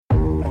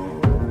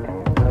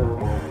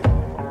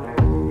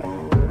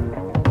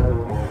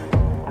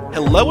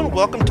Hello and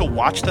welcome to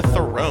Watch the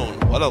Throne.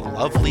 What a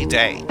lovely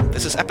day.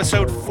 This is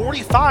episode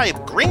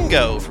 45,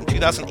 Gringo, from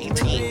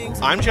 2018.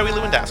 I'm Joey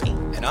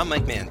Lewandowski. And I'm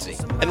Mike Manzi.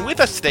 And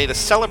with us today to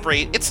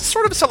celebrate, it's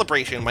sort of a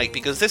celebration, Mike,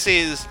 because this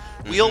is,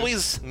 we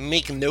always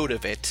make note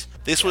of it.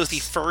 This was the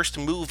first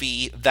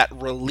movie that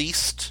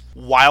released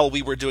while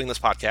we were doing this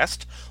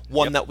podcast.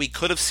 One that we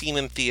could have seen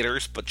in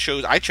theaters, but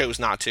I chose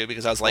not to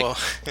because I was like,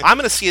 I'm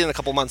going to see it in a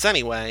couple months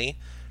anyway.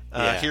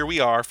 Here we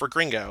are for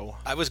Gringo.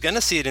 I was going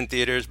to see it in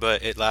theaters,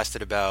 but it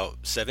lasted about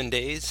 7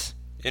 days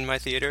in my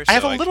theater. So I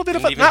have a little bit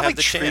of not like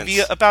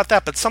trivia about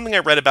that, but something I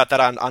read about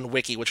that on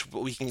Wiki, which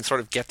we can sort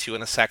of get to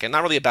in a second.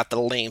 Not really about the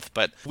length,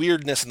 but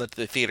weirdness in the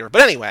theater.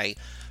 But anyway,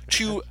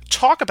 to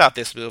talk about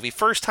this movie,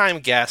 first-time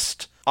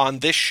guest on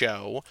this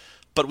show,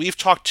 but we've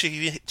talked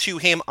to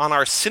him on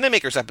our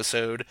Cinemakers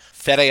episode,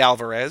 Fede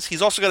Alvarez.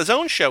 He's also got his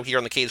own show here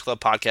on the Cage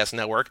Club Podcast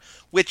Network,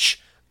 which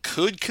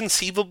could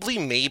conceivably,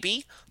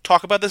 maybe,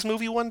 talk about this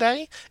movie one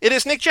day. It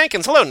is Nick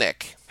Jenkins. Hello,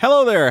 Nick.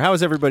 Hello there.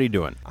 How's everybody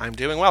doing? I'm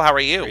doing well. How are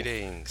you?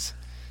 Greetings.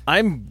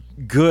 I'm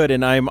good,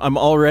 and I'm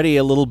already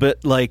a little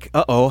bit like,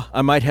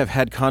 I might have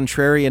had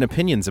contrarian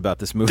opinions about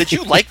this movie. Did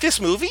you like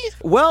this movie?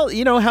 Well,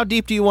 how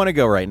deep do you want to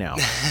go right now?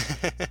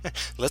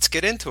 Let's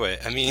get into it.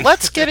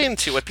 Let's get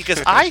into it,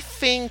 because I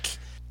think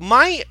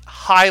my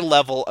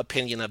high-level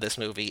opinion of this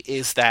movie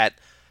is that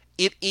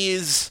it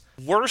is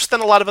worse than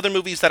a lot of other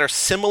movies that are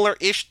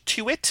similar-ish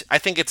to it. I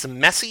think it's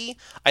messy.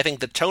 I think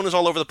the tone is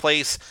all over the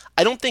place.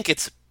 I don't think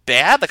it's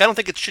bad. I don't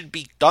think it should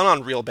be done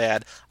on real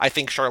bad. I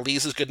think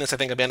Charlize's goodness. I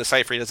think Amanda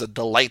Seyfried is a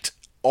delight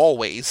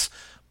always.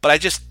 But I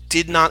just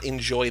did not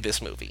enjoy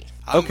this movie.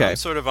 I'm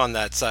sort of on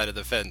that side of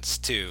the fence,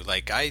 too.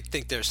 I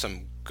think there's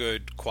some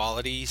good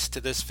qualities to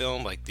this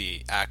film, like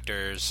the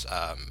actors.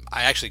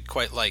 I actually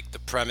quite like the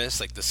premise,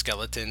 like the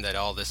skeleton that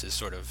all this is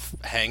sort of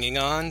hanging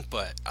on,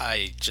 but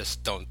I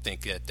just don't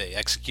think that they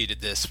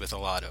executed this with a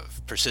lot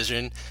of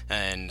precision,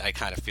 and I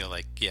kind of feel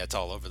like, it's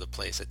all over the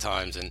place at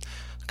times, and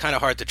kind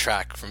of hard to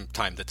track from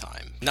time to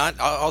time. Not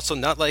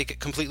like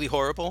completely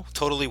horrible,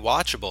 totally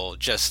watchable,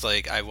 just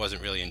like I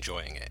wasn't really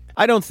enjoying it.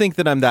 I don't think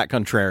that I'm that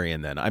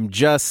contrarian then. I'm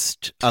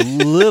just a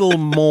little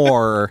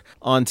more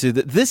onto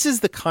this is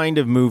the kind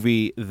of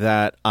movie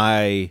that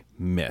I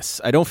miss.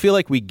 I don't feel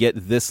like we get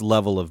this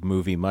level of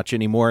movie much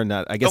anymore, and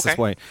I guess that's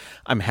why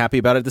I'm happy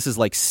about it. This is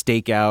like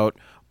Stakeout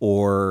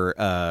or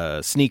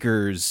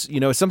Sneakers,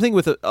 something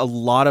with a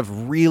lot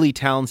of really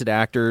talented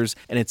actors,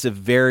 and it's a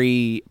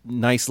very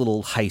nice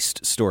little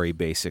heist story,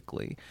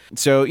 basically.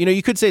 So,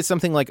 you could say it's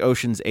something like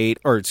Ocean's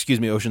 11,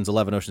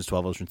 Ocean's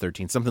 12, Ocean's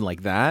 13, something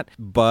like that.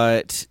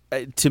 But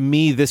to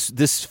me,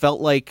 this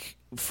felt like,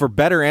 for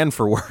better and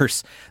for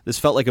worse, this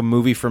felt like a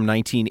movie from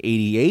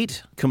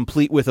 1988,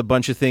 complete with a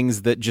bunch of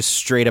things that just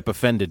straight up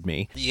offended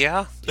me.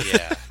 Yeah.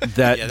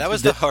 That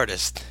was the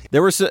hardest.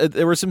 There were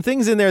some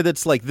things in there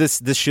that's like,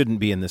 this shouldn't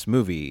be in this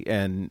movie,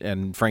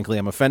 and frankly,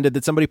 I'm offended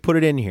that somebody put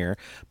it in here.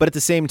 But at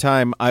the same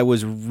time, I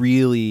was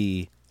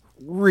really,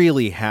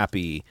 really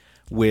happy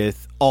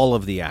with all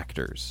of the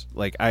actors.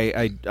 Like,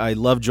 I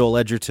love Joel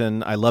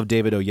Edgerton. I love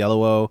David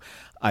Oyelowo.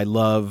 I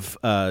love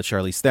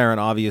Charlize Theron,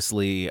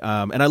 obviously,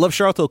 and I love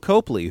Sharlto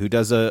Copley, who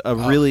does a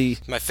really...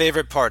 My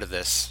favorite part of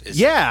this is...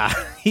 Yeah,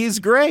 he's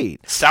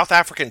great. South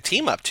African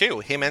team-up, too.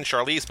 Him and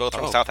Charlize, both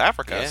from South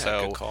Africa. Yeah,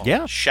 so, good call.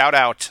 Yeah. Shout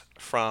out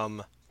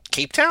from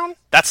Cape Town?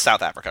 That's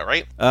South Africa,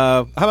 right?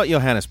 How about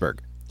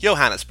Johannesburg?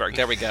 Johannesburg,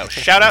 there we go.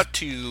 Shout out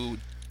to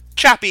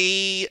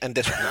Chappie and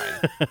District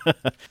 9.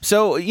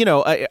 So,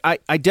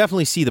 I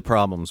definitely see the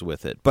problems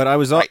with it, but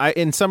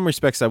in some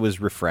respects I was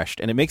refreshed,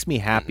 and it makes me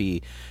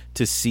happy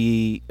to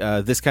see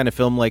this kind of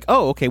film like,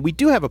 we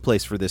do have a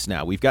place for this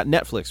now. We've got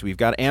Netflix, we've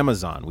got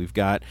Amazon, we've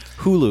got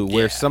Hulu,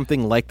 where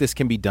something like this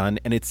can be done,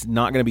 and it's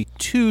not going to be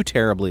too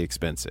terribly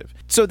expensive.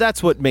 So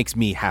that's what makes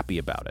me happy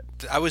about it.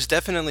 I was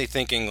definitely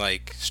thinking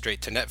like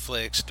straight to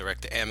Netflix,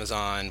 direct to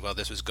Amazon while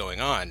this was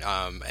going on,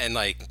 and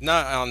like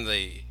not on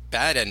the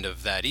bad end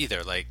of that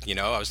either. Like,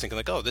 I was thinking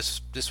like,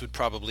 this would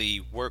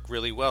probably work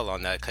really well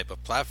on that type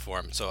of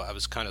platform. So I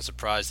was kind of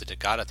surprised that it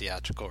got a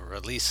theatrical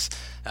release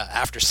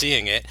after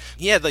seeing it.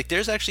 Yeah, like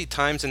there's actually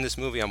times in this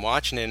movie I'm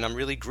watching it and I'm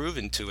really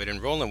grooving to it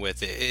and rolling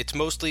with it. It's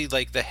mostly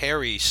like the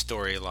Harry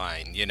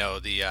storyline,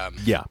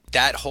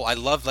 I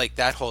love like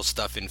that whole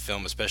stuff in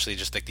film, especially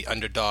just like the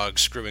underdog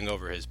screwing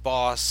over his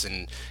boss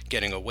and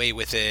getting away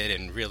with it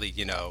and really,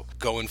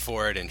 going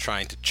for it and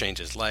trying to change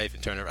his life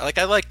and turn it around. Like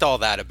I liked all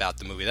that about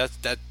the movie.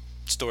 That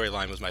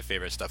storyline was my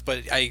favorite stuff,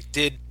 but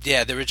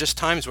there were just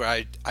times where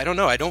I don't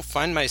know, I don't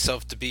find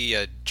myself to be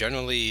a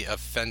generally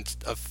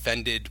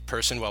offended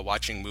person while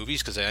watching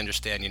movies, because I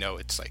understand,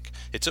 it's like,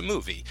 it's a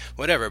movie,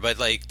 whatever, but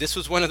like this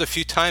was one of the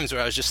few times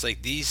where I was just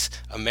like, these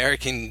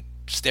American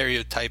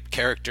stereotype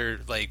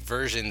character like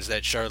versions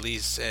that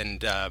Charlize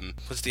and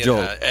what's the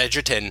other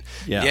Edgerton,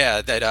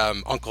 that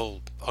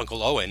Uncle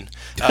Owen,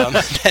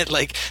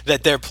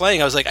 that they're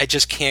playing. I was like, I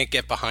just can't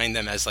get behind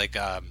them as like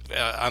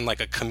on like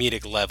a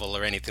comedic level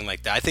or anything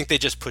like that. I think they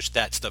just pushed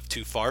that stuff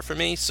too far for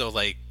me. So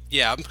like,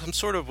 yeah, I'm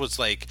sort of was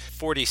like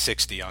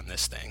 40-60 on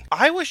this thing.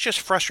 I was just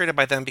frustrated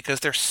by them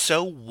because they're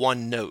so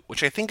one note,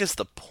 which I think is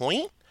the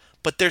point.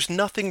 but there's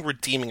nothing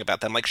redeeming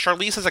about them. Like,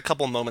 Charlize has a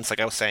couple moments, like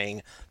I was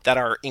saying, that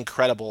are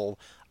incredible.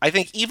 I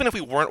think even if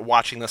we weren't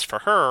watching this for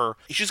her,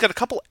 she's got a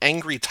couple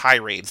angry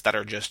tirades that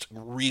are just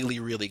really,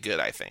 really good,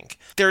 I think.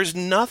 There's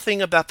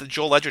nothing about the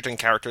Joel Edgerton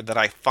character that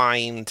I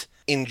find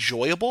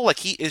enjoyable. Like,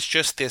 he is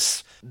just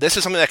this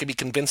is something that I could be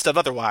convinced of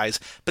otherwise,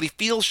 but he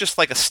feels just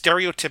like a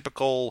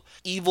stereotypical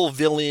evil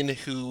villain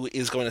who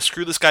is going to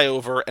screw this guy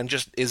over and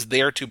just is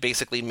there to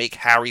basically make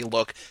Harry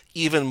look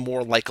even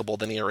more likable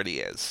than he already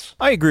is.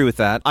 I agree with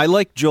that. I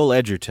like Joel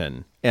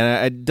Edgerton.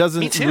 And it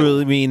doesn't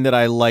really mean that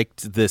I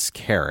liked this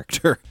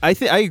character. I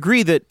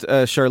agree that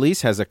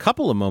Charlize has a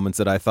couple of moments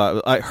that I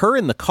thought... her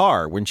in the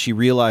car, when she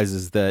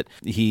realizes that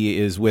he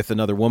is with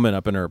another woman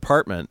up in her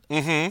apartment.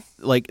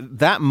 Mm-hmm. Like,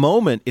 that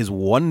moment is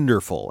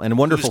wonderful, and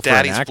wonderful for an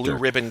actor. Daddy's blue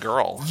ribbon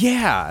girl.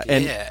 Yeah.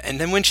 And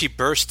then when she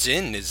bursts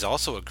in is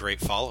also a great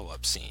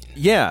follow-up scene.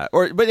 Yeah,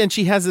 and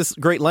she has this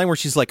great line where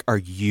she's like, "Are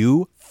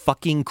you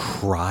fucking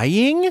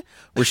crying?"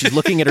 Where she's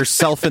looking at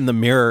herself in the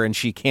mirror and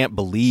she can't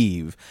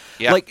believe.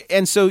 Yeah. Like,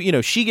 and so,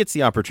 she gets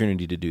the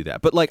opportunity to do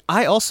that. But like,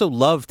 I also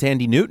love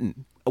Thandie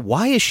Newton.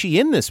 Why is she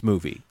in this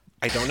movie?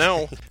 I don't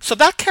know. So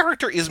that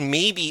character is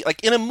maybe,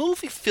 like, in a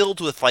movie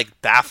filled with,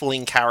 like,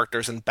 baffling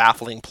characters and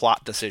baffling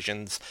plot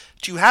decisions,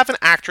 to have an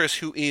actress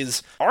who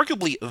is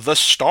arguably the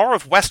star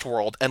of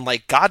Westworld and,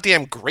 like,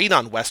 goddamn great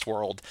on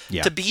Westworld,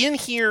 to be in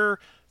here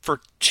for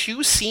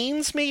 2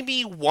 scenes,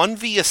 maybe, one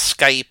via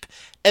Skype,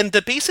 and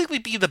to basically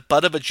be the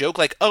butt of a joke,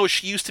 like, oh,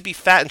 she used to be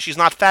fat and she's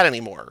not fat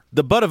anymore.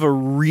 The butt of a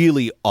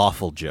really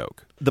awful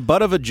joke. The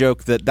butt of a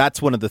joke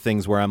that's one of the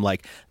things where I'm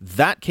like,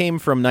 that came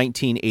from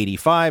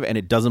 1985 and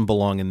it doesn't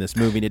belong in this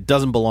movie and it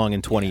doesn't belong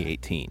in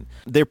 2018.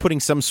 They're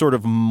putting some sort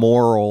of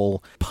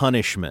moral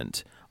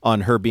punishment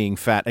on her being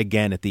fat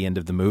again at the end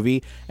of the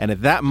movie. And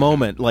at that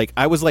moment, like,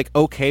 I was like,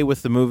 okay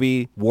with the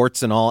movie,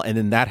 warts and all, and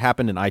then that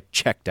happened and I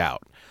checked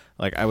out.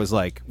 Like, I was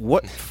like,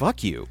 what?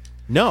 Fuck you.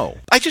 No.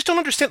 I just don't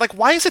understand, like,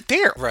 why is it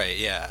there? Right,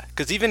 yeah.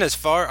 Because even as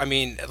far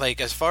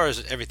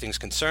as everything's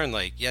concerned,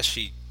 like, yes,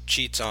 she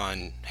cheats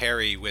on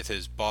Harry with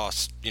his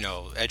boss,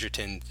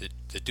 Edgerton,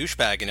 the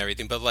douchebag and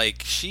everything, but,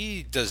 like,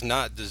 she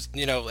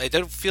I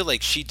don't feel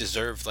like she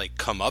deserved, like,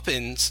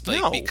 comeuppance,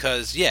 like, no.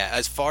 Because,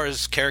 as far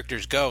as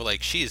characters go,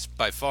 like, she is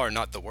by far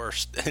not the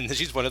worst, and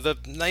she's one of the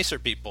nicer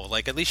people.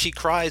 Like, at least she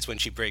cries when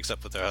she breaks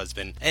up with her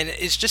husband, and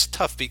it's just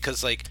tough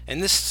because, like,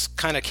 and this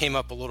kind of came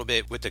up a little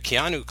bit with the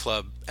Keanu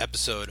Club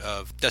episode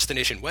of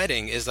Destination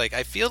Wedding, is, like,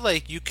 I feel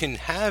like you can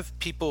have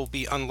people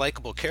be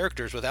unlikable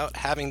characters without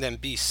having them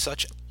be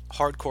such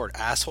hardcore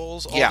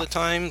assholes all the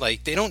time.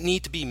 Like, they don't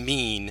need to be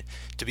mean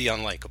to be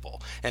unlikable.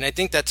 And I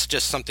think that's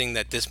just something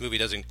that this movie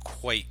doesn't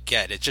quite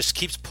get. It just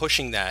keeps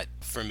pushing that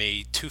for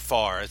me too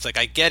far. It's like,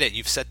 I get it,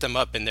 you've set them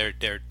up and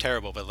they're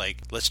terrible, but, like,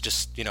 let's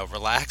just,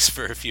 relax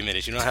for a few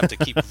minutes. You don't have to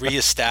keep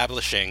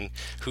reestablishing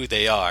who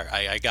they are.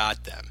 I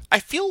got them.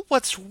 I feel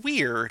what's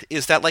weird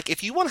is that, like,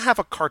 if you want to have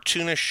a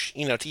cartoonish,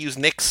 to use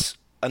Nick's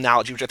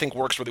analogy, which I think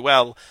works really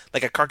well,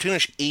 like a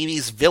cartoonish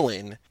 80s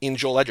villain in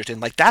Joel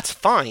Edgerton, like, that's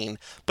fine,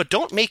 but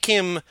don't make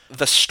him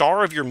the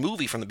star of your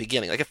movie from the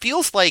beginning. Like, it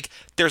feels like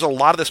there's a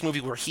lot of this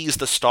movie where he's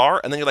the star,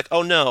 and then you're like,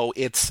 oh no,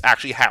 it's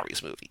actually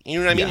Harry's movie. You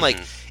know what I mean? Like,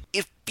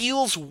 it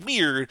feels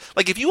weird.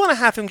 Like, if you want to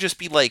have him just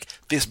be like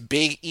this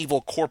big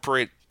evil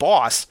corporate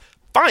boss,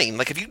 fine.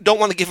 Like, if you don't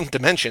want to give him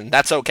dimension,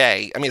 that's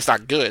okay. I mean, it's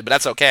not good, but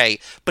that's okay.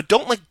 But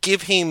don't, like,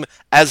 give him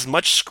as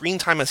much screen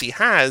time as he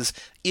has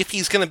if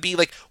he's going to be,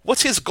 like,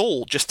 what's his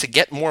goal? Just to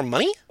get more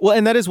money? Well,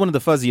 and that is one of the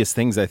fuzziest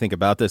things I think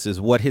about this, is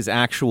what his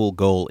actual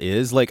goal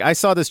is. Like, I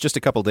saw this just a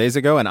couple days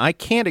ago, and I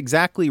can't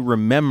exactly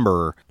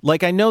remember.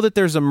 Like, I know that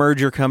there's a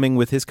merger coming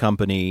with his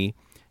company,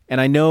 and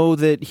I know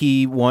that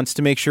he wants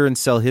to make sure and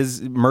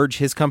merge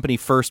his company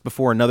first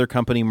before another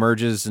company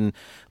merges and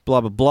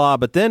blah, blah, blah.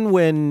 But then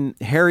when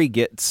Harry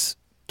gets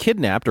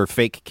kidnapped, or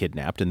fake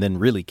kidnapped, and then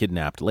really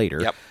kidnapped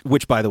later,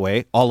 which, by the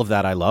way, all of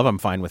that I love. I'm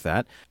fine with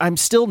that. I'm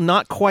still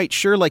not quite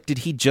sure, like, did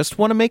he just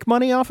want to make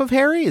money off of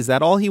Harry? Is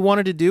that all he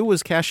wanted to do,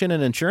 was cash in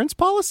an insurance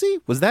policy?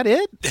 Was that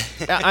it?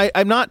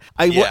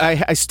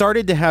 I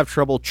started to have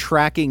trouble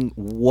tracking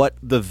what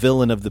the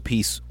villain of the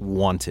piece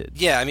wanted.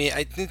 Yeah, I mean,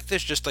 I think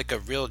there's just, like, a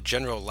real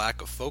general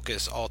lack of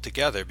focus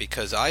altogether,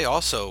 because I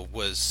also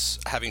was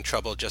having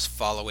trouble just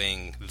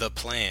following the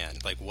plan.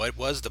 Like, what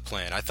was the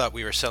plan? I thought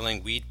we were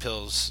selling weed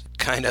pills,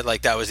 kind of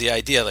like that was the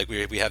idea. Like,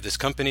 we have this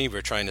company,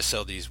 we're trying to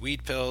sell these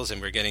weed pills,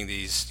 and we're getting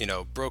these,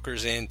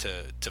 brokers in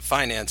to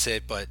finance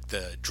it, but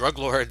the drug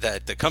lord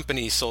that the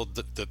company sold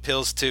the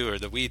pills to, or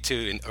the weed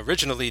to,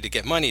 originally to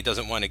get money,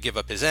 doesn't want to give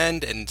up his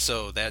end, and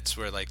so that's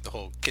where, like, the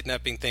whole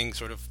kidnapping thing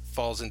sort of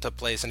falls into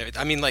place and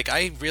everything. I mean, like,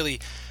 I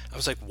I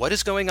was like, what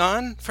is going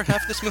on for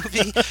half this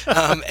movie?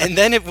 And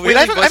then it really Wait,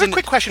 I have a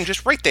quick question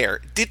just right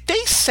there. Did they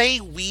say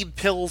weed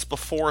pills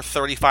before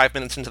 35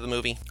 minutes into the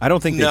movie? I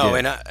don't think they did. No,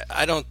 and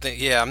I don't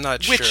think, I'm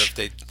not sure if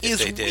they did.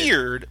 Which is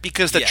weird,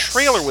 because the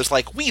trailer was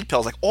like, weed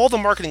pills. Like, all the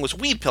marketing was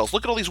weed pills.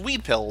 Look at all these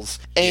weed pills.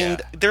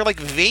 And they're like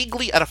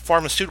vaguely at a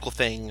pharmaceutical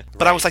thing.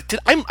 But I was like,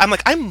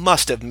 I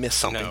must have missed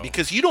something,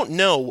 because you don't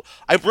know.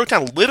 I wrote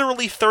down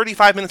literally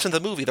 35 minutes into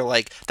the movie. They're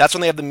like, that's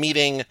when they have the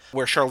meeting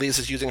where Charlize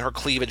is using her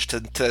cleavage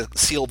to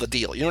seal the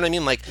deal. You know what I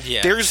mean? Like,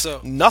 there's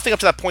nothing up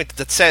to that point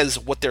that says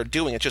what they're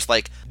doing. It's just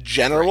like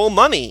general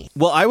money.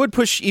 Well, I would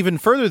push even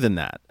further than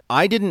that.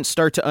 I didn't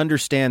start to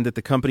understand that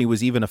the company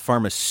was even a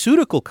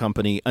pharmaceutical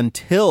company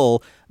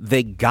until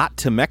they got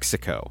to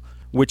Mexico,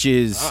 which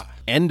is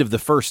end of the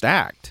first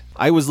act.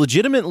 I was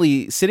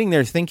legitimately sitting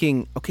there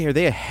thinking, okay, are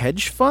they a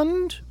hedge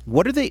fund?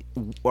 What are they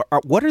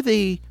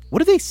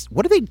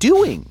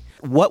doing?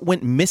 What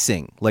went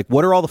missing? Like,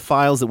 what are all the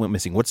files that went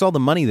missing? What's all the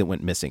money that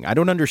went missing? I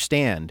don't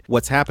understand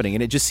what's happening.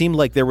 And it just seemed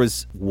like there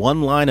was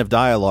one line of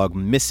dialogue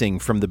missing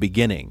from the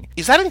beginning.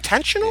 Is that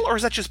intentional, or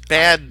is that just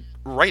bad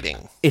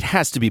writing? It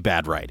has to be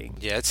bad writing.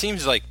 Yeah, it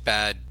seems like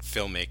bad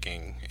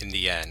filmmaking in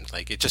the end.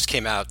 Like, it just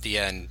came out the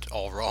end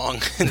all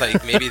wrong.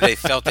 Like, maybe they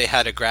felt they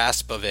had a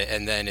grasp of it,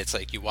 and then it's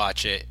like you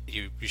watch it,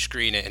 you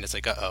screen it, and it's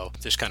like, uh-oh,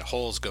 there's kind of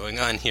holes going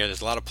on here.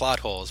 There's a lot of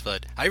plot holes.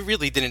 But I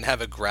really didn't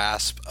have a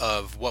grasp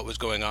of what was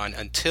going on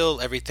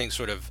until everything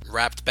sort of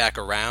wrapped back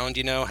around,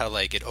 you know, how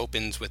like it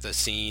opens with a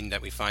scene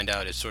that we find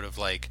out is sort of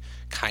like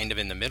kind of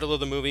in the middle of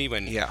the movie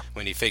when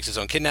he fakes his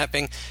own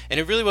kidnapping. And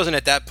it really wasn't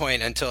at that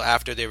point until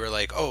after they were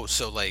like, oh,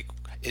 so like,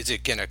 is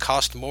it going to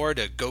cost more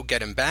to go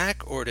get him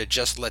back or to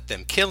just let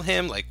them kill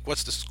him? Like,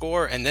 what's the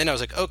score? And then I was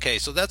like, okay,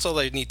 so that's all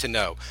I need to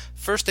know.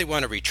 First, they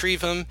want to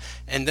retrieve him,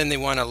 and then they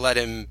want to let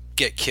him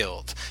get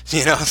killed.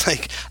 You know,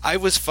 like, I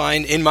was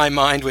fine in my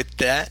mind with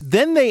that.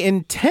 Then they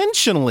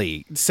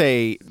intentionally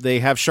say they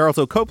have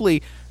Sharlto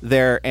Copley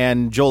there,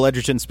 and Joel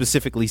Edgerton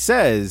specifically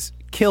says,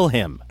 kill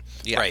him.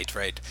 Yeah.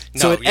 Right. No,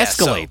 so it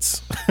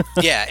escalates.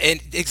 Yeah, and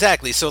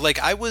exactly. So like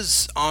I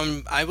was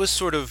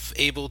sort of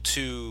able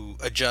to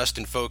adjust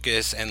and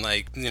focus and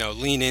like, you know,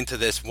 lean into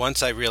this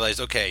once I realized,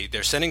 okay,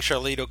 they're sending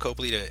Sharlto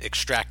Copley to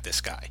extract this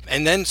guy.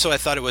 And then so I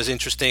thought it was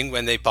interesting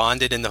when they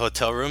bonded in the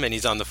hotel room and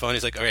he's on the phone.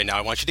 He's like, all right, now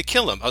I want you to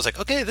kill him. I was like,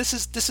 okay, this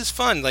is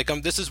fun. Like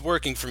this is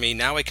working for me.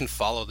 Now I can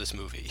follow this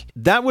movie.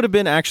 That would have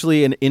been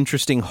actually an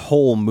interesting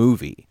whole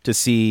movie to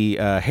see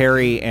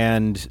Harry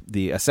and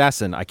the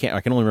assassin. I can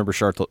only remember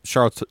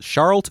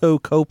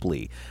Sharlto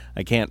Copley.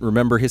 I can't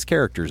remember his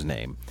character's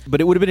name.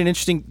 But it would have been an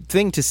interesting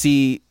thing to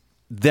see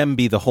them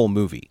be the whole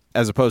movie,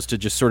 as opposed to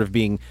just sort of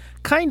being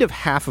kind of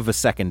half of a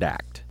second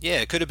act. Yeah,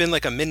 it could have been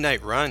like a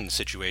Midnight Run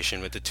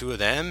situation with the two of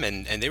them,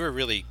 and they were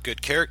really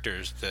good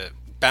characters that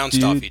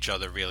bounced off each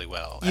other really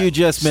well. You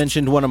just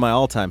mentioned one of my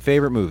all-time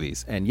favorite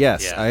movies, and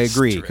yes, I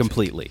agree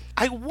completely.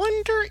 I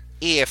wonder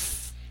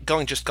if,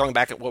 going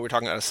back at what we were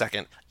talking about a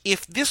second,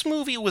 if this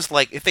movie was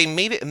like, if they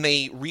made it and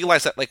they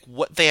realized that like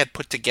what they had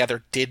put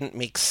together didn't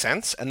make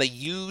sense, and they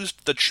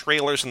used the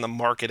trailers and the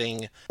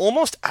marketing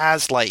almost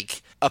as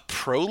like a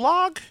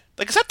prologue.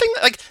 Like, is that thing,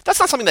 like, that's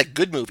not something that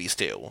good movies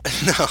do.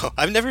 No,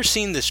 I've never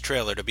seen this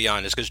trailer, to be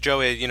honest, because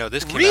Joey, you know,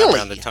 this came out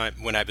around the time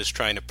when I was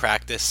trying to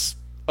practice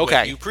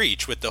what you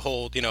preach with the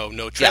whole, you know,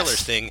 no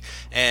trailers thing,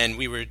 and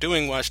we were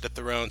doing Watch the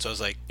Throne, so I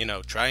was like, you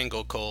know, try and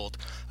go cold.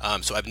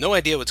 So I have no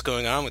idea what's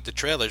going on with the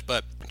trailers,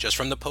 but just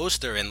from the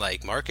poster and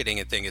like marketing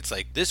and thing, it's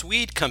like, this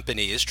weed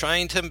company is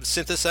trying to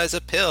synthesize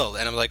a pill,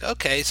 and I'm like,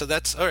 okay, so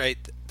that's all right.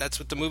 That's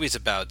what the movie's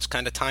about. It's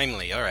kind of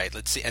timely. All right,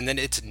 let's see. And then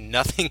it's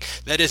nothing.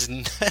 That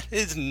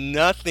is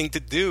nothing to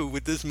do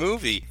with this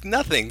movie.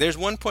 Nothing. There's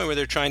one point where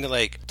they're trying to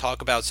like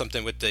talk about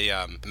something with the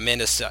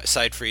Amanda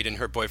Seyfried and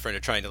her boyfriend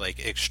are trying to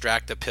like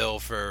extract a pill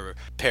for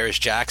Paris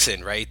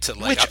Jackson, right? To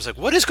like, I was like,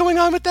 what is going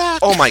on with that?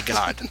 Oh my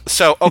god.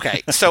 So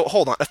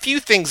hold on. A few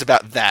things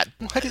about that.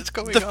 What is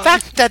going on? The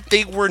fact that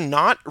they were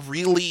not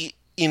really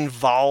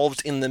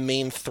involved in the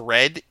main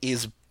thread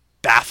is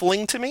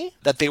baffling to me,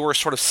 that they were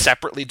sort of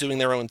separately doing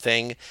their own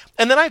thing.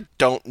 And then I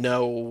don't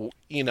know,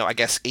 you know, I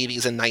guess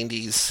 80s and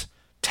 90s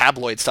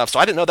tabloid stuff, so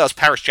I didn't know that was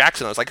Paris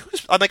Jackson. I was like,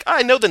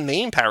 I know the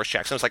name Paris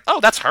Jackson. I was like,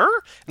 oh, that's her?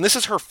 And this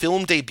is her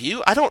film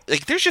debut? I don't,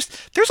 like,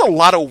 there's a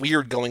lot of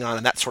weird going on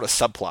in that sort of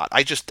subplot.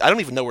 I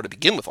don't even know where to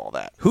begin with all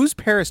that. Who's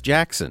Paris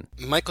Jackson?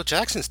 Michael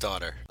Jackson's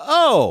daughter.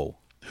 Oh!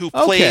 Who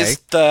plays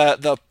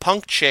the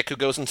punk chick who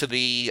goes into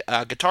the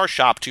guitar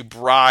shop to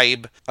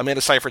bribe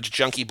Amanda Seyfried's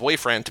junkie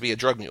boyfriend to be a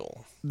drug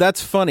mule.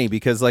 That's funny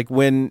because, like,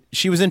 when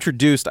she was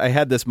introduced, I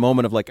had this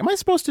moment of like, am I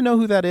supposed to know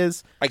who that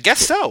is? I guess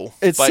so.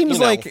 It seems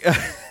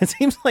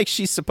like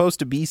she's supposed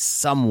to be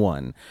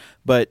someone,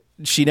 but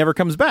she never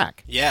comes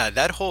back. Yeah,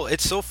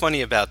 it's so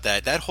funny about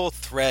that whole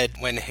thread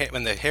when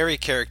the Harry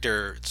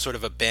character sort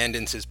of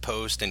abandons his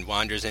post and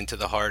wanders into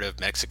the heart of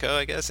Mexico,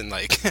 I guess, and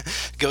like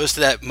goes to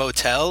that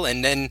motel,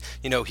 and then,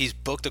 you know, he's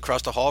booked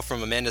across the hall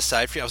from Amanda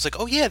Seyfried. I was like,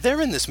 oh yeah, they're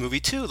in this movie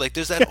too. Like,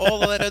 there's all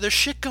that other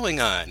shit going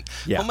on.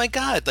 Yeah. Oh my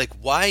god, like,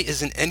 why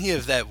isn't wasn't any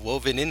of that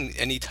woven in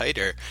any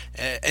tighter.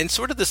 And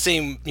sort of the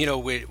same,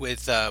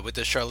 with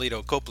the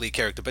Charlito Copley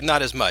character, but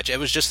not as much. It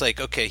was just like,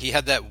 okay, he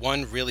had that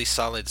one really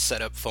solid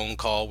setup phone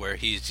call where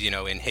he's,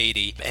 in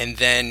Haiti, and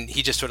then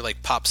he just sort of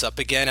like pops up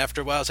again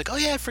after a while. It's like, oh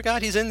yeah, I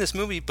forgot he's in this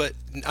movie, but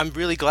I'm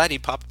really glad he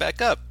popped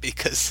back up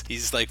because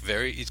he's like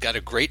he's got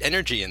a great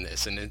energy in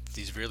this, and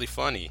he's really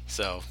funny.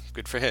 So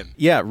good for him.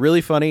 Yeah,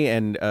 really funny,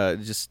 and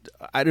just,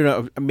 I don't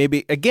know,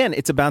 maybe, again,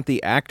 it's about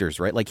the actors,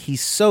 right? Like,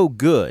 he's so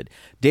good.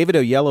 David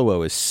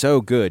Oyelowo is so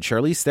good.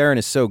 Charlize Theron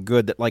is so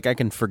good that, like, I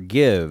can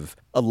forgive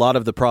a lot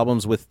of the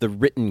problems with the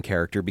written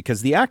character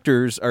because the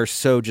actors are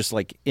so just,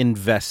 like,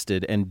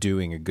 invested and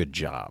doing a good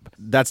job.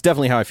 That's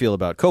definitely how I feel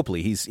about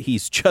Copley.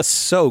 He's just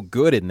so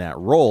good in that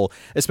role,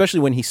 especially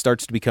when he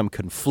starts to become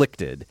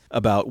conflicted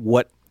about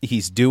what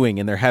he's doing,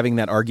 and they're having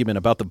that argument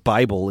about the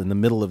Bible in the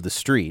middle of the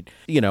street.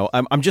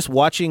 I'm just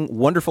watching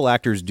wonderful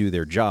actors do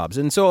their jobs,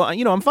 and so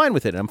I'm fine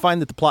with it. I'm fine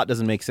that the plot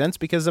doesn't make sense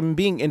because I'm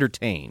being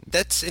entertained.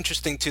 That's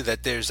interesting too,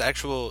 that there's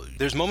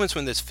moments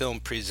when this film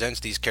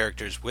presents these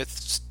characters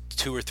with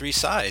 2 or 3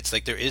 sides.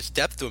 Like, there is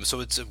depth to them, so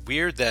it's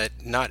weird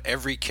that not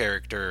every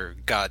character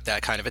got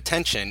that kind of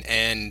attention.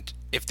 And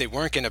if they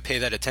weren't going to pay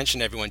that attention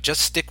to everyone,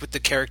 just stick with the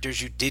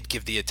characters you did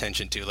give the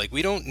attention to. Like,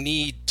 we don't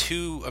need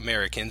 2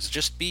 Americans.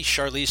 Just be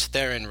Charlize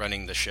Theron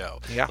running the show.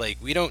 Yeah. Like,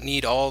 we don't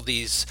need all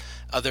these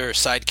other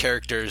side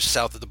characters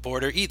south of the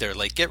border either.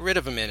 Like, get rid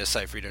of Amanda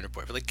Seyfried and her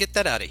boyfriend. Like, get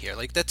that out of here.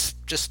 Like, that's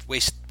just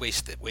waste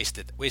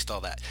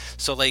all that.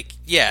 So, like,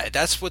 yeah,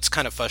 that's what's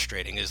kind of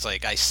frustrating is,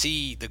 like, I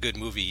see the good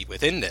movie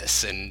within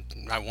this, and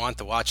I want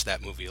to watch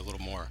that movie a little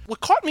more.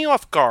 What caught me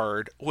off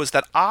guard was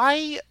that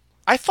I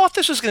thought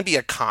this was going to be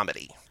a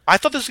comedy. I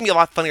thought this was going to be a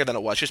lot funnier than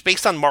it was, just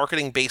based on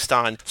marketing,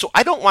 so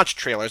I don't watch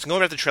trailers. I'm going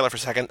back to the trailer for a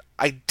second.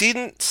 I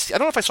don't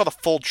know if I saw the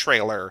full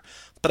trailer,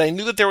 but I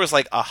knew that there was,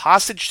 like, a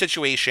hostage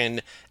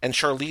situation, and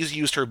Charlize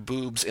used her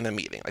boobs in a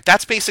meeting. Like,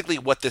 that's basically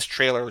what this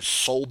trailer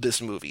sold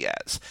this movie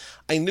as.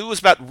 I knew it was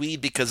about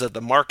weed because of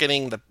the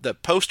marketing, the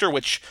poster,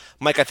 which,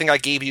 Mike, I think I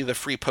gave you the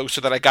free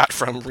poster that I got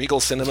from Regal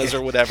Cinemas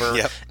or whatever.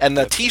 Yep. And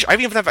the t-shirt. I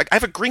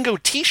have a Gringo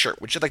t-shirt,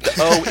 which is like the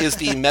O is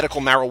the medical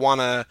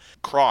marijuana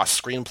cross,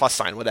 screen plus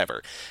sign,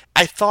 whatever.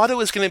 I thought it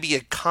was going to be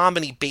a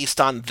comedy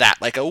based on that,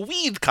 like a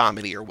weed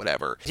comedy or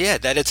whatever. Yeah,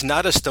 that it's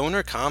not a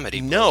stoner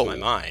comedy blows my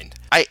mind.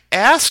 I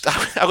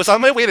was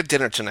on my way to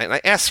dinner tonight, and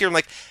I asked Siri, I'm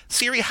like,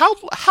 Siri,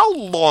 how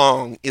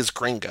long is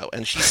Gringo?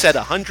 And she said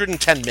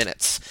 110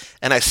 minutes.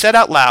 And I said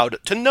out loud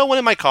to no one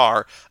in my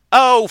car,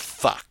 oh,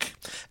 fuck.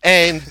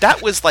 And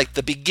that was like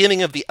the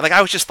beginning of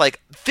I was just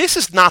like, this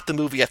is not the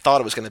movie I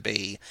thought it was going to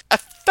be. I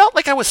felt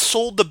like I was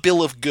sold the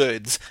bill of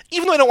goods,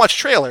 even though I don't watch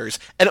trailers,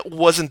 and it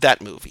wasn't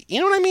that movie.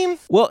 You know what I mean?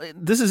 Well,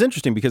 this is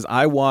interesting because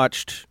I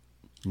watched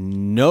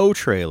no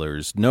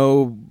trailers,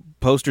 no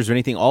posters or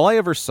anything. All I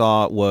ever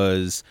saw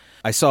was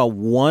I saw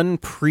one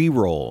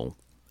pre-roll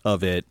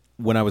of it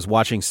when I was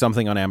watching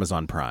something on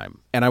Amazon Prime.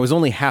 And I was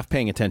only half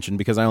paying attention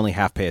because I only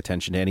half pay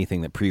attention to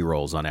anything that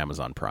pre-rolls on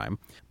Amazon Prime.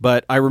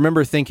 But I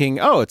remember thinking,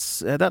 oh,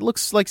 that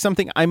looks like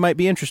something I might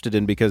be interested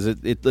in because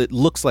it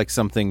looks like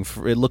something,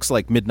 it looks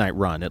like Midnight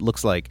Run. It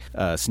looks like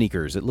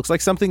Sneakers. It looks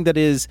like something that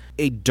is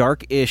a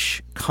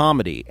dark-ish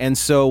comedy. And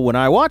so when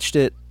I watched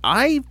it,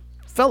 I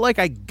felt like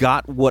I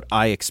got what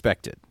I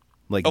expected.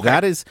 Like, okay.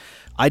 That is,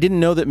 I didn't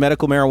know that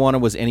medical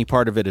marijuana was any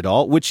part of it at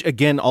all, which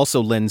again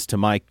also lends to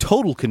my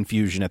total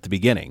confusion at the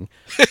beginning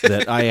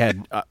that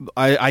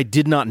I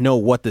did not know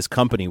what this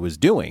company was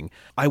doing.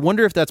 I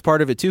wonder if that's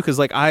part of it too, because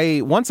like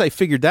once I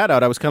figured that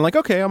out, I was kind of like,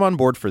 okay, I'm on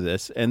board for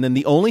this. And then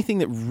the only thing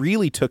that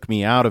really took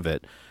me out of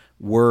it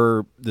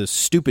were the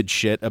stupid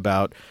shit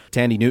about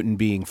Thandie Newton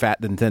being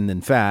fat than thin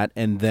than fat,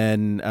 and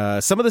then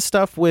some of the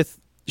stuff with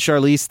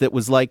Charlize that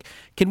was like,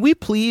 can we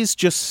please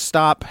just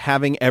stop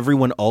having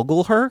everyone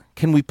ogle her?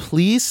 Can we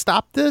please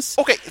stop this?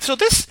 Okay, so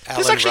this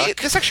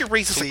actually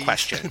raises a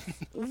question.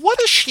 What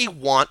does she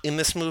want in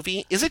this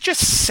movie? Is it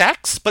just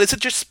sex? But is it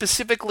just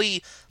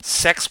specifically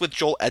sex with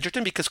Joel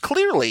Edgerton? Because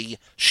clearly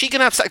she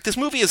can have sex. This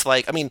movie is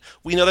like,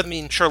 we know that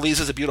Charlize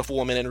is a beautiful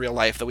woman in real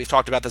life, that we've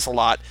talked about this a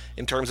lot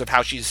in terms of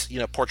how she's,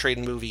 portrayed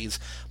in movies.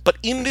 But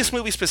in this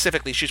movie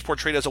specifically, she's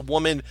portrayed as a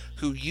woman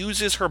who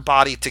uses her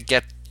body to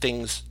get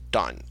things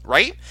done,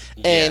 right?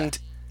 Yeah. And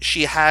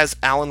she has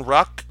Alan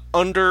Ruck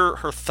under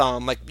her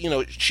thumb. Like,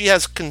 she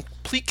has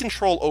complete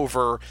control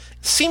over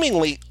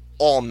seemingly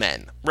all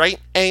men, right?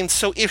 And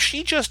so if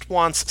she just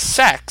wants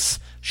sex,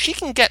 she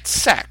can get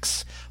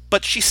sex.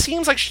 But she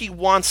seems like she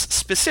wants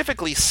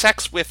specifically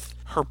sex with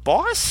her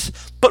boss?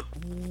 But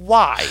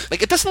why?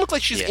 Like, it doesn't look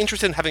like she's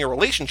interested in having a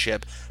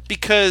relationship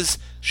because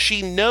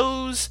she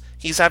knows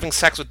he's having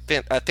sex with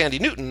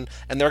Thandie Newton,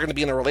 and they're going to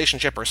be in a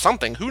relationship or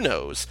something, who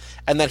knows,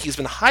 and that he's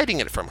been hiding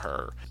it from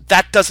her.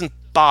 That doesn't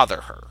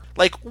bother her.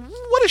 Like,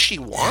 what does she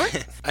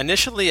want?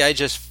 Initially, I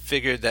just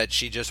figured that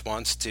she just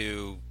wants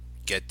to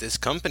get this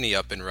company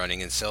up and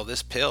running and sell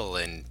this pill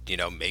and,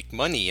 make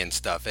money and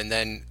stuff. And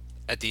then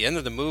at the end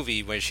of the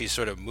movie, when she's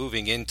sort of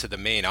moving into the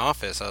main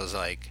office, I was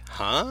like,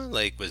 huh?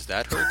 Like, was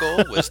that her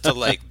goal? Was to,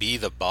 like, be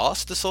the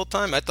boss this whole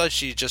time? I thought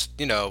she just,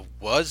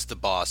 was the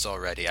boss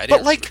already. I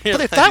didn't but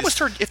if that was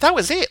her, if that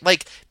was it,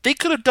 like, they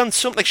could have done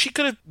she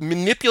could have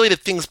manipulated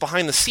things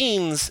behind the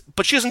scenes,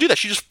 but she doesn't do that.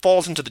 She just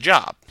falls into the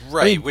job.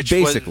 Right, which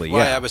basically, was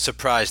why I was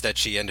surprised that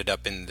she ended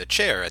up in the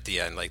chair at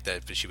the end, like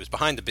that she was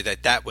behind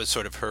that was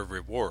sort of her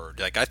reward.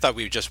 Like, I thought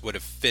we just would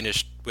have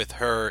finished with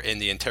her in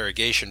the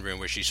interrogation room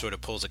where she sort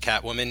of pulls a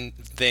Catwoman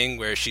thing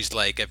where she's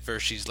like, at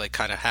first she's like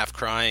kind of half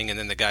crying, and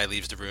then the guy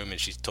leaves the room and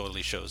she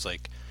totally shows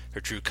like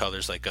her true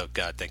colors, like, oh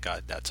God, thank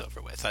God that's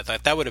over with. I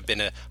thought that would have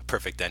been a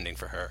perfect ending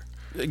for her.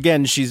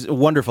 Again, she's a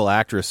wonderful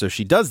actress, so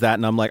she does that,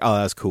 and I'm like, oh,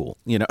 that's cool,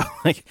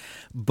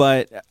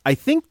 But I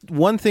think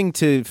one thing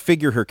to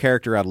figure her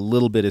character out a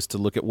little bit is to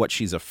look at what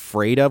she's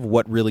afraid of,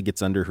 what really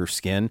gets under her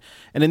skin.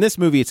 And in this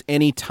movie, it's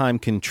any time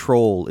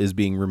control is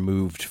being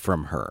removed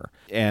from her.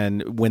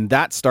 And when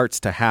that starts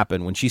to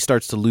happen, when she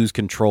starts to lose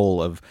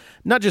control of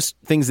not just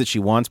things that she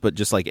wants, but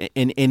just like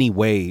in any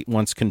way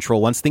wants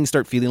control, once things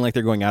start feeling like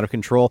they're going out of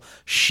control,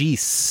 she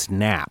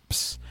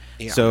snaps.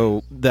 Yeah.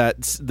 So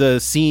that's the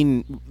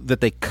scene that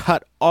they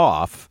cut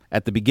off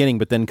at the beginning,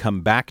 but then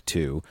come back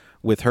to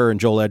with her and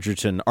Joel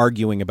Edgerton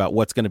arguing about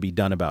what's going to be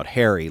done about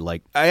Harry.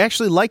 Like, I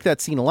actually like that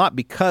scene a lot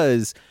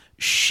because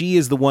she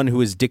is the one who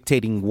is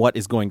dictating what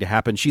is going to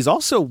happen. She's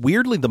also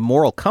weirdly the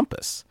moral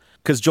compass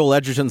because Joel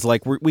Edgerton's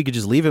like, we could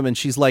just leave him. And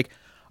she's like,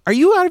 are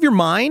you out of your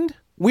mind?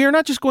 We are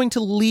not just going to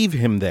leave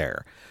him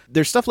there.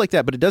 There's stuff like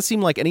that, but it does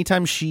seem like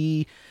anytime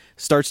she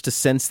starts to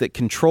sense that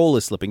control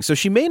is slipping. So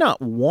she may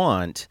not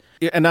want,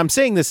 and I'm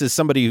saying this as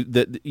somebody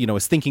that,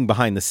 is thinking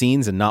behind the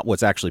scenes and not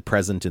what's actually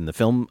present in the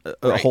film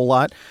a whole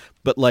lot.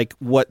 But like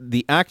what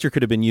the actor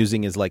could have been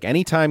using is like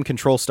anytime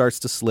control starts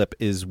to slip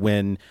is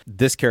when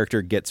this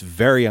character gets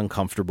very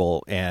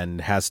uncomfortable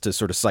and has to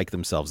sort of psych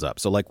themselves up.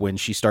 So like when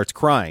she starts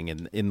crying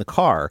in the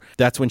car,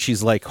 that's when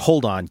she's like,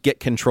 hold on, get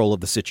control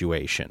of the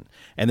situation.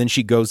 And then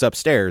she goes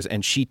upstairs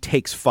and she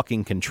takes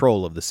fucking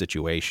control of the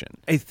situation.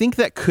 I think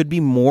that could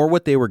be more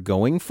what they were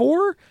going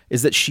for,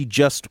 is that she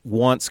just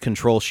wants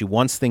control. She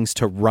wants things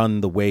to run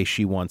the way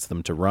she wants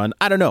them to run.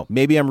 I don't know.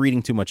 Maybe I'm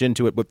reading too much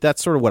into it, but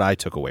that's sort of what I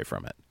took away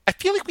from it. I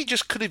feel like we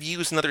just could have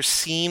used another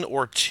scene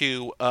or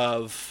two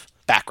of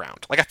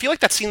background. Like, I feel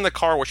like that scene in the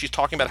car where she's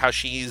talking about how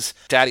she's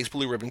Daddy's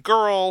Blue Ribbon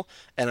Girl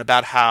and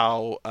about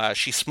how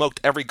she smoked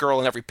every girl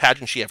in every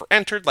pageant she ever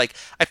entered. Like,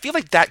 I feel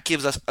like that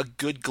gives us a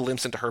good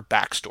glimpse into her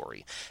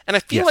backstory. And I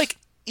feel like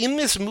in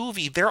this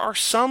movie,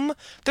 there's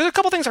a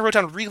couple things I wrote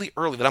down really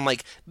early that I'm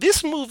like,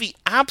 this movie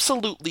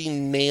absolutely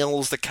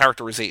nails the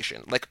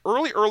characterization. Like,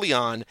 early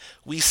on,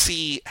 we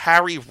see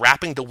Harry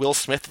rapping to Will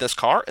Smith in this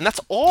car, and that's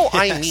all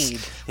I need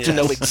to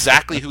know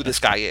exactly who this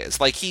guy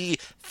is. Like, he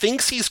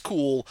thinks he's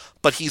cool,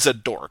 but he's a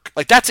dork.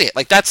 Like, that's it.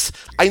 Like,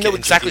 I know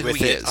exactly who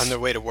he is. On their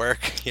way to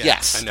work? Yeah,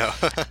 yes. I know.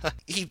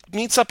 He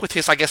meets up with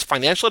his, I guess,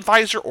 financial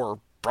advisor or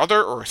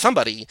brother or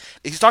somebody.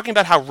 He's talking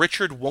about how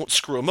Richard won't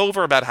screw him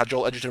over, about how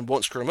Joel Edgerton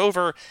won't screw him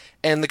over,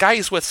 and the guy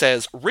he's with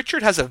says,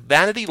 Richard has a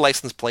vanity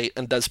license plate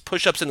and does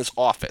push-ups in his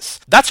office.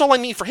 That's all I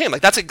need for him.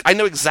 Like, I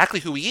know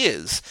exactly who he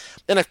is.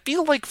 And I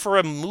feel like for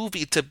a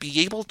movie to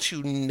be able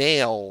to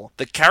nail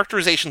the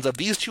characterizations of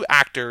these two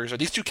actors, or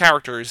these two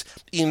characters,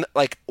 in,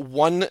 like,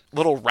 one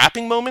little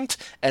rapping moment,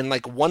 and,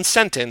 like, one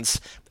sentence,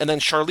 and then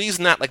Charlize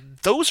and that,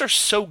 like, those are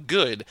so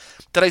good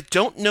that I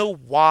don't know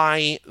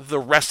why the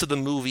rest of the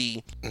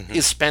movie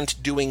is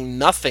spent doing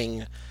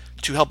nothing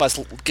to help us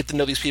get to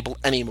know these people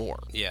anymore.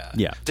 Yeah.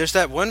 There's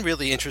that one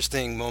really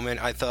interesting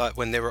moment, I thought,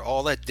 when they were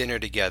all at dinner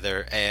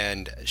together,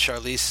 and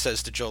Charlize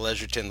says to Joel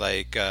Edgerton,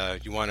 like,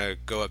 you want to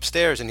go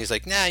upstairs? And he's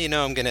like, nah,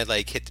 I'm going to,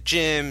 like, hit the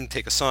gym,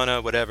 take a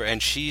sauna, whatever.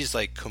 And she's,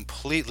 like,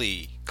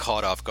 completely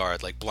caught off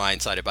guard, like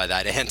blindsided by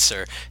that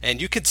answer,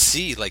 and you could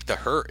see like the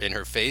hurt in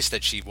her face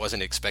that she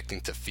wasn't expecting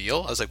to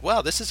feel. I was like,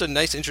 wow, this is a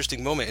nice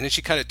interesting moment. And then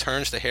she kind of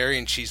turns to Harry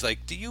and she's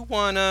like, do you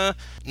wanna?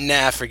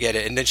 Nah, forget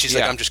it. And then she's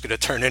like, I'm just gonna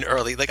turn in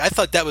early. Like, I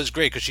thought that was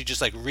great because she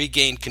just like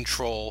regained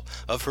control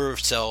of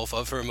herself,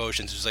 of her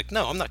emotions. It was like,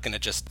 no, I'm not gonna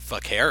just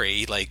fuck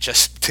Harry like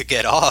just to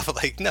get off.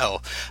 Like, no,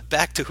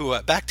 back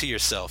to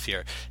yourself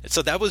here. And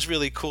so that was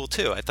really cool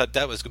too. I thought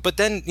that was good. But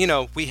then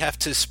we have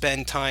to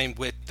spend time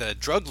with the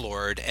drug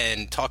lord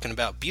and talking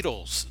about the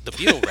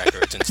Beatle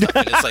records and stuff,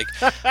 and it's like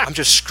I'm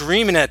just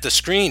screaming at the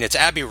screen. It's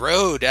Abbey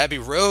Road,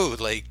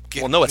 like.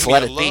 Well, no, it's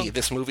Let It Be.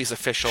 This movie's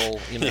official.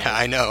 Yeah,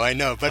 I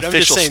know, but I'm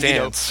just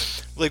saying,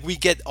 like we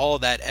get all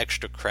that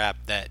extra crap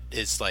that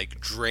is like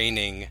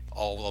draining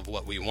all of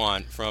what we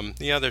want from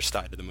the other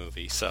side of the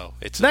movie. So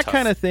it's that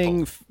kind of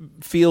thing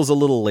feels a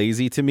little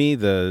lazy to me.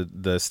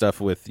 The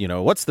stuff with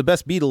what's the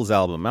best Beatles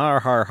album?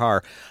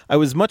 Har. I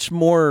was much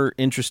more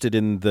interested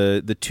in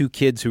the two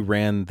kids who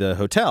ran the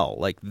hotel,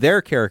 like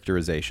their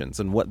characterizations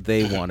and what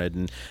they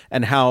wanted,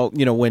 and how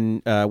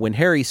when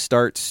Harry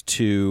starts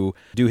to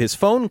do his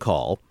phone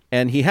call.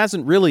 And he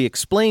hasn't really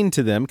explained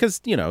to them, because,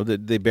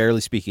 they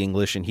barely speak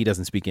English and he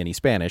doesn't speak any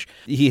Spanish.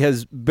 He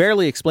has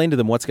barely explained to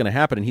them what's going to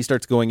happen, and he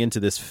starts going into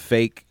this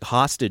fake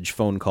hostage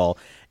phone call.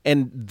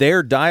 and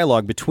their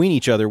dialogue between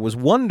each other was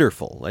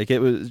wonderful. Like, it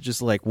was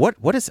just like, what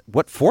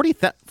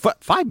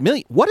 5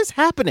 million? What is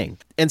happening?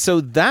 And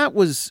so that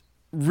was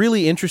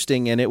really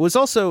interesting, and it was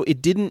also,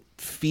 it didn't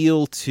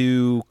feel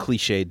too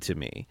cliched to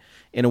me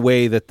in a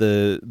way that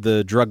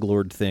the drug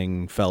lord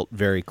thing felt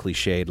very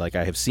cliched. Like,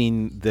 I have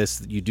seen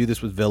this, you do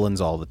this with villains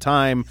all the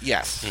time.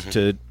 Yes.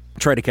 To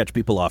try to catch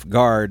people off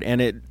guard,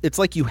 and it's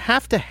like you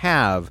have to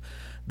have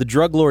the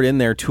drug lord in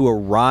there to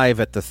arrive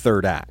at the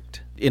third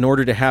act in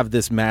order to have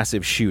this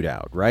massive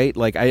shootout, right?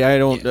 Like,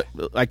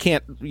 I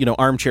can't,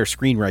 armchair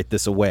screenwrite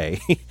this away.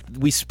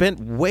 We spent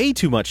way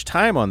too much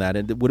time on that,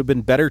 and it would have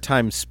been better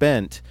time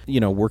spent,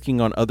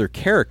 working on other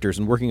characters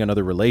and working on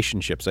other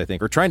relationships, I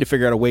think, or trying to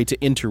figure out a way to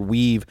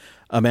interweave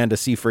Amanda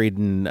Seyfried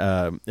and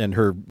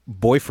her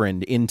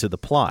boyfriend into the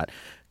plot.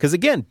 Because,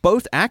 again,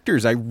 both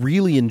actors I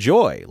really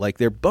enjoy. Like,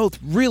 they're both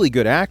really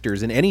good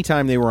actors, and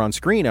anytime they were on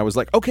screen, I was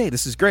like, okay,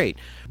 this is great.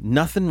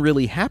 Nothing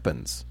really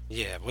happens.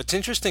 Yeah, what's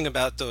interesting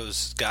about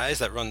those guys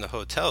that run the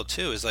hotel,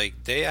 too, is,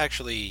 like, they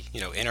actually,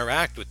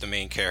 interact with the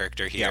main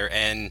character here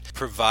and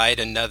provide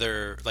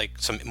another, like,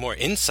 some more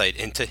insight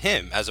into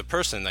him as a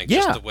person, like,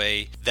 just the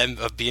way them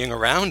of being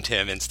around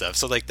him and stuff.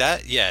 So, like,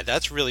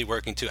 that's really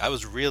working, too. I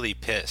was really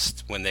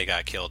pissed when they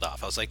got killed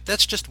off. I was like,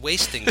 that's just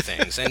wasting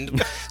things.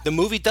 And the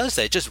movie does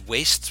that. It just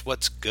wastes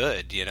what's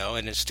good,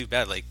 and it's too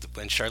bad. Like,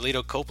 when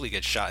Charlito Copley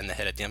gets shot in the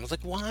head at the end, I was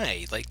like,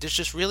 why? Like, there's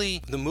just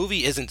really, the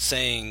movie isn't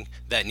saying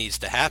that needs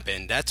to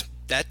happen.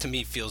 That to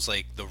me feels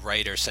like the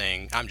writer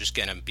saying, I'm just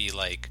gonna be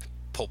like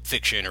Pulp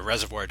Fiction or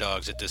Reservoir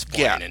Dogs at this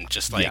point and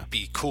just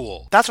be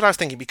cool. That's what I was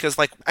thinking, because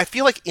like I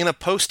feel like in a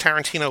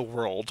post-Tarantino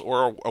world,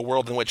 or a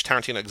world in which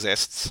Tarantino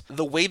exists,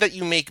 the way that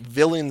you make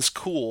villains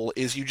cool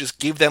is you just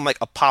give them like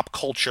a pop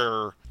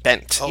culture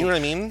bent. You know what I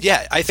mean?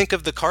 Yeah, I think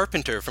of the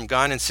Carpenter from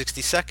Gone in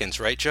 60 Seconds,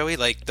 right, Joey?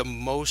 Like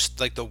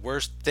the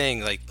worst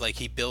thing, like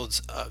he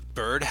builds a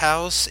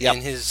birdhouse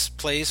in his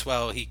place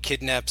while he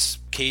kidnaps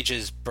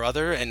Cage's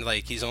brother, and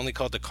like he's only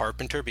called the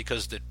Carpenter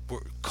because the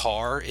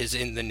car is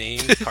in the name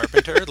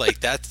Carpenter.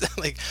 Like that's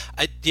like,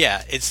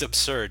 it's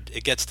absurd.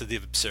 It gets to the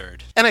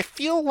absurd. And I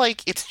feel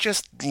like it's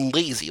just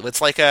lazy.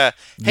 It's like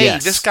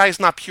this guy's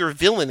not pure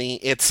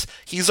villainy.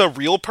 He's a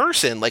real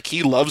person. Like,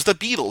 he loves the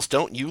Beatles.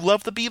 Don't you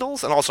love the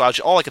Beatles? And also,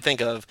 all I could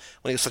think of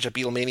when he was such a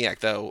Beatlemaniac,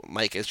 though,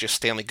 Mike, is just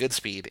Stanley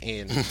Goodspeed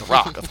in The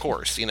Rock, of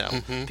course.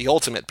 The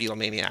ultimate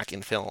Beatlemaniac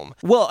in film.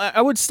 Well,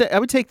 I would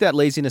take that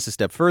laziness a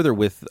step further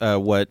with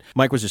what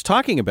Mike was just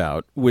talking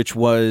about, which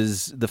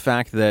was the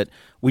fact that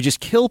we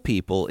just kill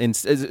people,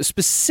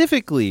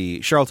 specifically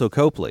Charlton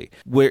Copley,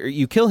 where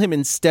you kill him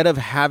instead of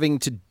having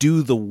to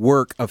do the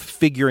work of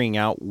figuring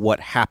out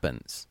what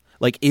happens.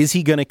 Like, is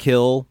he going to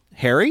kill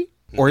Harry?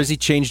 Or has he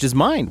changed his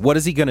mind? What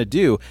is he going to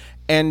do?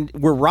 And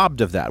we're robbed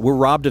of that. We're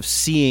robbed of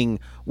seeing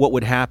what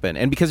would happen.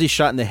 And because he's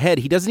shot in the head,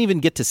 he doesn't even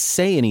get to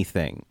say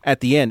anything at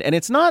the end. And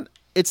it's not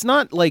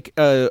like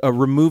a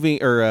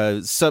removing or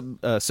a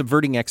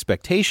subverting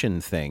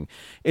expectation thing.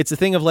 It's a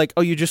thing of like,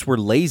 oh, you just were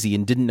lazy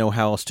and didn't know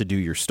how else to do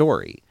your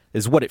story,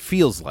 is what it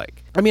feels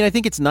like. I mean, I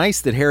think it's nice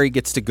that Harry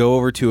gets to go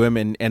over to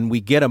him and we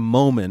get a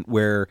moment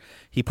where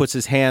he puts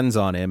his hands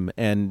on him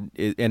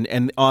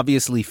and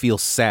obviously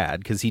feels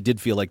sad because he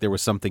did feel like there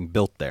was something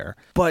built there.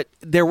 But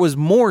there was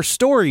more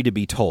story to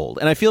be told.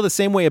 And I feel the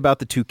same way about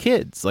the two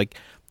kids. Like,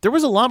 there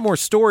was a lot more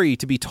story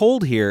to be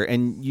told here,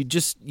 and you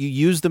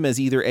use them as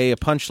either a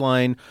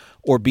punchline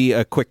or B,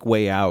 a quick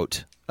way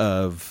out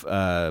of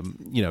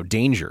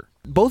danger.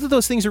 Both of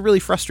those things are really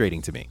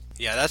frustrating to me.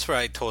 Yeah, that's where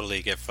I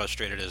totally get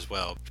frustrated as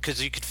well,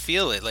 because you could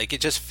feel it. Like,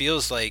 it just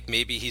feels like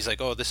maybe he's like,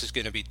 oh, this is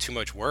going to be too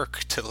much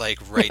work to like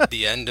write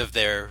the end of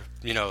their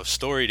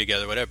story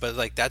together, whatever. But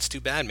like, that's too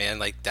bad, man.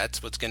 Like,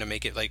 that's what's going to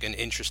make it like an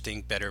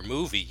interesting, better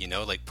movie.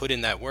 Like, put in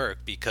that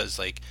work, because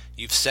like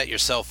you've set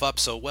yourself up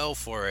so well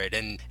for it,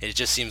 and it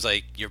just seems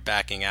like you're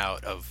backing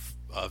out of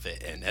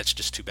it, and that's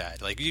just too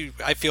bad. Like,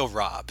 I feel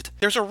robbed.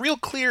 There's a real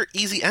clear,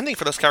 easy ending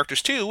for those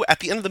characters too. At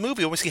the end of the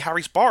movie, when we see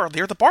Harry's bar,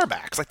 they're the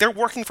barbacks. Like, they're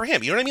working for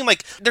him. You know what I mean?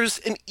 Like, there's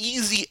an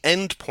easy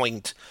end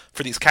point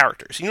for these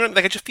characters. You know what I mean?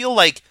 Like, I just feel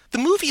like the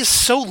movie is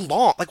so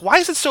long. Like, why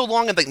is it so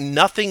long and like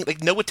nothing,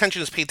 like no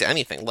attention is paid to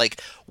anything? Like,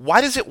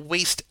 why does it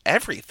waste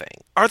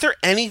everything? Are there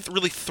any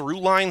really through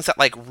lines that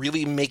like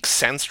really make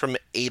sense from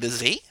A to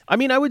Z? I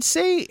mean, I would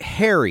say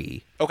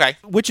Harry. Okay.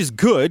 Which is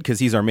good because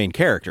he's our main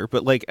character.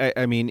 But like,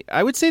 I mean,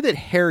 I would say that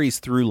Harry's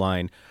through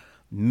line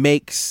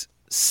makes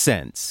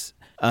sense.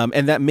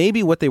 And that may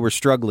be what they were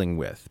struggling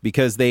with,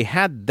 because they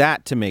had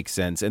that to make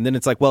sense. And then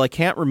it's like, well, I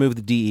can't remove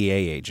the DEA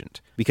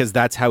agent because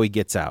that's how he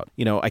gets out.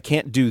 I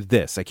can't do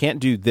this. I can't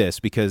do this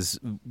because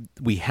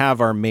we have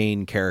our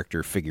main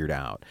character figured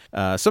out.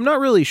 So I'm not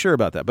really sure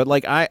about that. But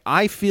like,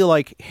 I feel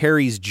like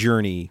Harry's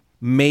journey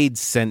made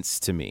sense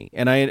to me.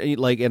 And I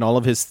like in all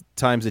of his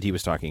times that he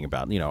was talking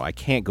about, I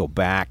can't go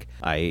back.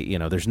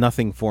 There's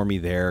nothing for me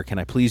there. Can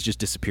I please just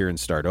disappear and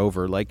start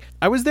over? Like,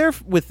 I was there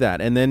with that.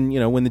 And then,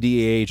 when the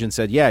DEA agent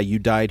said, yeah, you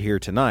died here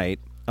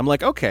tonight, I'm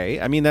like,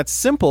 okay, I mean, that's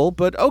simple,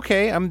 but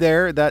okay, I'm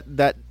there.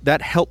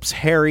 That helps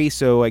Harry,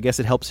 so I guess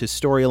it helps his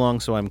story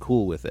along, so I'm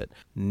cool with it.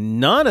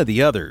 None of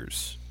the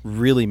others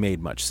really made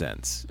much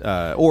sense,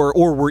 or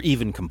were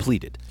even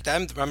completed.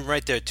 I'm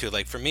right there too.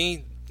 Like for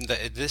me,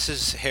 this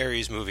is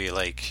Harry's movie.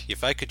 Like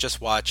if I could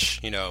just watch,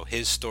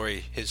 his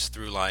story, his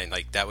through line,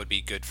 like that would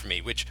be good for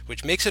me. Which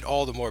makes it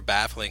all the more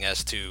baffling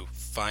as to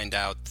find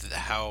out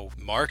how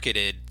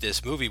marketed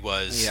this movie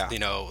was. Yeah.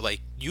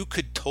 Like you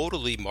could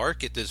totally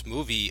market this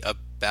movie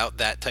about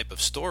that type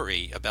of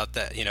story, about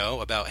that,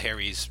 about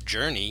Harry's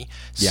journey.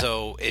 Yeah.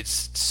 So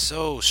it's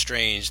so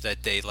strange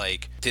that they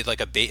did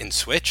a bait and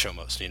switch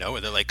almost,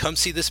 where they're like, come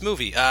see this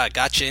movie.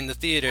 Gotcha in the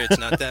theater. It's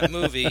not that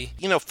movie.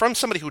 From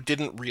somebody who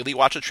didn't really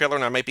watch the trailer,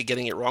 and I might be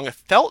getting it wrong, it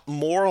felt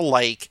more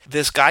like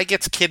this guy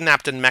gets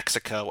kidnapped in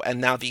Mexico,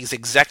 and now these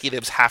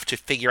executives have to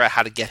figure out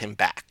how to get him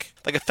back.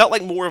 Like, it felt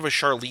like more of a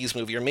Charlize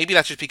movie, or maybe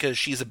that's just because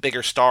she's a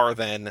bigger star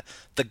than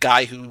the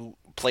guy who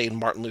played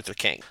Martin Luther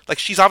King. Like,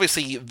 she's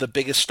obviously the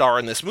biggest star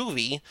in this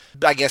movie.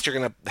 I guess you're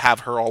going to have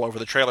her all over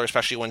the trailer,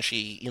 especially when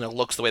she,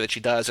 looks the way that she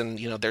does, and,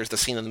 there's the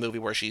scene in the movie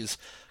where she's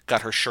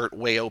got her shirt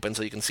way open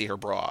so you can see her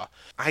bra.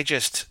 I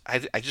just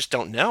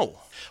don't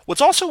know.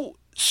 What's also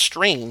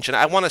strange, and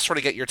I want to sort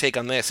of get your take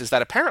on this, is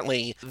that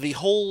apparently the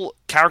whole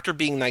character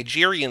being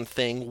Nigerian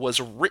thing was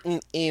written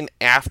in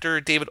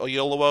after David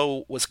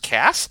Oyelowo was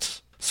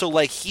cast. So,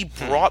 he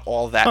brought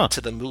all that to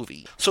the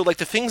movie. So, the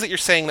things that you're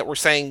saying that we're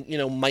saying,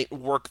 might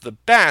work the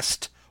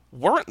best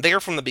weren't there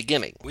from the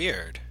beginning.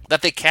 Weird.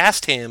 That they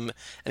cast him,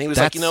 and he was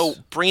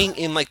bringing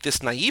in,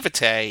 this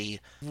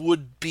naivete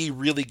would be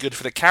really good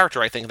for the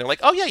character, I think. And they're like,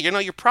 oh, yeah,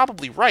 you're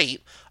probably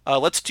right.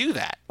 Let's do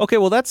that. Okay,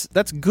 well, that's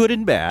good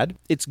and bad.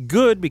 It's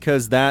good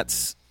because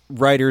that's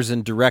writers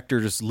and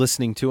directors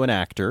listening to an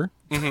actor.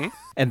 Mm-hmm.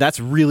 And that's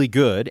really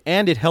good,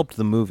 and it helped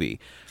the movie.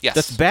 Yes.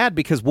 That's bad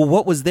because,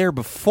 what was there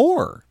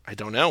before? I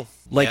don't know.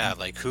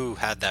 Who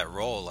had that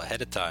role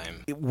ahead of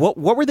time? What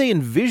were they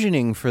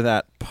envisioning for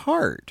that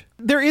part?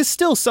 There is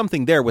still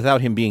something there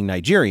without him being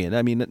Nigerian.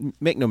 I mean,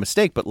 make no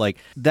mistake, but,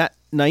 that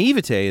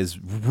naivete is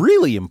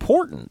really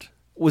important.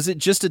 Was it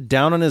just a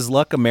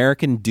down-on-his-luck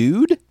American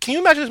dude? Can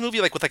you imagine this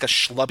movie, with, a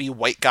schlubby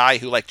white guy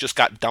who, just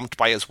got dumped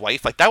by his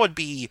wife? That would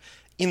be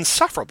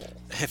insufferable.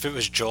 If it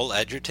was Joel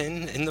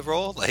Edgerton in the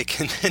role, I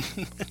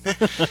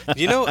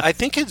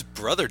think his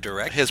brother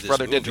directed His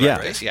brother movie, did direct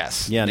right? this,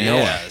 yes. Yeah, Noah.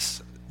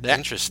 Yes.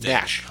 Interesting.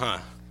 Nash. Huh.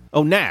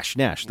 Oh, Nash,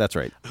 that's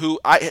right.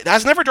 Who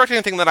has never directed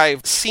anything that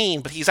I've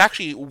seen, but he's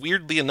actually,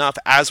 weirdly enough,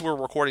 as we're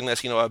recording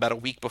this, about a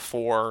week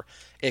before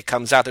it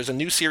comes out, there's a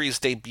new series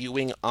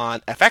debuting on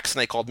FX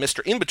tonight called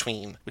Mr.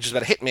 In-Between, which is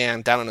about a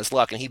hitman down on his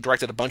luck, and he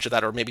directed a bunch of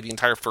that, or maybe the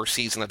entire first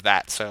season of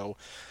that, so...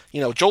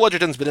 Joel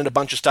Edgerton's been in a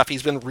bunch of stuff.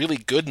 He's been really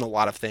good in a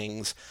lot of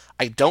things.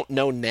 I don't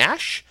know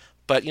Nash,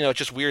 but, it's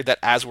just weird that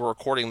as we're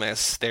recording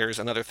this, there's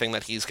another thing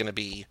that he's going to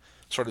be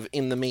sort of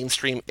in the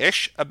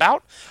mainstream-ish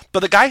about. But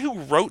the guy who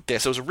wrote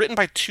this, it was written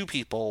by two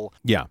people.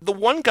 Yeah. The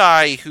one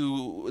guy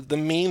who, the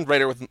main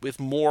writer with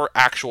more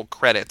actual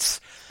credits,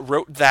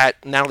 wrote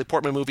that Natalie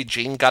Portman movie,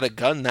 Jane Got a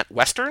Gun, that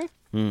Western.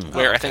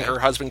 Where I think her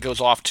husband goes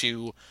off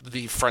to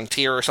the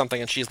frontier or something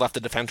and she's left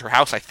to defend her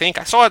house, I think.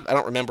 I saw it, I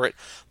don't remember it.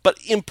 But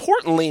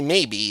importantly,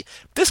 maybe,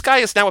 this guy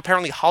is now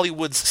apparently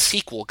Hollywood's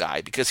sequel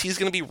guy because he's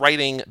going to be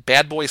writing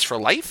Bad Boys for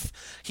Life,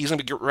 he's going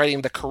to be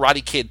writing The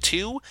Karate Kid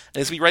 2, and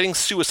he's going to be writing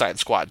Suicide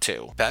Squad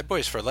 2. Bad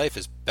Boys for Life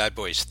is Bad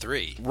Boys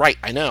 3. Right,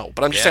 I know.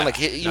 But I'm just saying,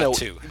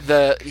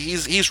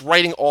 he's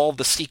writing all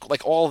the sequel,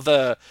 all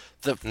the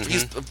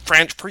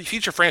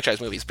future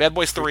franchise movies. Bad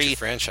Boys 3,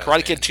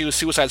 Karate Kid 2,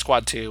 Suicide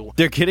Squad 2.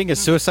 They're getting a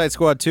Suicide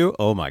Squad 2?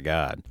 Oh my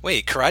god.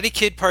 Wait, Karate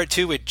Kid Part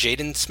 2 with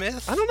Jaden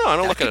Smith? I don't know. I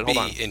don't look at it. Hold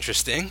on. That could be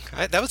interesting.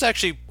 That was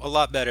actually a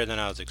lot better than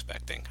I was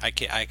expecting. I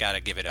gotta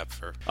give it up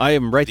for I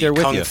am right there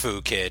with you. Kung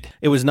Fu Kid.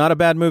 It was not a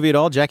bad movie at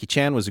all. Jackie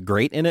Chan was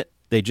great in it.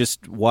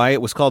 Why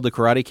it was called The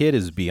Karate Kid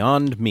is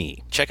beyond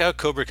me. Check out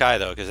Cobra Kai,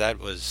 though, because that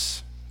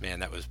was better.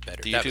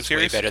 That was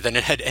way better than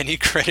it had any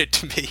credit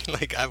to me.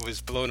 I was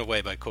blown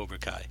away by Cobra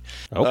Kai.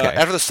 Okay.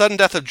 After the sudden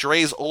death of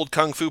Dre's old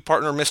kung fu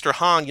partner, Mr.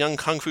 Han, young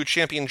kung fu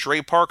champion Dre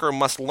Parker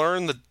must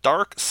learn the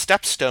dark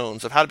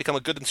stepstones of how to become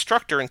a good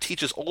instructor and teach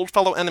his old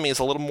fellow enemies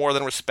a little more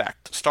than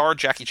respect. Star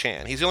Jackie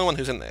Chan. He's the only one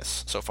who's in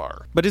this so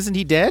far. But isn't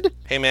he dead?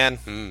 Hey, man.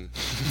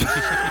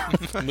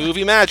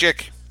 Movie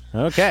magic.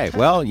 Okay,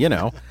 well,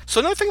 So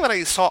another thing that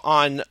I saw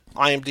on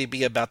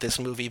IMDb about this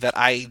movie that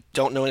I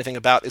don't know anything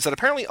about is that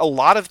apparently a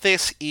lot of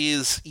this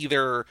is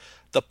either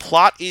the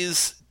plot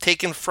is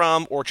taken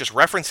from or just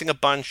referencing a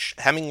bunch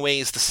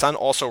Hemingway's The Sun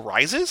Also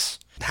Rises.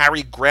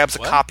 Harry grabs a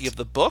copy of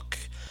the book.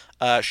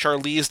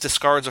 Charlize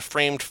discards a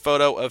framed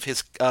photo of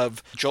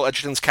Joel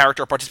Edgerton's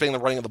character participating in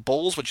the running of the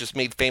bulls, which is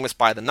made famous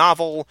by the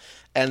novel.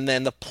 And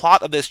then the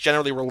plot of this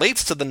generally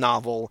relates to the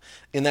novel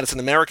in that it's an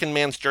American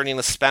man's journey in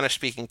a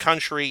Spanish-speaking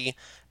country.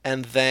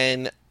 And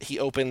then he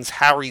opens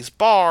Harry's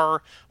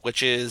Bar,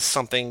 which is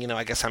something,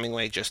 I guess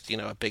Hemingway just,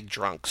 a big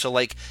drunk. So,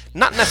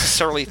 not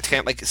necessarily,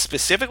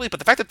 specifically, but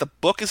the fact that the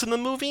book is in the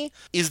movie,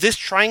 is this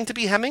trying to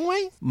be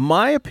Hemingway?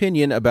 My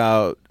opinion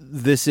about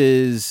this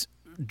is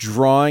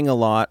drawing a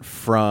lot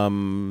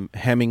from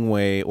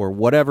Hemingway or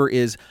whatever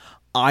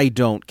I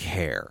don't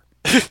care.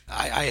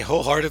 I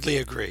wholeheartedly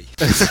agree.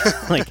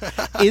 Like,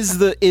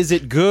 is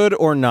it good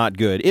or not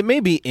good? It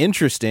may be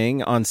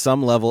interesting on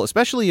some level,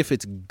 especially if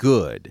it's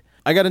good.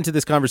 I got into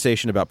this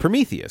conversation about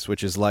Prometheus,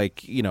 which is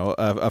like,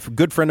 a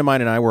good friend of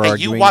mine and I were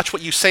arguing. You watch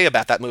what you say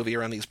about that movie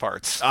around these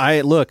parts.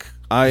 I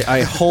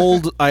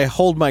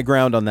hold my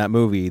ground on that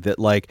movie, that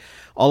like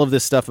all of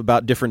this stuff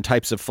about different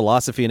types of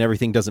philosophy and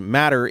everything doesn't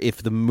matter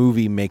if the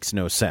movie makes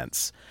no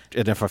sense.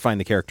 And if I find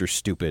the characters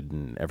stupid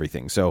and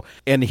everything. So,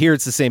 and here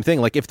it's the same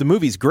thing. Like, if the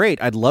movie's great,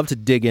 I'd love to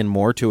dig in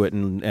more to it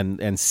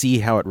and see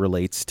how it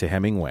relates to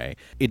Hemingway.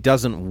 It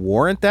doesn't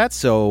warrant that,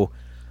 so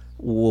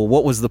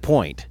what was the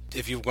point?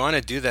 If you want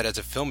to do that as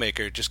a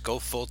filmmaker, just go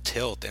full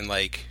tilt and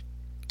like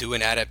do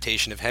an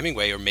adaptation of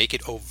Hemingway, or make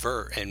it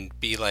overt and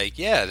be like,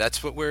 yeah,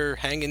 that's what we're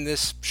hanging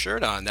this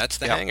shirt on. That's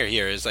the hanger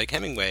here, is like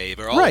Hemingway.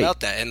 We're all about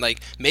that. And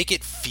like make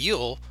it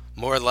feel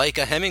more like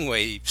a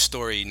Hemingway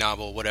story,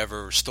 novel,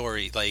 whatever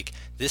story. Like,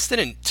 this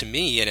didn't, to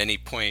me, at any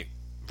point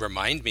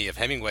remind me of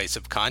Hemingway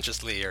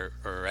subconsciously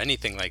or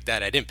anything like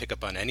that. I didn't pick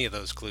up on any of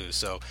those clues.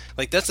 So,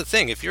 like, that's the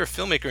thing. If you're a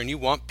filmmaker and you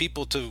want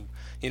people to,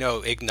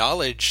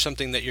 acknowledge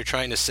something that you're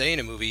trying to say in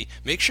a movie,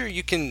 make sure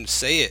you can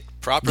say it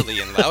properly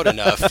and loud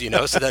enough,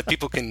 so that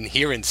people can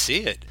hear and see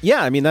it.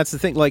 Yeah, I mean, that's the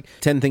thing. Like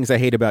 10 Things I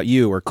Hate About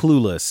You or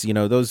Clueless,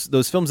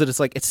 those films that it's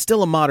like, it's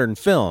still a modern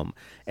film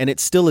and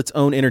it's still its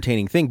own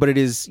entertaining thing, but it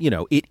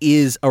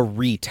is a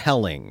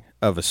retelling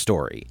of a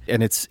story.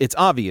 And it's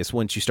obvious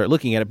once you start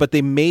looking at it, but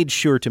they made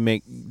sure to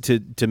make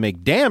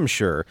damn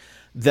sure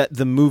that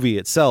the movie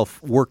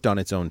itself worked on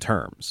its own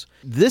terms.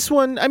 This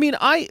one, I mean,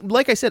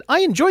 like I said, I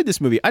enjoyed this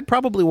movie. I'd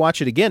probably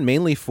watch it again,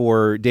 mainly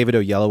for David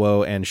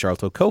Oyelowo and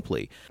Sharlto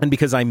Copley, and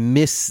because I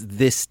miss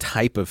this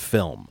type of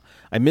film.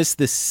 I miss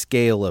this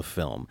scale of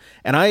film.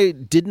 And I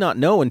did not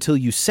know until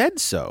you said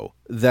so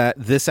that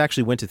this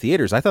actually went to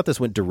theaters. I thought this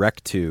went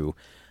direct to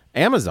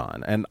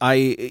Amazon. And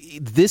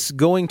this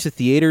going to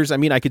theaters, I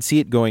mean, I could see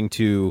it going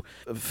to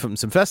some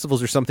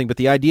festivals or something, but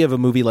the idea of a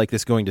movie like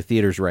this going to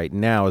theaters right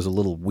now is a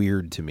little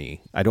weird to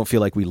me. I don't feel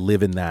like we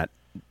live in that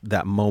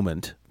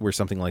moment where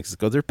something like this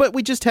goes there. But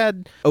we just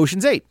had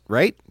Ocean's 8,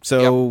 right?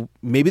 So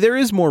maybe there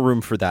is more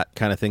room for that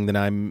kind of thing than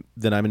I'm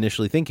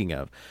initially thinking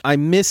of. I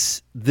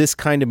miss this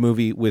kind of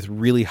movie with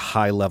really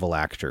high level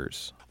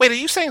actors. Wait, are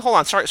you saying, hold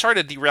on, sorry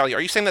to derail you.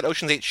 Are you saying that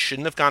Ocean's 8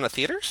 shouldn't have gone to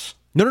theaters?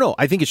 No.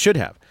 I think it should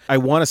have. I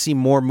want to see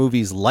more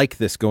movies like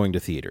this going to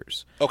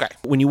theaters. Okay.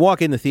 When you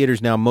walk in the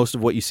theaters now, most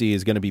of what you see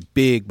is going to be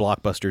big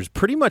blockbusters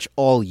pretty much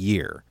all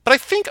year. But I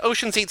think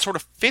Ocean's 8 sort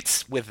of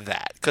fits with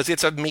that, because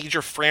it's a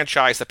major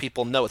franchise that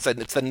people know. It's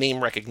the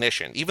name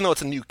recognition. Even though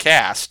it's a new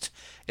cast,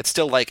 it's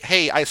still like,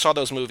 hey, I saw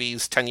those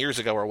movies 10 years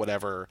ago or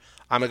whatever.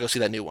 I'm going to go see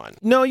that new one.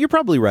 No, you're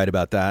probably right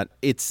about that.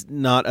 It's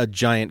not a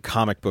giant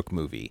comic book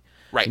movie.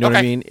 Right. You know what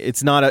I mean?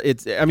 It's not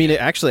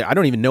actually, I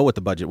don't even know what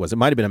the budget was. It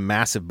might have been a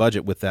massive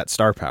budget with that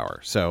star power.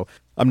 So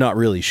I'm not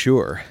really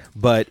sure.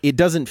 But it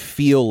doesn't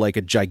feel like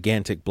a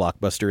gigantic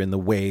blockbuster in the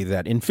way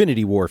that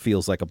Infinity War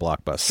feels like a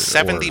blockbuster.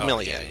 $70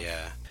 million.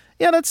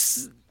 Yeah,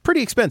 that's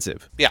pretty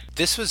expensive. Yeah.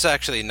 This was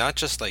actually not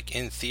just like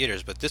in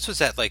theaters, but this was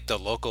at like the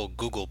local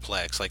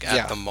Googleplex, like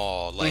at the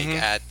mall, like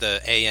at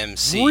the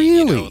AMC.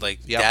 Really?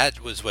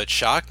 That was what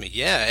shocked me.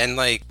 Yeah. And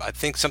like, I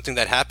think something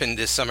that happened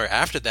this summer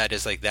after that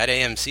is like that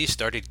AMC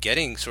started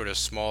getting sort of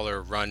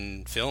smaller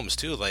run films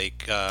too.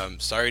 Like,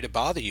 Sorry to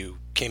Bother You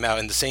came out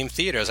in the same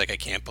theater. I was like, I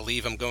can't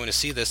believe I'm going to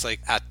see this like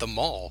at the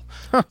mall.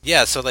 Huh.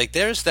 Yeah, so like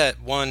there's that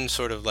one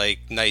sort of like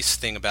nice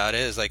thing about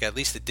it is like at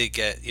least it did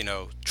get,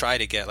 try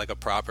to get like a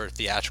proper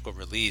theatrical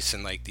release,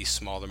 and like these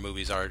smaller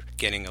movies are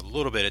getting a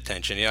little bit of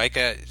attention. Like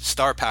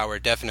star power,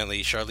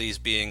 definitely.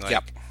 Charlize being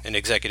like an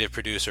executive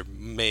producer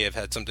may have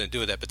had something to do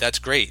with that, but that's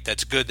great.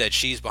 That's good that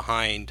she's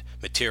behind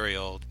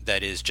material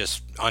that is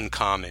just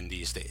uncommon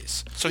these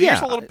days. So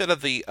here's a little bit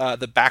of the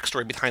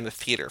backstory behind the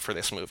theater for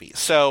this movie.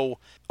 So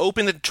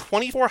opened at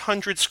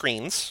 2,400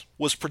 screens,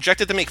 was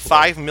projected to make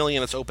 $5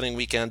 million its opening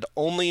weekend,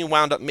 only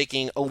wound up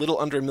making a little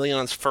under $1 million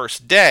on its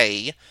first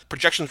day.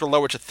 Projections were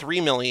lowered to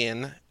 $3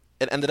 million.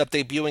 It ended up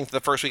debuting for the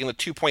first weekend at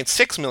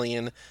 $2.6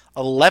 million,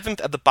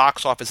 11th at the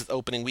box office its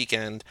opening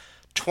weekend,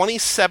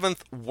 27th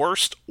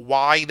worst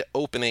wide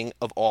opening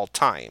of all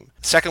time.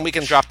 Second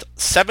weekend dropped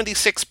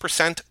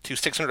 76% to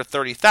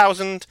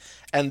 630,000,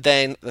 and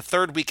then the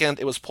third weekend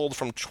it was pulled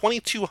from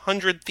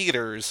 2,200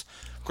 theaters,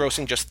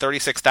 grossing just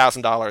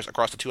 $36,000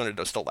 across the 200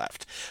 that was still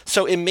left.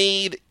 So it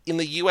made, in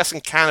the US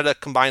and Canada,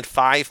 combined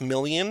 $5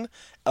 million,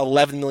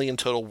 $11 million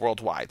total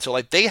worldwide. So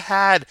like they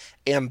had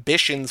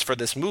ambitions for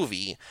this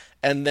movie,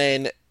 and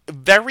then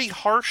very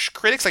harsh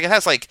critics. Like it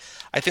has like,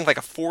 I think like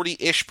a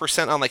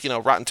 40-ish% on like,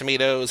 Rotten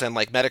Tomatoes and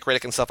like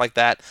Metacritic and stuff like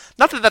that.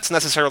 Not that that's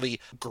necessarily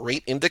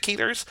great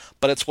indicators,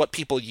 but it's what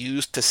people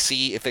use to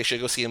see if they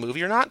should go see a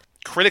movie or not.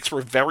 Critics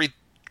were very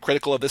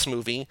critical of this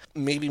movie,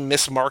 maybe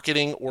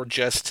mismarketing or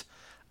just,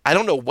 I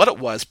don't know what it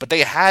was, but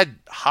they had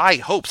high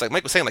hopes. Like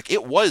Mike was saying, like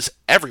it was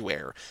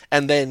everywhere.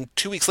 And then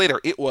 2 weeks later,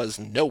 it was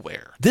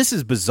nowhere. This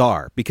is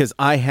bizarre because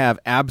I have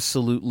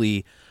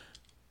absolutely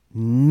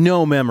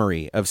no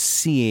memory of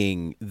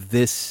seeing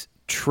this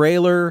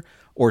trailer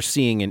or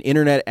seeing an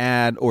internet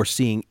ad or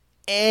seeing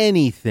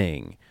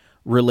anything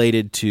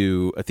related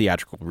to a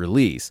theatrical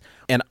release.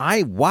 And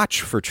I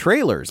watch for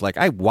trailers. Like,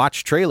 I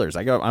watch trailers.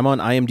 I'm on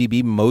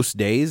IMDb most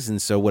days,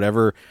 and so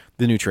whatever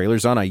the new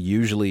trailer's on, I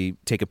usually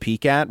take a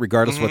peek at,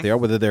 regardless of what they are,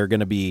 whether they're going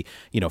to be,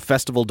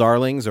 festival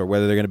darlings or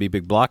whether they're going to be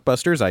big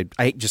blockbusters.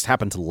 I just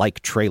happen to like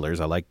trailers.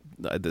 I like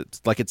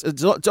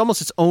it's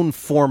almost its own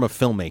form of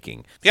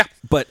filmmaking. Yeah.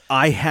 But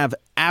I have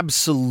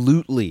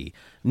absolutely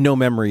no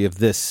memory of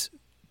this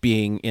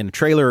being in a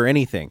trailer or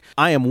anything.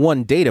 I am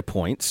one data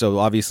point, so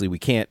obviously we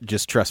can't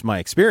just trust my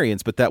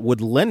experience, but that would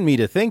lend me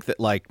to think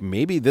that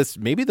maybe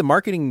the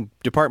marketing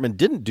department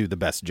didn't do the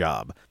best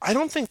job. I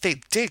don't think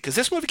they did, because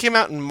this movie came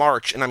out in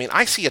March, and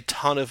I see a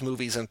ton of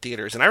movies in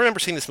theaters, and I remember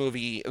seeing this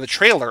movie, the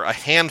trailer, a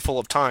handful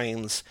of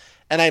times,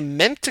 and I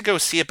meant to go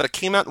see it, but it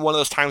came out in one of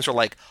those times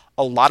where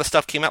a lot of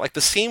stuff came out.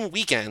 The same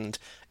weekend,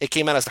 it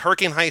came out as The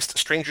Hurricane Heist,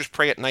 Strangers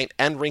Prey at Night,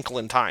 and Wrinkle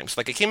in Time.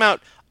 So it came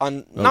out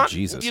on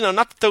Jesus.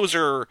 Not that those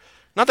are.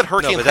 Not that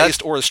Hurricane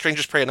Heist or The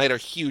Strangers Prey at Night are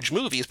huge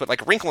movies, but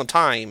Wrinkle in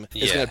Time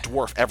is going to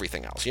dwarf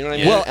everything else. You know what I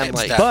mean?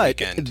 Well,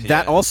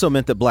 that also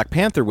meant that Black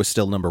Panther was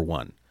still number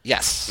one.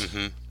 Yes.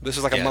 Mm-hmm. This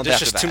is a month after that. There's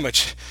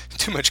just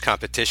too much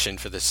competition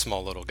for this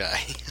small little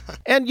guy.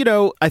 And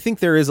I think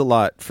there is a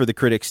lot for the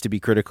critics to be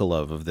critical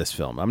of this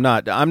film. I'm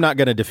not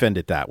going to defend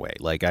it that way.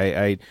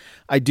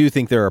 I do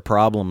think there are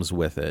problems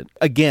with it.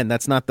 Again,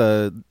 that's not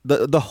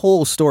the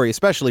whole story,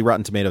 especially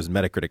Rotten Tomatoes and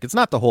Metacritic. It's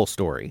not the whole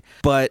story.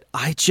 But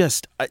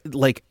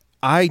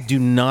I do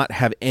not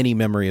have any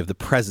memory of the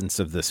presence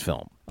of this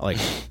film.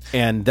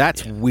 And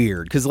that's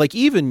weird, because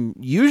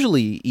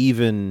usually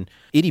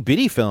itty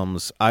bitty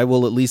films, I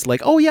will at least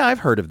oh yeah, I've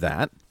heard of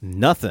that.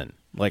 Nothing.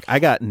 I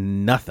got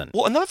nothing.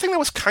 Well, another thing that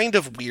was kind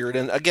of weird,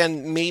 and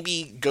again,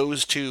 maybe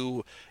goes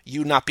to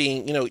you not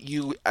being,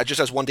 you just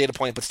as one data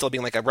point, but still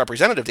being a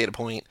representative data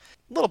point,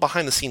 a little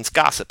behind-the-scenes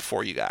gossip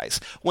for you guys.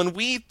 When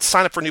we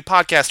sign up for a new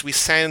podcast, we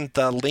send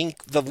the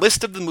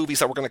list of the movies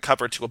that we're going to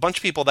cover to a bunch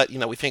of people that,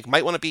 we think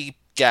might want to be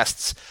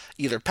guests,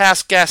 either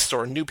past guests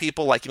or new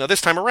people. This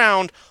time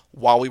around,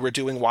 while we were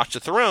doing Watch the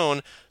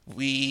Throne,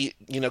 we,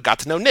 got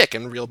to know Nick,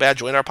 and Real Bad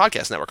joined our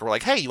podcast network. We're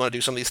like, hey, you want to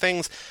do some of these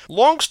things?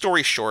 Long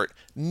story short,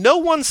 no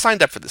one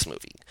signed up for this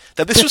movie.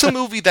 That this was a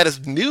movie that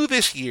is new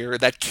this year,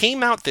 that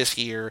came out this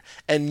year,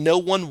 and no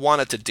one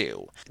wanted to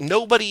do.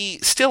 Nobody,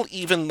 still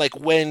even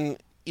when,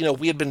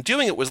 we had been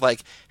doing it, was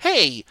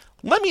hey,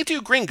 let me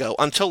do Gringo,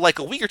 until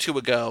a week or two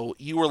ago,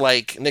 you were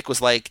Nick was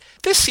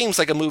this seems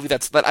like a movie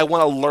that I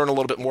want to learn a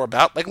little bit more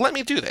about. Let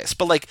me do this.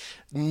 But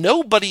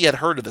nobody had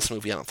heard of this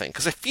movie, I don't think,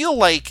 because I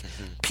feel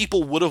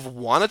people would have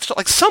wanted to,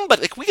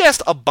 somebody, we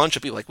asked a bunch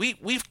of people,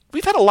 we've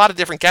had a lot of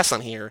different guests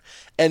on here,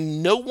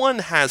 and no one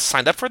has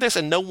signed up for this,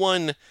 and no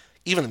one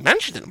even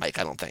mentioned it, Mike,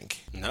 I don't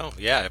think. No,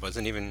 yeah, I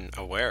wasn't even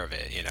aware of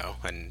it,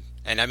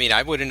 and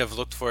I wouldn't have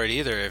looked for it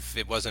either if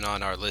it wasn't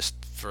on our list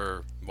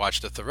for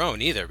Watch the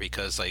Throne either,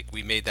 because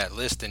we made that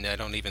list and I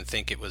don't even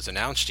think it was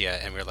announced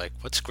yet, and we're like,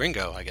 what's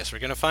Gringo? I guess we're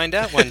gonna find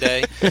out one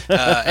day.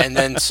 And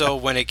then so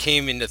when it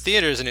came into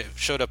theaters and it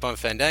showed up on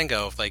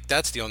Fandango,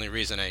 that's the only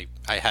reason I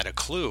had a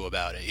clue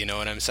about it, you know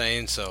what I'm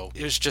saying? So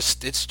it's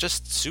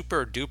just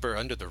super duper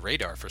under the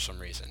radar for some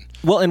reason.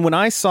 Well, and when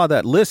I saw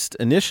that list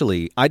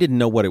initially, I didn't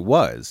know what it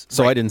was,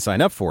 so I didn't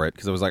sign up for it,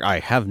 because I was I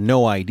have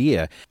no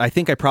idea. I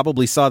think I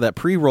probably saw that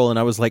pre-roll and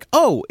I was like,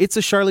 oh, it's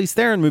a Charlize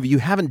Theron movie you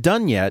haven't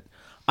done yet.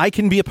 I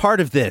can be a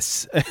part of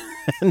this.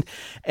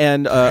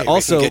 and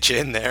also we can get you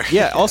in there.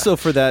 Yeah, also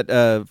for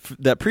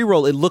that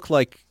pre-roll, it looked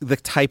like the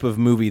type of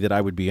movie that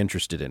I would be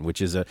interested in,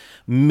 which is a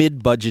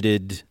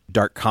mid-budgeted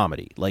dark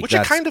comedy. Which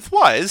it kind of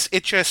was.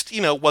 It just,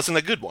 wasn't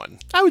a good one.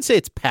 I would say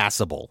it's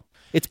passable.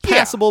 It's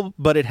passable,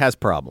 but it has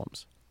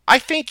problems. I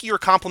think your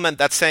compliment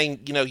that saying,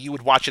 you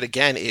would watch it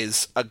again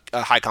is a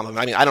high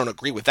compliment. I don't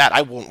agree with that.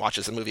 I won't watch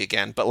this movie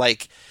again. But,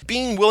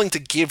 being willing to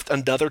give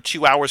another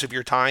 2 hours of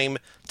your time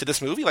to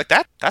this movie,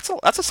 that's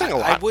a saying a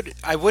lot.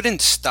 I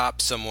wouldn't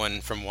stop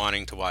someone from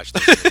wanting to watch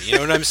this movie. You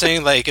know what I'm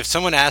saying? If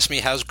someone asked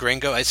me, how's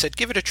Gringo? I said,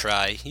 give it a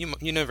try.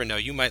 You never know.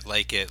 You might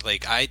like it.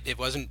 It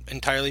wasn't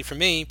entirely for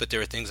me, but there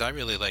were things I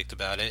really liked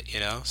about it,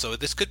 So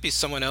this could be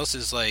someone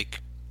else's,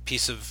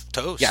 piece of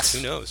toast. Yes.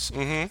 Who knows?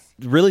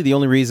 Mm-hmm. Really, the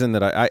only reason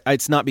that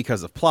it's not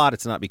because of plot.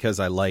 It's not because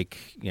I like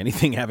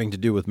anything having to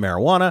do with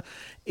marijuana.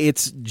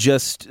 It's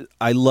just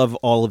I love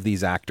all of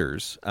these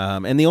actors.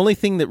 And the only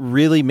thing that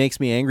really makes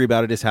me angry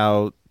about it is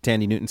how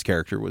Thandie Newton's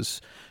character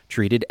was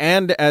treated,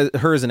 and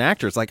her as an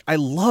actress. I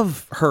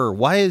love her.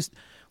 Why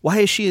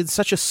is she in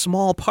such a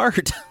small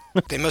part?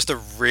 They must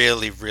have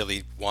really,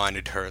 really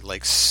wanted her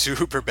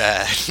super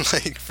bad,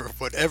 for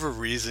whatever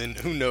reason.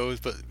 Who knows?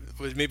 But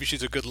maybe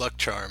she's a good luck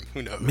charm.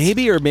 Who knows?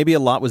 Maybe a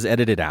lot was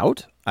edited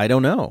out. I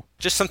don't know.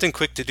 Just something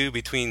quick to do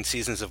between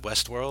seasons of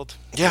Westworld.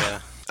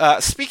 Yeah.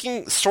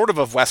 Speaking sort of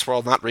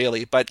Westworld, not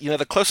really, but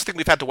the closest thing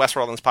we've had to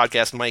Westworld on this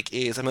podcast, Mike,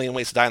 is A Million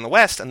Ways to Die in the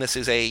West, and this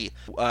is a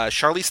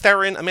Charlize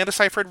Theron, Amanda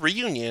Seyfried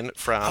reunion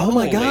from A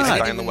Million Ways to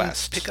Die in the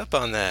West. Pick up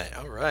on that.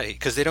 All right,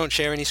 because they don't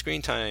share any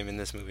screen time in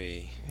this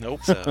movie.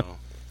 Nope. So.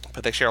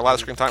 but they share a lot of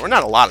screen time. Or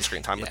not a lot of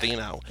screen time, but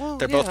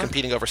they're both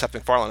competing over Seth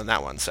MacFarlane in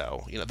that one.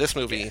 So, this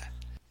movie,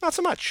 not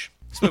so much.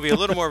 This movie a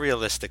little more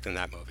realistic than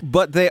that movie.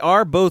 But they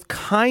are both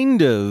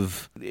kind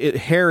of...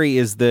 Harry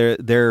is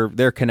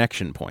their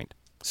connection point.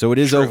 So it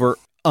is over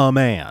a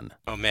man.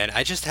 Oh, man.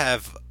 I just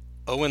have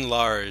Owen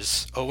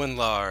Lars,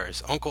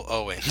 Uncle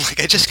Owen.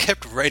 I just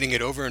kept writing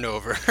it over and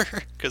over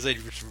because I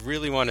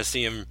really want to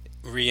see him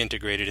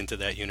reintegrated into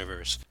that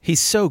universe. He's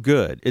so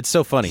good. It's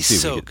so funny, too.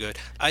 He's so good.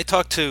 I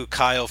talk to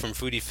Kyle from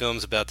Foodie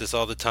Films about this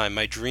all the time.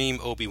 My dream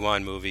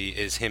Obi-Wan movie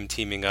is him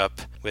teaming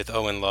up with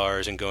Owen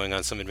Lars and going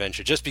on some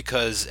adventure, just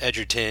because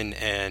Edgerton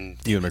and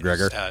Ewan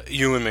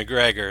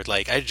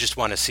McGregor, I just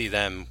want to see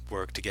them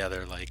work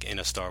together, in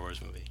a Star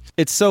Wars movie.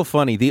 It's so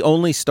funny. The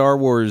only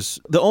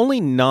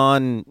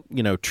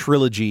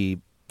non-trilogy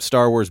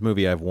Star Wars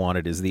movie I've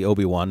wanted is the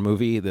Obi-Wan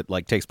movie that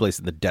takes place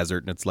in the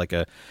desert, and it's like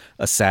a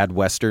sad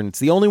Western. It's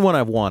the only one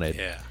I've wanted.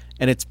 Yeah.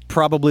 And it's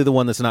probably the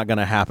one that's not going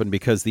to happen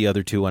because the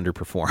other two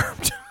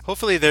underperformed.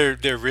 Hopefully they're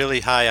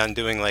really high on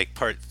doing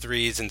part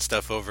 3s and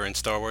stuff over in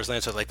Star Wars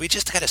land. So we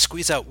just got to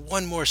squeeze out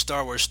one more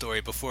Star Wars story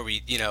before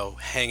we,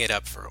 hang it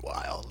up for a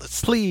while.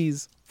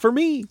 Please, for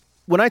me.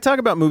 When I talk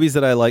about movies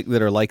that I like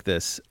that are like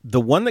this,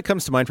 the one that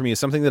comes to mind for me is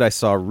something that I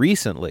saw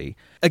recently.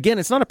 Again,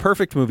 it's not a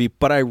perfect movie,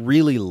 but I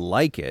really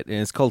like it, and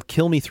it's called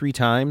Kill Me 3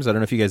 Times. I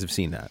don't know if you guys have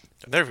seen that.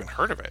 I've never even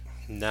heard of it.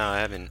 No, I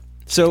haven't.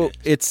 So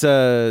it's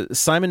a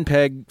Simon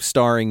Pegg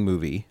starring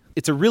movie.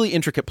 It's a really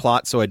intricate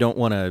plot, so I don't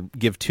want to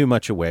give too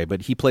much away,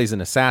 but he plays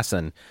an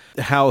assassin,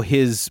 how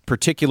his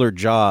particular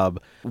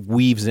job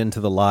weaves into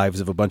the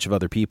lives of a bunch of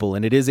other people,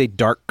 and it is a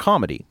dark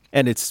comedy.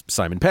 And it's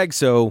Simon Pegg,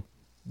 so...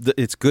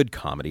 it's good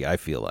comedy, I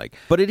feel like.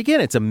 But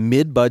it's a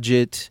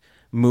mid-budget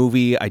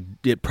movie.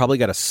 It probably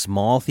got a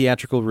small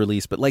theatrical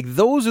release, but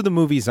those are the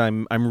movies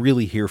I'm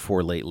really here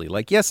for lately.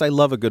 Yes, I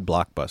love a good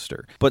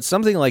blockbuster, but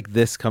something like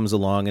this comes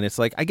along, and it's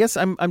I guess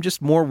I'm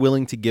just more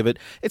willing to give it.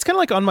 It's kind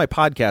of on my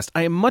podcast.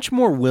 I am much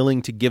more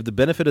willing to give the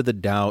benefit of the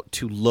doubt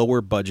to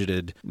lower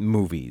budgeted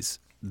movies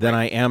than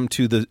I am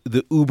to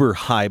the uber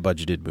high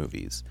budgeted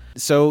movies.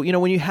 So,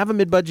 when you have a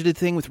mid-budgeted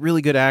thing with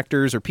really good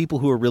actors or people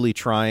who are really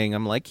trying,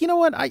 I'm like, you know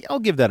what? I'll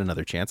give that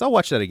another chance. I'll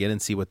watch that again and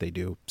see what they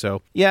do.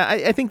 So, yeah,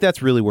 I think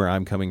that's really where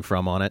I'm coming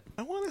from on it.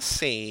 I want to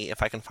see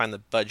if I can find the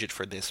budget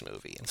for this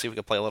movie and see if we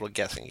can play a little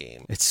guessing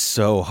game. It's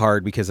so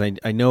hard because I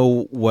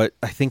know what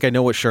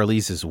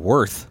Charlize is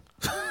worth.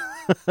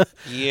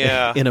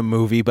 Yeah, in a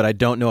movie, but I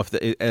don't know if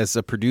as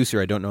a producer,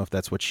 I don't know if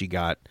that's what she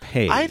got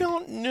paid. I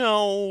don't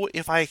know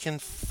if I can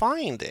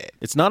find it.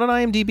 It's not on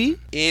IMDb?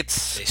 They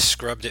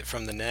scrubbed it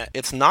from the net.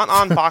 It's not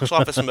on Box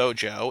Office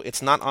Mojo.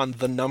 It's not on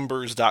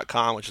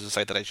thenumbers.com, which is a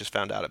site that I just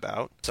found out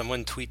about.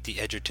 Someone tweet the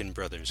Edgerton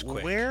brothers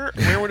quick. Where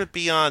would it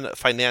be on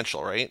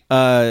financial, right?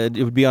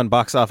 It would be on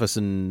Box Office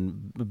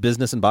and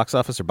Business and Box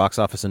Office, or Box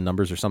Office and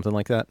Numbers, or something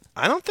like that.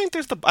 I don't think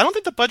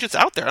the budget's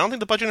out there. I don't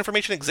think the budget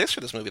information exists for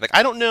this movie.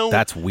 I don't know.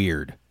 That's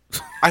weird.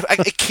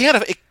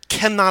 It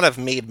cannot have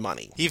made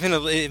money. Even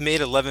it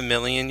made $11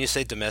 million. You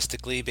say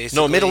domestically,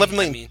 basically. No, it made $11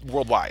 million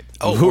worldwide.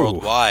 Oh, Ooh.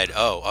 Worldwide.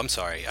 Oh, I'm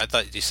sorry. I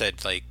thought you said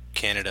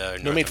Canada.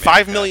 No, it made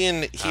 $5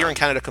 million here in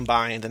Canada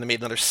combined, and they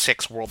made another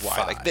 $6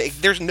 worldwide.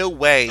 There's no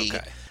way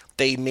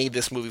they made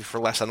this movie for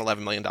less than $11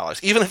 million.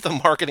 Even if the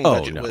marketing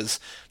budget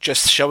was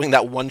just showing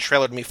that one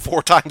trailer to me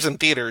 4 times in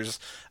theaters,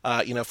 for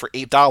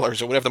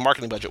 $8 or whatever the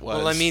marketing budget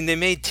was. Well, they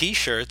made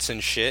T-shirts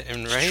and shit,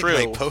 and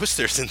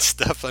posters and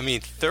stuff.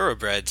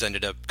 Thoroughbreds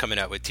ended up coming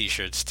out with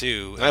T-shirts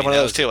too. I have one of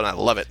those too, and I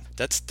love it.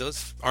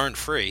 Those aren't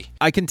free.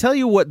 I can tell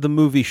you what the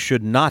movie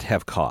should not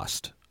have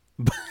cost.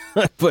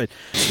 But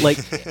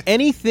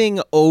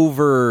anything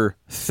over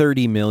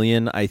 $30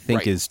 million, I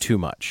think is too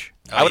much.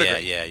 Oh,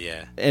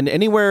 yeah. And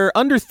anywhere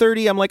under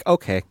 30, I'm like,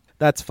 okay,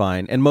 that's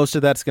fine. And most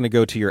of that's going to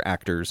go to your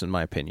actors, in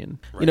my opinion.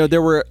 Right.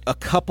 There were a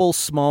couple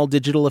small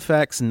digital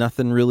effects,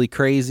 nothing really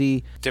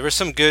crazy. There were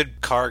some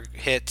good car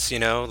hits,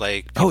 people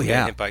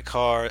getting hit by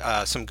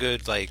car. Some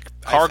good,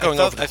 car going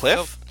over the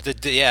cliff?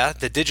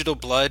 The digital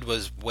blood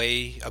was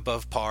way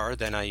above par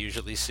than I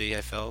usually see,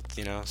 I felt,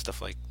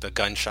 stuff like the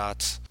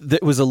gunshots.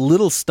 It was a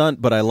little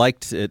stunt, but I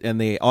liked it,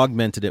 and they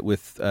augmented it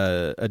with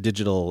a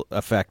digital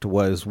effect,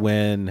 was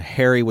when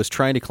Harry was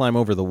trying to climb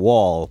over the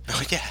wall.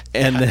 Oh, yeah.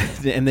 And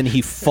then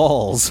he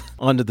falls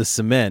onto the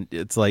cement.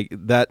 It's like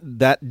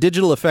that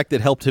digital effect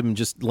that helped him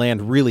just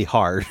land really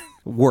hard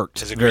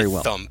worked very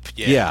well. Thump,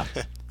 yeah.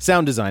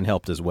 Sound design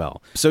helped as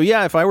well. So,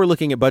 yeah, if I were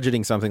looking at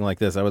budgeting something like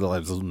this, I would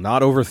have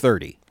not over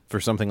 30. For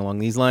something along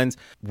these lines.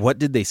 What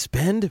did they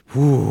spend?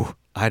 Whew,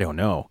 I don't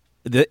know.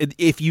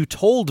 If you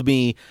told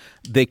me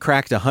they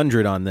cracked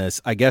 100 on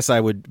this, I guess I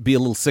would be a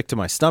little sick to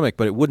my stomach,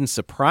 but it wouldn't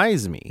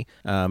surprise me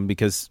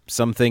because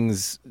some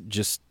things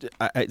just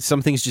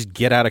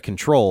get out of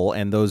control,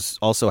 and those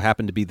also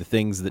happen to be the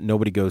things that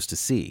nobody goes to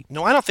see.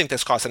 No, I don't think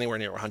this costs anywhere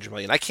near $100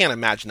 million. I can't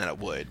imagine that it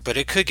would. But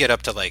it could get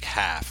up to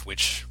half,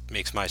 which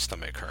makes my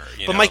stomach hurt.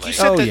 But Mike, you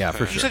said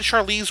you said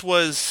Charlize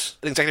was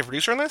an executive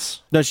producer on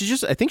this? No, I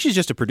think she's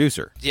just a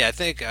producer. Yeah, I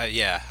think,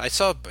 I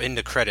saw in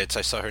the credits,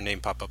 I saw her name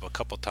pop up a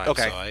couple times,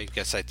 so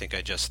I think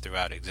I just threw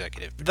out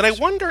executive producer. Then I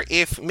wonder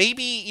if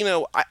maybe,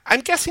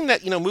 I'm guessing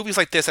that, movies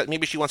like this that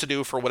maybe she wants to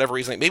do for whatever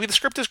reason, maybe the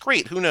script is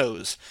great, who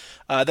knows,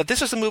 that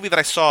this is a movie that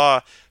I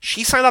saw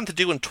she signed on to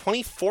do in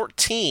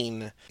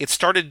 2014. It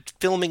started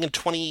filming in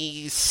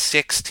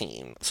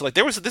 2016. So,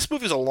 this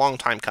movie was a long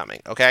time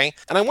coming, okay?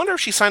 And I wonder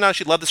if she signed on,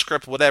 she loved the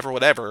script,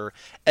 whatever,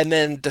 and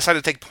then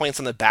decided to take points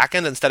on the back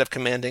end instead of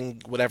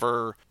commanding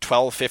whatever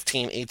 12,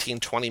 15, 18,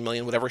 20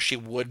 million, whatever she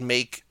would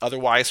make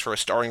otherwise for a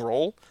starring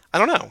role. I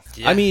don't know.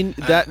 Yeah. I mean,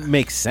 that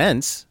makes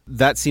sense.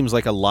 That seems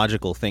like a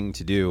logical thing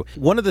to do.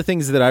 One of the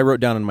things that I wrote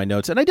down in my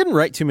notes, and I didn't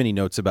write too many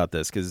notes about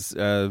this because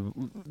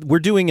we're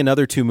doing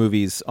another 2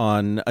 movies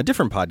on a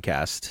different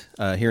podcast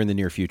here in the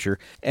near future.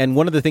 And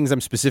one of the things I'm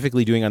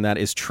specifically doing on that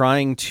is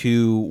trying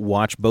to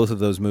watch both of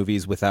those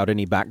movies without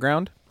any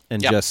background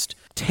and just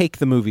take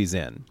the movies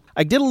in.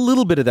 I did a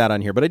little bit of that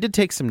on here, but I did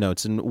take some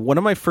notes. And one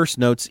of my first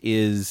notes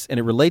is, and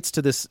it relates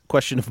to this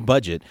question of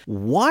budget,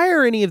 why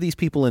are any of these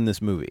people in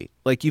this movie?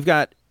 Like, you've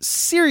got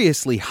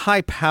seriously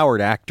high-powered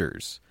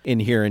actors in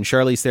here, and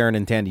Charlize Theron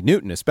and Thandie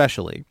Newton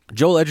especially.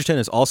 Joel Edgerton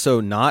is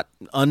also not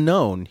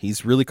unknown.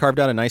 He's really carved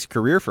out a nice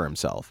career for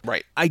himself.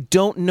 Right. I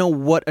don't know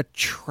what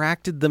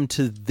attracted them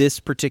to this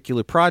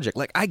particular project.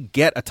 Like, I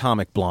get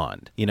Atomic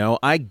Blonde.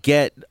 I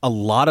get a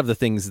lot of the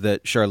things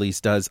that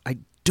Charlize does. I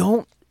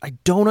don't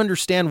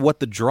understand what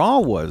the draw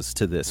was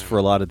to this for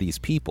a lot of these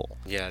people.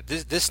 Yeah,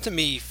 this to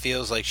me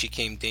feels like she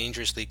came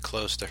dangerously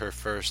close to her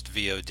first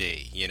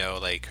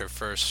VOD, like her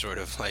first sort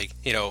of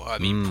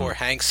poor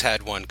Hanks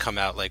had one come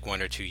out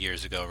 1 or 2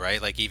 years ago,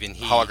 right? Like even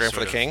he... Hologram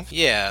for the King?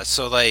 Yeah,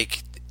 so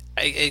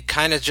it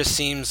kind of just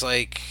seems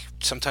like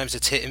sometimes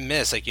it's hit and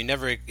miss. Like you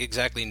never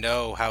exactly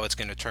know how it's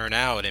going to turn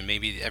out, and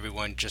maybe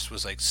everyone just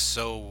was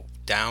so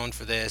down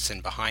for this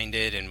and behind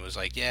it and was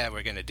like, yeah,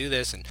 we're going to do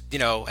this, and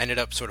ended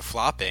up sort of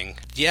flopping.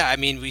 Yeah, I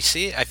mean, we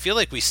see it. I feel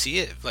like we see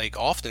it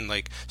often,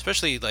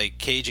 especially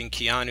Cage and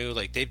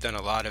Keanu, they've done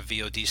a lot of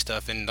VOD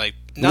stuff, and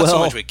not so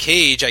much with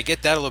Cage, I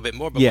get that a little bit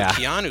more, but with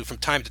Keanu from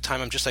time to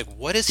time I'm just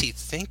what is he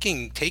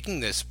thinking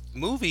taking this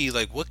movie?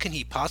 What can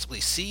he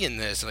possibly see in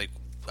this?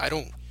 I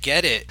don't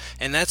get it.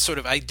 And that's sort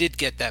of, I did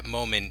get that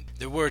moment.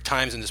 There were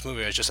times in this movie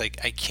where I was just I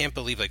can't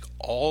believe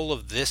all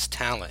of this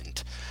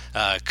talent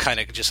kind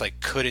of just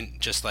couldn't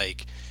just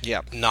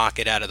knock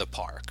it out of the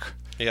park.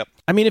 Yep.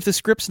 I mean, if the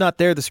script's not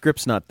there, the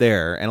script's not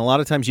there. And a lot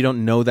of times you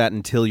don't know that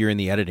until you're in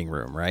the editing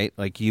room, right?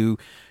 You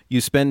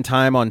spend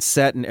time on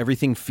set and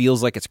everything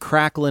feels like it's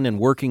crackling and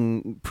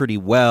working pretty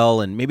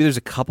well, and maybe there's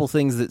a couple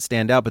things that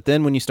stand out, but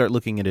then when you start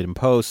looking at it in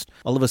post,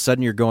 all of a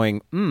sudden you're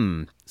going,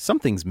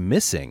 something's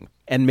missing.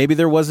 And maybe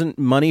there wasn't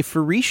money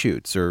for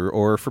reshoots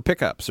or for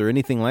pickups or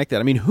anything like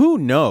that. I mean, who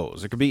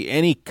knows? There could be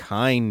any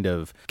kind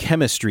of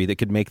chemistry that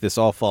could make this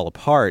all fall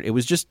apart. It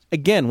was just,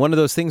 again, one of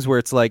those things where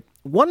it's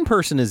one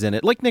person is in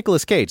it, like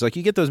Nicolas Cage.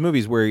 You get those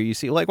movies where you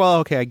see, well,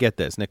 okay, I get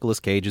this. Nicolas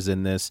Cage is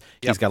in this.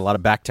 Yep. He's got a lot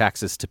of back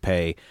taxes to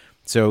pay.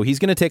 So he's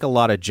going to take a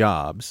lot of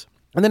jobs.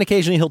 And then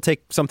occasionally he'll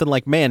take something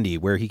like Mandy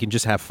where he can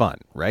just have fun,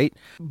 right?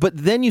 But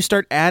then you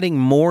start adding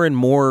more and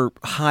more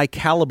high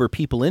caliber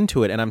people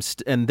into it.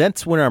 And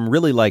that's when I'm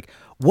really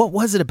what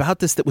was it about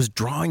this that was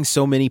drawing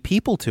so many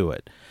people to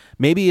it?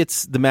 Maybe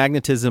it's the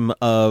magnetism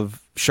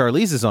of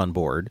Charlize is on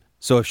board.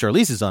 So if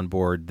Charlize is on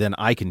board, then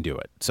I can do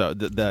it. So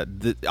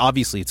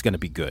obviously it's going to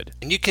be good.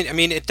 And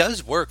it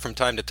does work from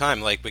time to time,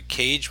 with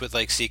Cage with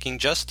Seeking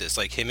Justice,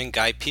 him and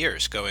Guy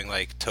Pearce going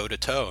toe to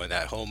toe in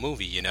that whole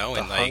movie,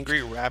 The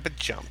hungry rabbit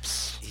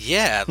jumps.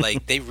 Yeah,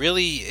 they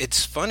really,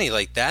 it's funny,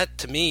 that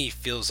to me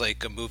feels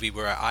like a movie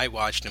where I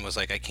watched and was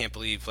I can't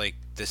believe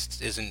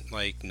this isn't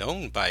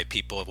known by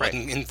people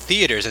in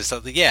theaters and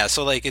stuff. Yeah,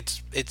 so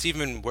it's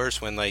even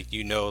worse when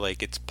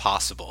it's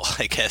possible,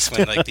 I guess,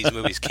 when these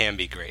movies can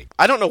be great.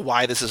 I don't know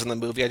why this is in the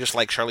movie. I just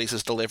like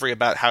Charlize's delivery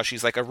about how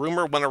she's a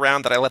rumor went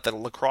around that I let the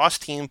lacrosse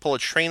team pull a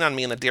train on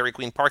me in the Dairy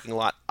Queen parking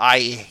lot. I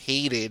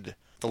hated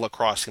the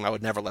lacrosse team. I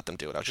would never let them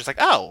do it. I was just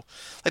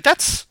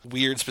that's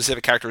weird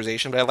specific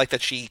characterization, but I like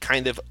that she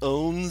kind of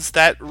owns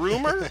that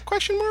rumor, ?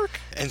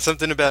 And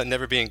something about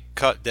never being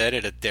caught dead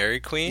at a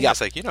Dairy Queen. Yep.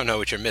 It's you don't know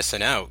what you're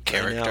missing out,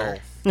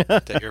 character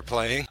that you're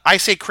playing. I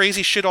say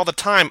crazy shit all the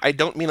time. I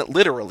don't mean it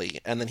literally.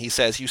 And then he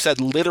says, you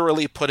said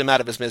literally put him out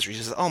of his misery.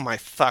 She says, oh my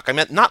fuck, I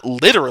meant not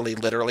literally.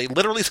 Literally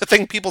is a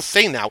thing people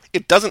say now.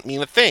 It doesn't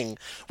mean a thing,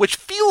 which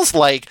feels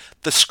like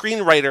the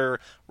screenwriter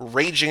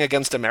raging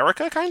against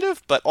America, kind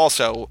of, but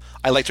also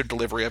I liked her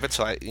delivery of it,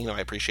 so I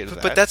appreciated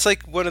that. But that's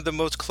one of the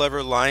most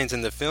clever lines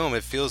in the film.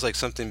 It feels like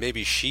something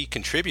maybe she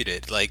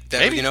contributed. That,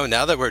 maybe.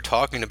 Now that we're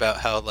talking about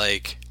how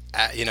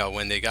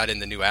when they got in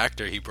the new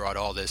actor, he brought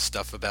all this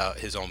stuff about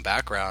his own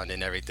background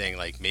and everything.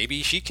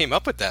 Maybe she came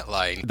up with that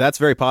line. That's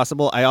very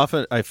possible.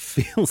 I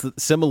feel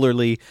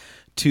similarly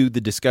to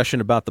the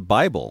discussion about the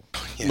Bible.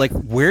 Yeah. Like,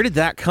 where did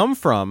that come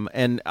from?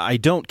 And I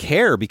don't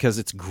care because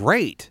it's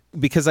great.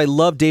 Because I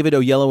love David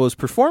Oyelowo's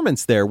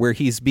performance there, where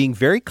he's being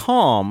very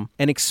calm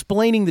and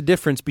explaining the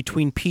difference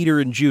between Peter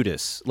and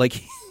Judas.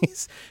 Like,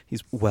 he's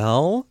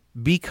well,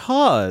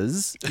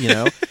 because,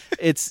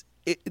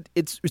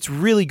 it's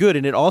really good.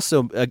 And it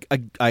also,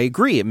 I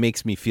agree, it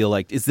makes me feel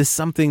like, is this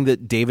something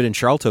that David and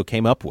Charlton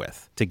came up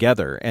with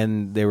together?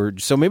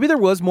 And so maybe there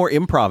was more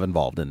improv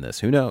involved in this.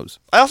 Who knows?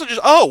 I also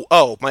just,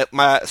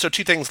 so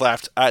two things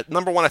left.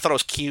 Number one, I thought it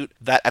was cute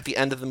that at the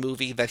end of the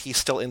movie that he's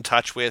still in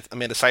touch with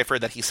Amanda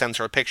Seyfried, that he sends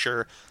her a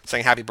picture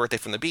saying happy birthday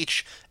from the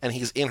beach, and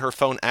he's in her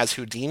phone as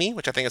Houdini,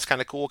 which I think is kind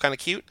of cool, kind of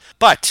cute.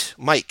 But,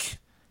 Mike,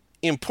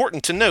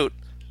 important to note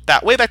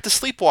that way back to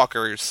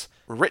Sleepwalkers,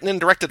 written and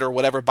directed or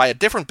whatever by a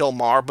different Bill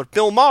Maher, but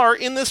Bill Maher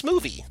in this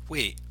movie.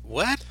 Wait,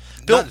 what?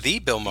 Not the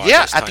Bill Maher.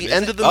 Yeah, this time, at the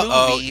end of the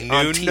movie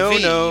on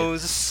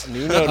TV.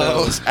 New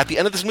no-nos. At the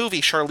end of this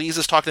movie, Charlize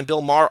is talking to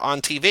Bill Maher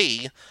on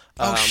TV.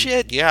 Oh,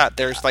 shit. Yeah,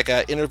 there's like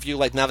an interview,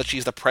 like now that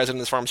she's the president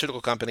of this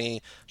pharmaceutical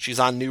company, she's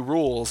on New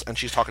Rules, and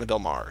she's talking to Bill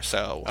Maher,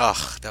 so...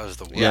 Ugh, that was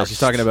the worst. Yeah, she's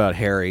talking about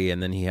Harry,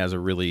 and then he has a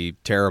really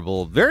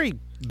terrible, very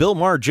Bill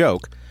Maher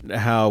joke.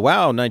 How,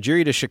 wow,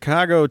 Nigeria to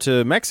Chicago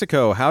to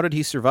Mexico, how did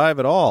he survive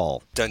at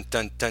all? Dun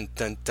dun dun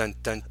dun dun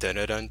dun dun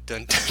dun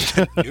dun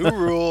dun. New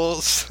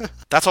Rules.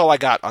 That's all I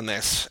got on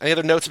this. Any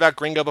other notes about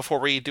Gringo before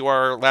we do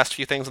our last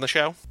few things on the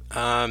show?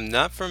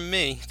 Not from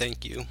me,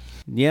 thank you.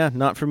 Yeah,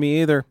 not for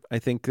me either. I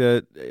think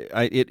that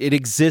it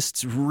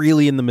exists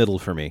really in the middle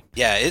for me.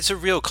 Yeah, it's a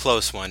real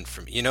close one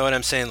for me. You know what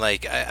I'm saying?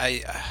 Like,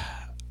 I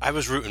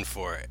was rooting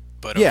for it,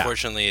 but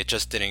unfortunately it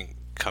just didn't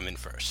come in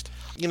first.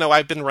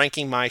 I've been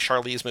ranking my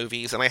Charlize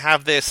movies, and I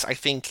have this, I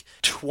think,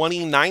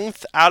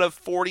 29th out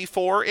of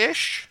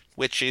 44-ish,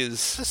 which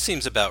is... This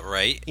seems about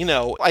right.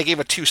 I gave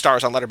it 2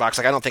 stars on Letterboxd.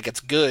 Like, I don't think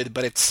it's good,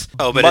 but it's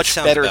much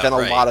better than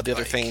a lot of the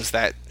other things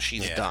that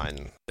she's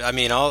done. I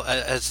mean,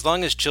 as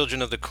long as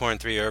Children of the Corn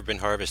 3 Urban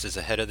Harvest is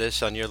ahead of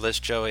this on your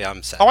list, Joey,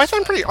 I'm satisfied. Oh, I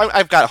think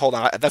I've got... Hold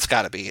on. That's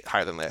got to be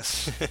higher than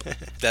this.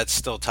 That's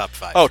still top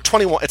 5. Oh,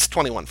 21. It's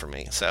 21 for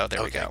me, so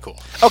there we go. Cool.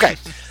 Okay.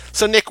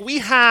 So, Nick, we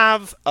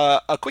have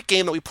a quick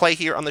game that we play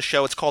here on the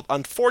show. It's called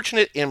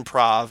Unfortunate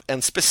Improv,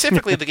 and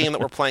specifically the game that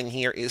we're playing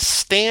here is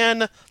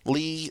Stan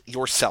Lee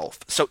Yourself.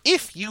 So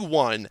if you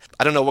won,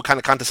 I don't know what kind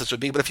of contest this would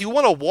be, but if you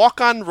won a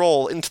walk-on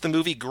role into the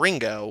movie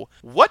Gringo,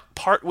 what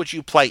part would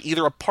you play?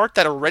 Either a part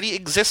that already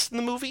exists in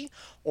the movie,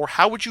 or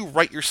how would you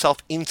write yourself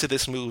into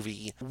this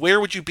movie? Where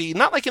would you be?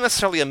 Not like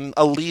necessarily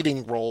a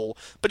leading role,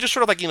 but just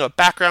sort of like, a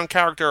background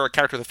character or a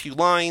character with a few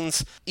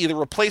lines, either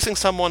replacing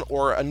someone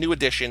or a new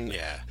addition.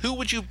 Yeah. Who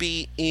would you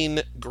be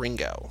in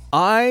Gringo?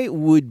 I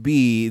would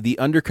be the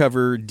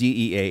undercover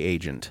DEA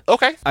agent.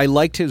 Okay. I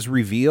liked his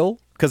reveal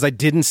because I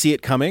didn't see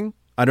it coming.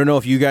 I don't know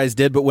if you guys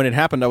did, but when it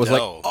happened, I was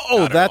like,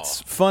 oh,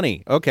 that's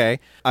funny. Okay.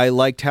 I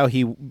liked how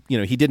he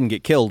didn't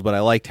get killed, but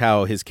I liked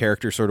how his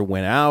character sort of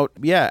went out.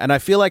 Yeah, and I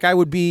feel like I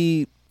would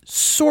be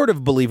sort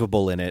of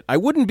believable in it. I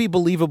wouldn't be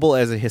believable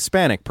as a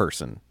Hispanic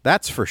person.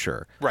 That's for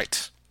sure.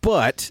 Right.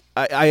 But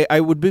I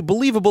would be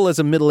believable as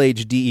a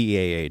middle-aged DEA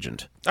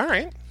agent. All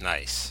right.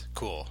 Nice.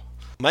 Cool.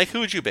 Mike,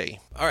 who would you be?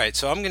 All right,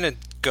 so I'm going to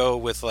go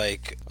with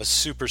like a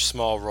super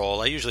small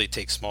role. I usually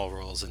take small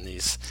roles in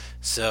these.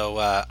 So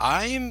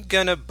I'm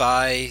going to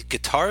buy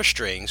guitar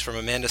strings from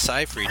Amanda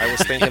Seyfried. I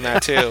was thinking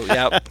that too,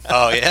 yep.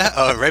 Oh, yeah?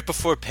 Oh, right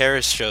before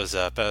Paris shows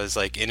up, I was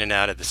like in and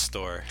out of the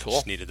store. Cool.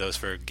 Just needed those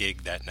for a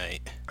gig that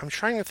night. I'm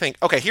trying to think.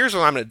 Okay, here's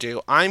what I'm going to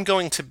do. I'm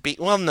going to be...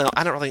 Well, no,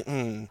 I don't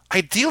really...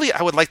 Ideally,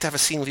 I would like to have a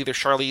scene with either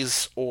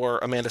Charlize or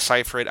Amanda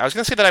Seyfried. I was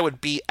going to say that I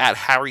would be at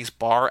Harry's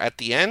bar at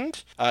the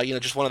end.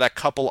 Just one of that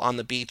couple on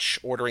the beach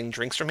ordering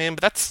drinks from him.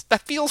 But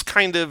that feels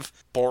kind of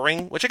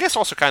boring, which I guess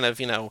also kind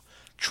of,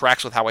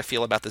 tracks with how I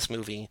feel about this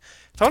movie.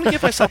 So I want to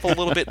give myself a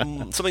little bit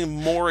something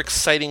more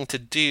exciting to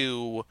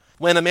do.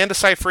 When Amanda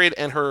Seyfried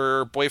and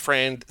her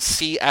boyfriend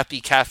see at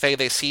the cafe,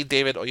 they see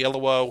David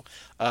Oyelowo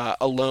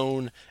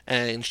alone,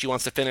 and she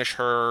wants to finish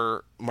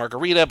her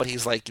margarita, but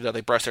he's like, they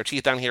brush their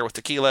teeth down here with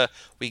tequila.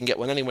 We can get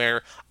one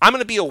anywhere. I'm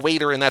going to be a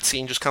waiter in that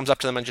scene, just comes up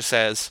to them and just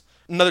says,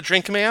 "Another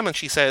drink, ma'am?" And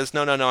she says,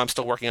 no, I'm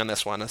still working on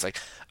this one. I was like,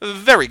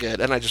 very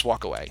good. And I just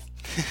walk away.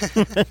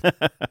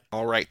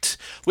 All right.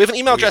 We have an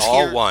email address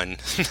here.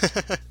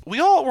 We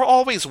all won. We're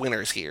always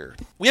winners here.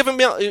 We have an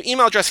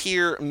email address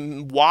here,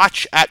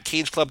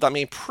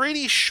 watch@cageclub.me.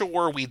 Pretty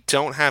sure we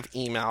don't have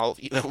email.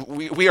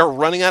 We are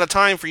running out of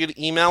time for you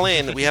to email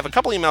in. We have a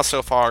couple emails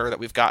so far that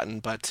we've gotten,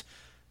 but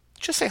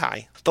just say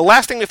hi. The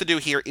last thing we have to do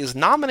here is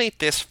nominate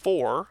this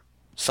for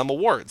some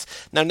awards.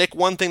 Now, Nick,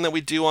 one thing that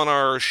we do on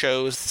our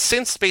shows,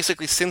 since we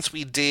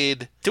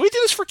did we do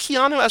this for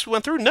Keanu as we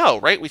went through? No,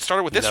 right? We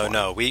started with this one.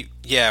 No. We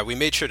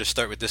made sure to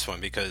start with this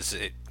one because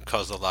it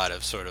caused a lot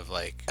of sort of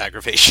like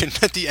aggravation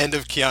at the end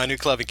of Keanu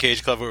Club and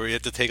Cage Club, where we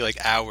had to take like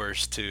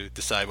hours to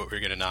decide what we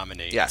were going to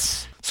nominate.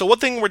 Yes. So one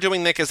thing we're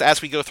doing, Nick, is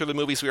as we go through the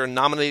movies, we are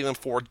nominating them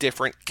for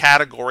different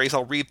categories.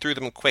 I'll read through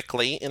them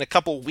quickly. In a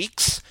couple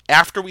weeks,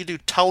 after we do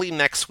Tully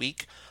next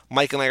week,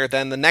 Mike and I are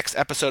then, the next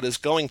episode is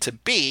going to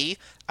be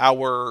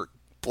our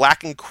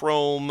Black and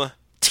Chrome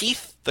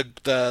teeth,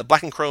 the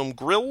black and chrome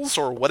grills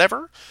or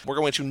whatever. We're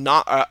going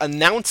to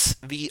announce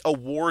the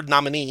award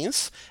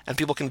nominees, and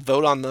people can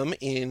vote on them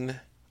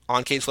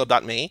on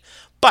cageclub.me.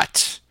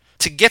 But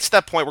to get to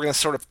that point, we're going to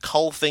sort of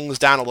cull things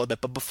down a little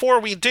bit. But before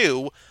we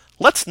do,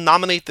 let's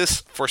nominate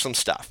this for some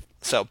stuff.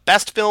 So,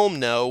 best film,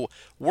 no.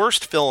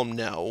 Worst film,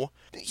 no.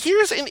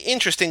 Here's an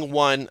interesting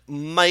one,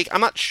 Mike.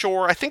 I'm not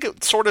sure. I think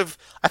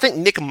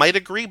Nick might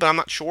agree, but I'm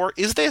not sure.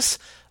 Is this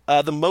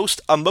the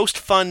most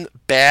fun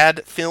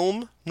bad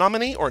film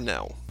nominee or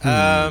no?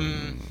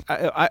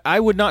 I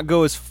would not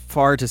go as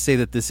far to say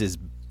that this is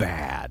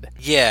bad.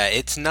 Yeah,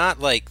 it's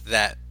not like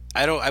that.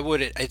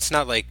 It's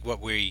not like what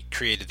we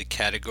created the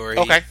category.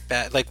 Okay.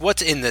 Like,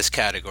 what's in this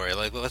category?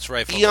 Like, let's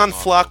rifle Aeon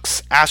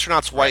Flux,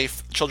 Astronaut's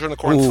Wife, Children of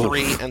the Corn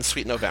 3, and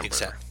Sweet November.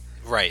 Exactly.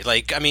 Right.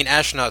 Like, I mean,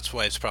 Astronaut's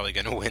Wife's probably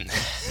going to win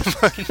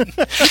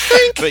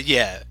that. But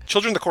yeah.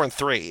 Children of the Corn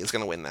 3 is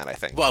going to win that, I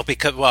think. Well,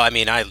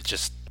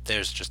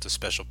 there's just a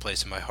special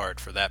place in my heart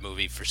for that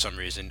movie for some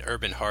reason.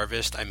 Urban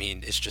Harvest, I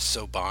mean, it's just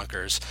so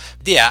bonkers.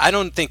 Yeah, I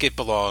don't think it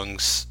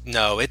belongs.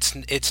 No, it's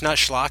not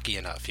schlocky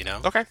enough, you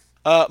know? Okay.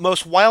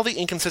 Most wildly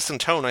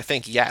inconsistent tone, I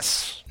think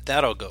yes.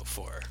 That'll go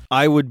for.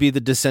 I would be the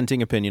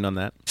dissenting opinion on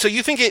that. So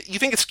you think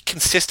it's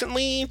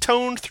consistently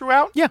toned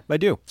throughout? Yeah, I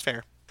do. It's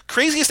fair.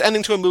 Craziest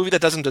ending to a movie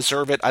that doesn't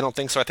deserve it? I don't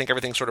think so. I think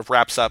everything sort of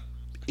wraps up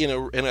in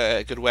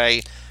a good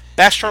way.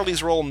 Best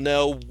Charlize role?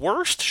 No.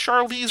 Worst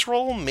Charlize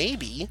role?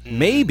 Maybe.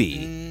 Maybe.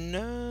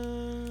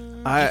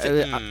 No.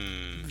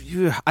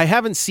 I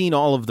haven't seen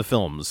all of the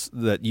films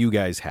that you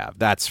guys have.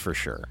 That's for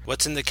sure.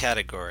 What's in the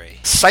category?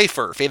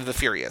 Cypher, Fate of the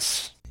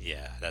Furious.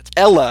 Yeah, that's...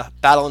 Ella,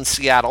 Battle in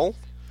Seattle.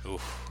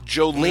 Oof.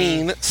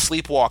 Jolene,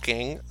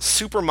 Sleepwalking.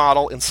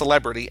 Supermodel in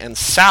Celebrity. And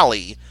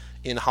Sally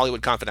in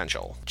Hollywood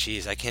Confidential.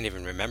 Jeez, I can't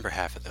even remember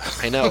half of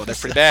those. I know,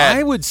 that's pretty bad.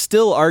 I would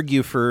still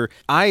argue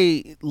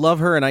I love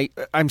her, and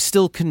I'm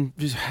still I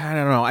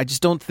don't know. I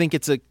just don't think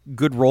it's a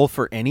good role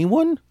for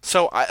anyone.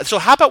 So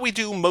how about we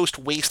do most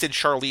wasted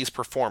Charlize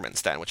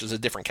performance then, which is a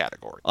different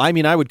category? I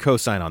mean, I would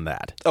co-sign on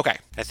that. Okay.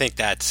 I think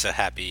that's a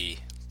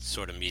happy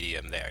sort of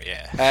medium there,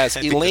 yeah. As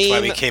I Elaine think that's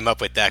why we came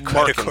up with that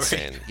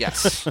category.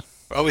 Yes.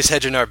 We're always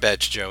hedging our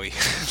bets, Joey.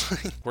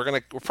 We're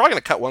probably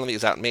gonna cut one of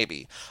these out,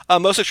 maybe.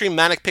 Most extreme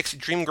Manic Pixie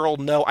Dream Girl,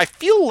 no. I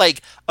feel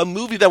like a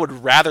movie that I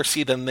would rather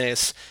see than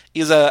this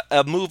is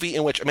a movie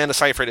in which Amanda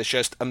Seyfried is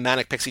just a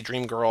Manic Pixie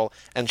Dream Girl,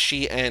 and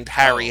she and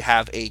Harry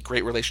have a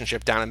great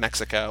relationship down in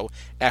Mexico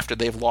after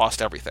they've lost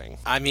everything.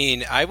 I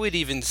mean, I would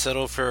even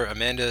settle for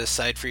Amanda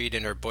Seyfried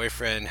and her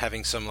boyfriend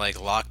having some,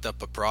 like, locked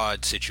up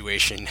abroad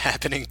situation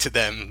happening to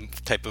them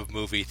type of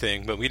movie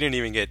thing, but we didn't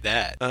even get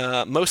that.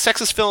 Most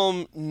sexist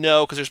film,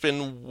 no, because there's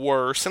been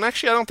worse. And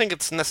actually, I don't think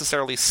it's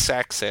necessarily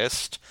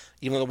sexist,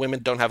 even though the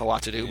women don't have a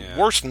lot to do. Yeah.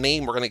 Worst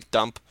name, we're going to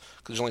dump,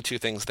 because there's only two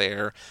things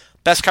there.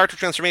 Best character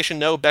transformation,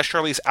 no. Best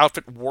Charlize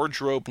outfit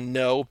wardrobe,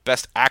 no.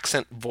 Best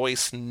accent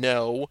voice,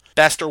 no.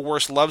 Best or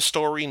worst love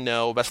story,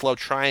 no. Best love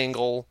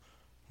triangle,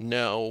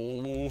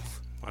 no.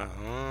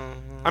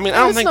 I mean, I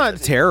don't think it's not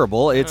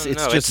terrible. It's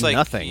just like,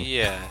 nothing.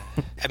 Yeah.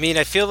 I mean,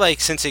 I feel like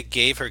since it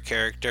gave her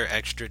character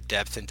extra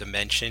depth and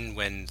dimension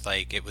when,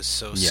 like, it was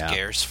so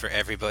scarce for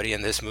everybody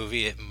in this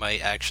movie, it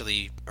might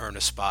actually earn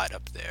a spot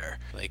up there.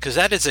 Like, because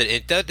that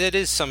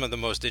is some of the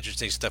most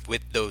interesting stuff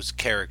with those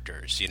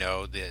characters, you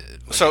know.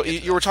 So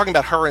you were talking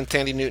about her and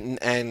Thandie Newton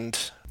and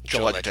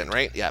Joel Edgerton,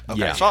 right? Yeah. Okay.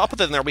 Yeah. So I'll put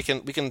that in there. We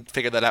can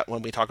figure that out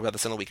when we talk about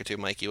this in a week or two,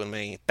 Mike, you and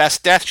me.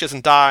 Best death, she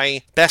doesn't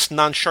die. Best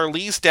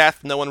non-Charlize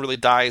death, no one really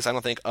dies, I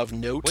don't think, of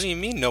note. What do you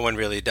mean no one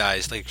really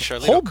dies? Like,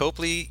 Charlene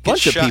Copley gets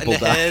bunch of shot people in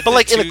the die. head. But,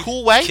 like, in a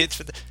cool way?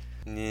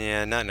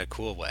 Yeah, not in a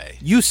cool way.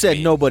 You said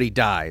nobody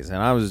dies,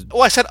 and I was...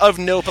 Oh, I said of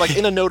note, but, like,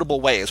 in a notable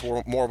way is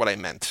more what I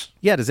meant.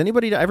 Yeah,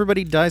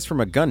 everybody dies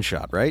from a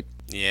gunshot, right?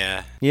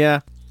 Yeah.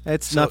 Yeah,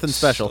 it's nothing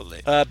special.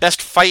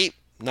 Best fight,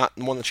 not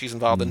one that she's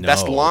involved in. No.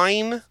 Best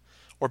line...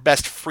 or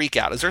best freak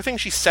out? Is there anything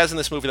she says in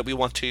this movie that we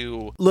want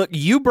to... Look,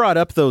 you brought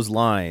up those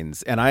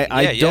lines, and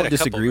I don't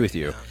disagree with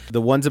you.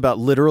 The ones about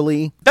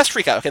literally... Best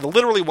freak out. Okay, the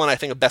literally one I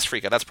think of best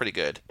freak out. That's pretty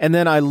good. And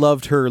then I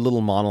loved her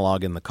little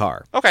monologue in the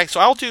car. Okay, so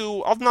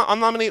I'll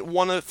nominate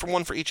one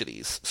for each of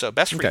these. So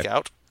best freak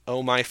out.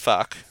 Oh my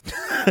fuck.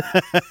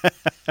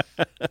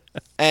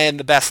 And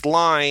the best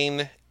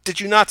line... Did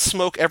you not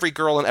smoke every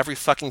girl in every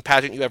fucking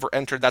pageant you ever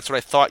entered? That's what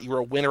I thought. You were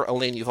a winner,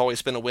 Elaine. You've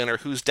always been a winner.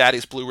 Who's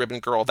daddy's blue ribbon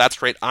girl?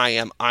 That's right, I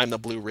am. I'm the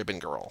blue ribbon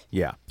girl.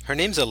 Yeah. Her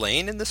name's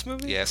Elaine in this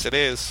movie? Yes, it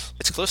is.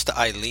 It's close to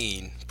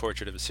Eileen,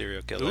 Portrait of a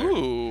Serial Killer.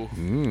 Ooh.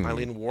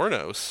 Eileen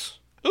Wuornos.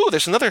 Ooh,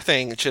 there's another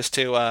thing just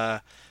to...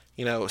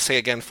 say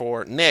again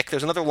for Nick,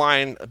 there's another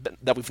line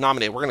that we've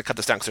nominated. We're going to cut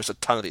this down because there's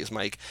a ton of these,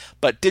 Mike.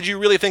 But did you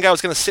really think I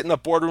was going to sit in a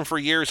boardroom for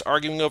years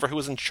arguing over who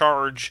was in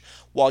charge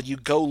while you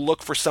go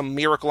look for some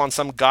miracle on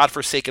some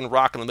godforsaken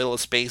rock in the middle of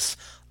space?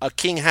 A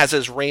king has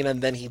his reign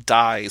and then he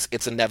dies.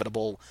 It's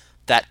inevitable.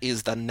 That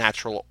is the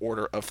natural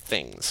order of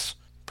things.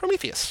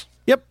 Prometheus.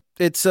 Yep.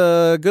 It's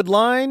a good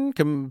line.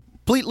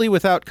 Completely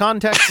without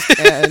context,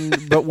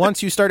 but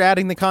once you start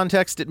adding the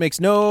context, it makes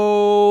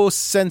no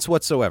sense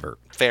whatsoever.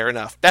 Fair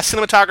enough. Best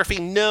cinematography,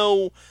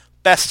 no.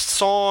 Best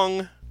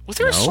song, Was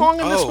there a song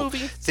in this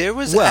movie? There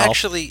was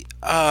actually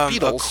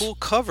a cool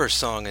cover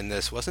song in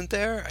this, wasn't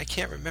there? I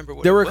can't remember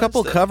what there were a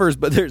couple covers,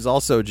 but there's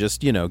also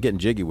just, getting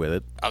jiggy with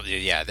it. Oh,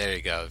 yeah, there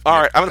you go.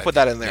 All right, I'm going to put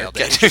that in there.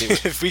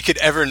 If we could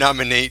ever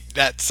nominate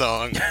that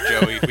song,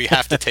 Joey, we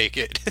have to take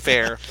it.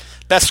 Fair.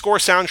 Best score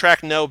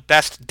soundtrack, no.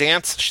 Best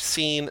dance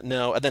scene,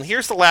 no. And then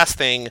here's the last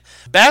thing.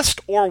 Best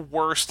or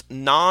worst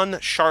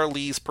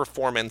non-Charlize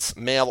performance,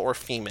 male or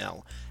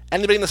female.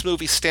 Anybody in this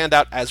movie stand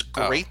out as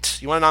great?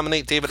 You want to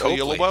nominate David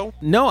Oyelowo?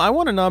 No, I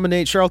want to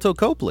nominate Sharlto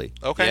Copley.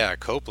 Okay. Yeah,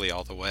 Copley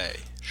all the way.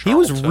 He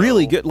was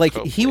really good. Like,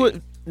 he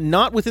was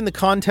not within the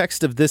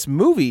context of this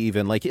movie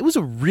even. Like,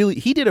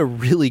 he did a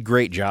really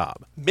great job.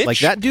 Like,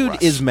 that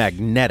dude is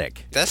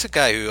magnetic. That's a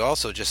guy who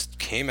also just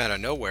came out of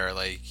nowhere.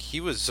 Like, he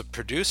was a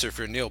producer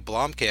for Neil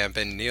Blomkamp,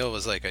 and Neil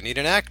was like, I need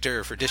an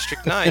actor for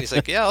District 9. He's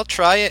like, yeah, I'll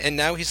try it. And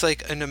now he's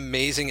like an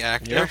amazing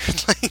actor. Yeah.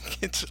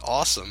 Like, it's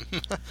awesome.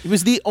 It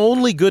was the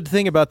only good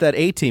thing about that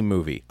A-Team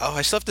movie. Oh,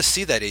 I still have to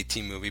see that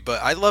A-Team movie,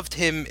 but I loved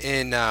him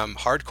in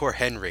Hardcore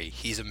Henry.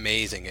 He's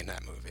amazing in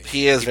that movie.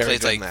 He is very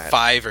good in in that.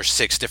 5 or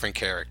 6 different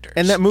characters.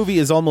 And that movie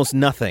is almost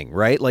nothing,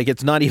 right? Like,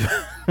 it's not even...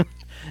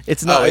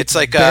 It's not. It's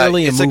like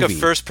barely it's a like movie. a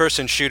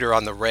first-person shooter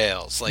on the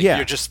rails. Like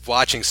you're just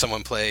watching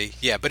someone play.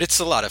 Yeah, but it's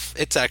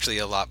actually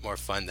a lot more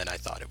fun than I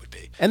thought it would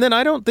be. And then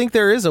I don't think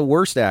there is a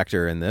worst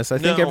actor in this.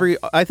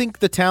 I think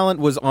the talent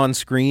was on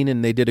screen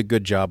and they did a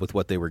good job with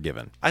what they were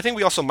given. I think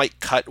we also might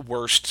cut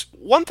worst.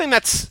 One thing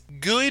that's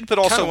good, but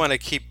also kind of want to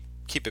keep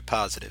it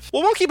positive.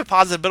 Well, we'll keep it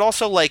positive, but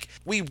also, like,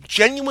 we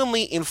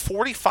genuinely, in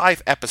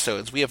 45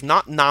 episodes, we have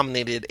not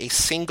nominated a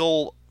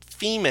single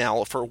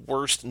female for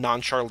worst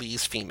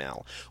non-Charlize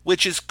female,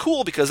 which is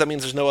cool because that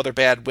means there's no other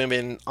bad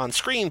women on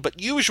screen,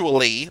 but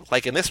usually,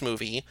 like in this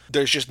movie,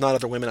 there's just not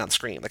other women on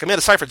screen. Like,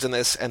 Amanda Seyfried's in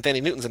this, and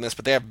Thandie Newton's in this,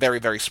 but they have very,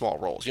 very small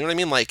roles. You know what I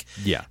mean? Like,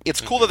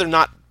 it's cool that they're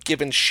not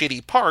given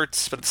shitty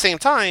parts, but at the same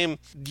time,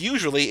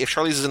 usually, if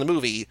Charlize is in the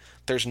movie,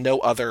 there's no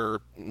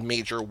other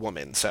major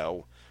woman,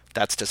 so...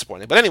 that's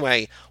disappointing. But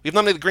anyway, we've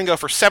nominated Gringo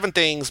for 7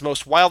 things: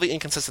 most wildly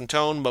inconsistent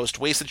tone, most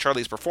wasted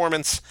Charlize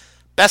performance,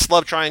 best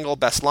love triangle,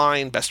 best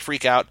line, best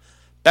freakout,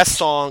 best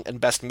song,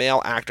 and best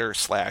male actor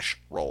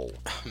 / role.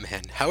 Oh,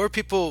 man, how are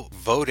people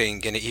voting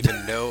going to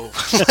even know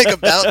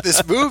about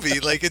this movie?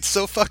 Like, it's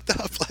so fucked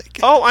up. Like,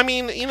 I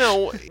mean,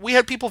 we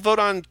had people vote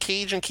on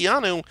Cage and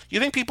Keanu.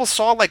 You think people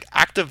saw like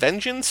Act of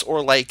Vengeance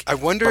or like I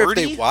wonder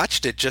Birdie? If they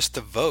watched it just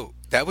to vote.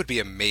 That would be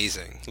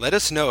amazing. Let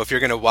us know if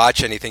you're going to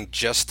watch anything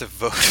just to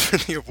vote for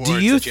the awards. Do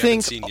you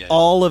think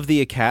all of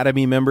the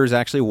Academy members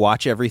actually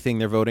watch everything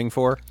they're voting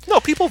for? No,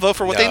 people vote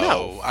for what they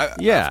know.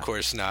 Of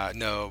course not.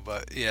 No,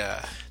 but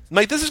yeah.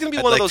 Like, this is going to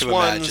be one of those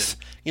ones,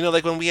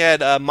 like when we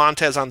had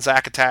Montez on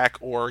Zack Attack,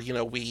 or,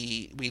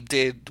 we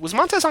did... Was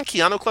Montez on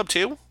Keanu Club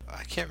too?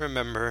 I can't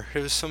remember.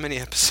 There was so many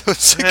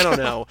episodes ago. I don't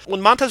know.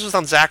 When Montez was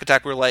on Zack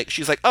Attack,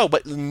 she's like, oh,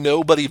 but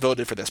nobody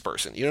voted for this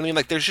person. You know what I mean?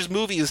 Like, there's just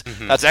movies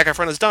that Zac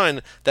Efron has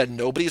done that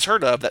nobody's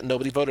heard of, that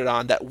nobody voted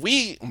on, that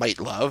we might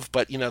love,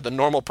 but, the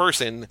normal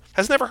person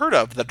has never heard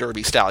of The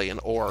Derby Stallion,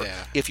 or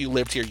If You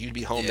Lived Here, You'd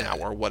Be Home Now,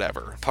 or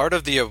whatever. Part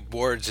of the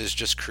awards is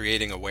just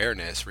creating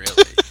awareness,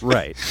 really.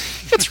 Right.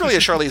 It's really a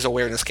Charlize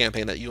awareness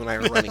campaign that you and I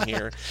are running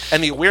here.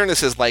 And the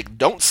awareness is, like,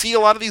 don't see a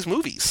lot of these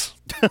movies.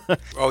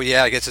 Oh,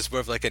 yeah, I guess it's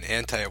more of like an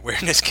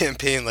anti-awareness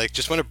campaign. Like,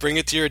 just want to bring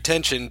it to your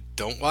attention.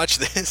 Don't watch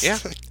this. Yeah.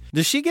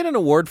 Does she get an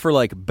award for,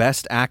 like,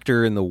 best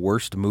actor in the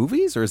worst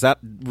movies, or does that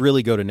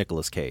really go to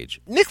Nicolas Cage?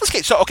 Nicolas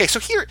Cage.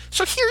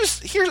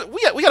 Here's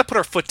we got to put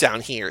our foot down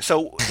here.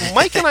 So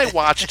Mike and I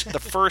watched the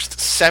first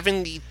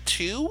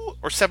 72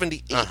 or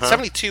 78,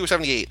 72 or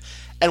 78,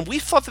 and we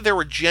thought that there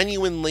were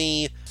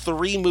genuinely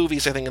 3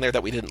 movies, I think, in there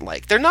that we didn't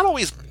like. They're not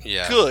always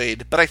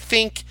good, but I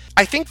think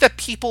that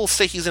people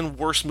say he's in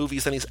worse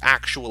movies than he's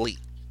actually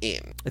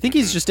in. I think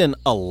he's just in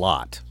a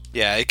lot.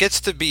 Yeah, it gets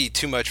to be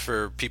too much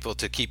for people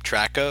to keep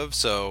track of,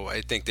 so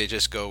I think they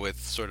just go with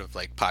sort of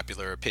like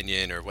popular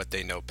opinion or what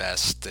they know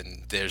best,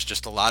 and there's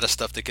just a lot of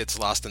stuff that gets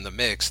lost in the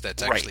mix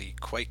that's actually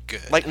quite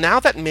good. Like, now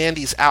that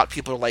Mandy's out,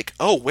 people are like,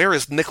 oh, where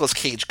is Nicolas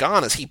Cage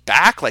gone? Is he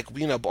back? Like,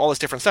 all this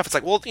different stuff. It's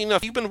like, well,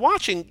 if you've been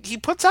watching,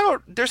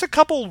 there's a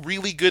couple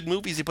really good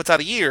movies he puts out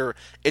a year.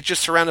 It's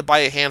just surrounded by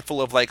a handful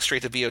of, like,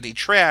 straight-to-VOD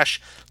trash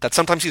that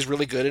sometimes he's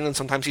really good in and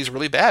sometimes he's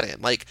really bad in.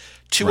 Like,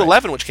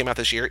 211, which came out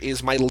this year,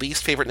 is my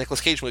least favorite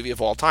Nicolas Cage movie of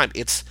all time.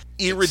 It's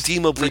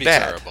irredeemably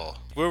bad. Terrible.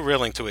 We're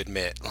willing to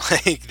admit,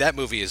 like, that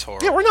movie is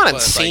horrible. Yeah, we're not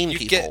insane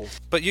people.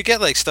 But you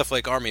get, like, stuff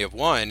like Army of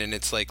One, and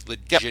it's, like,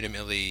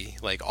 legitimately,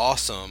 like,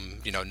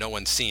 awesome. No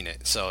one's seen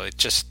it. So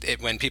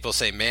when people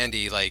say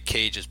Mandy, like,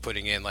 Cage is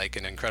putting in, like,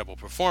 an incredible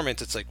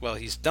performance, it's like, well,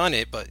 he's done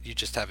it, but you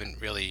just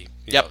haven't really,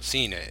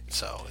 seen it.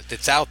 So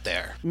it's out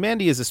there.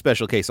 Mandy is a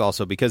special case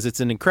also because it's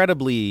an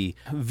incredibly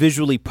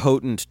visually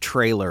potent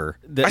trailer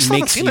that I still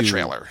haven't seen the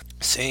trailer.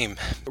 Same.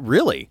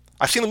 Really?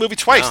 I've seen the movie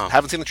twice.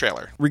 Haven't seen the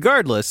trailer. Regardless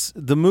regardless,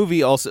 the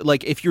movie also,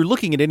 like, if you're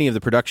looking at any of the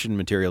production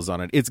materials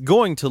on it, it's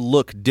going to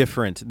look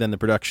different than the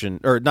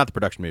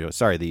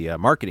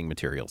marketing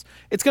materials.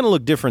 It's going to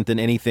look different than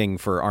anything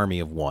for Army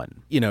of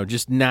One.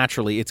 Just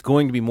naturally, it's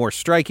going to be more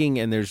striking,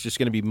 and there's just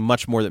going to be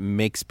much more that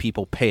makes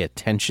people pay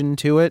attention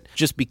to it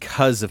just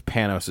because of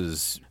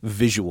Panos's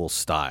visual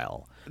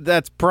style.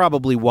 That's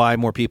probably why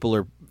more people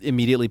are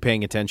immediately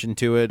paying attention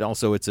to it.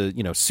 Also, it's a,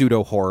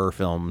 pseudo horror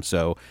film.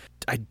 So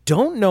I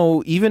don't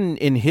know, even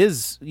in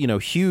his,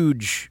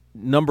 huge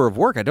number of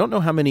work, I don't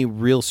know how many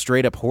real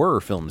straight up horror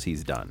films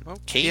he's done. Well,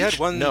 he had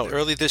one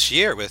early this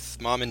year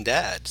with Mom and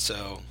Dad,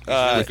 so he's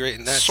really great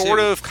in that sort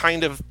of,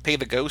 kind of Pay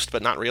the Ghost,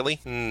 but not really.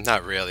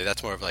 Not really.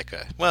 That's more of like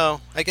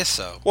I guess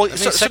so. Well,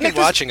 second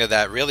watching of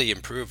that really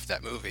improved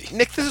that movie.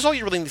 Nick, this is all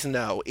you really need to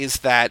know,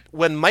 is that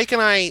when Mike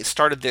and I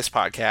started this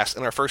podcast,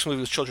 and our first movie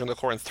was Children of the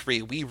Corn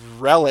 3, we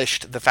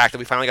relished the fact that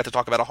we finally got to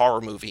talk about a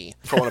horror movie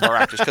for one of our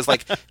actors, because,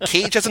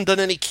 Cage hasn't done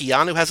any,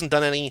 Keanu hasn't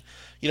done any.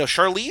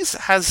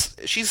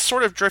 Charlize she's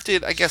sort of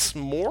drifted, I guess,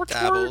 more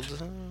toward,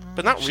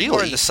 but not really.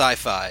 More into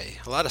sci-fi.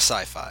 A lot of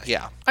sci-fi.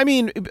 Yeah. I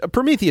mean,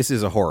 Prometheus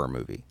is a horror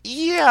movie.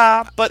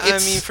 Yeah, but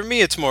for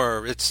me, it's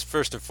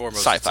first and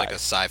foremost, sci-fi. It's like a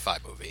sci-fi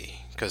movie.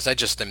 Because I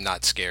just am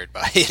not scared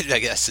by it, I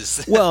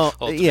guess. But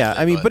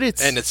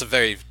it's... And it's a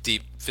very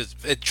deep...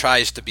 It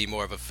tries to be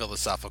more of a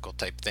philosophical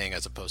type thing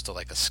as opposed to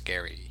like a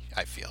scary,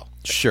 I feel.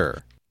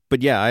 Sure.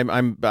 But yeah,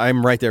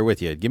 I'm right there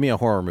with you. Give me a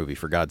horror movie,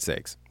 for God's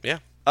sakes. Yeah.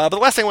 But the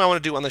last thing I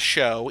want to do on the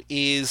show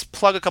is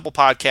plug a couple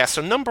podcasts.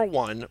 So number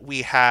one,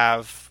 we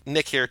have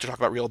Nick here to talk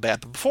about Real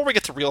Bad. But before we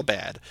get to Real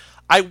Bad,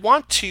 I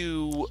want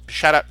to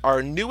shout out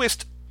our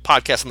newest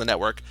podcast on the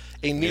network,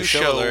 a new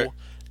show, alert.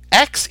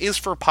 X is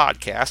for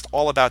Podcast,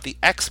 all about the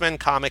X-Men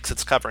comics.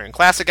 It's covering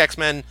Classic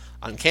X-Men,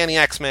 Uncanny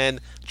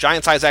X-Men,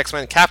 Giant Size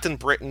X-Men, Captain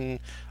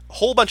Britain, a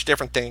whole bunch of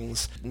different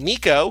things.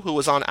 Nico, who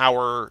was on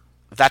our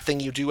That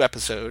Thing You Do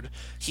episode,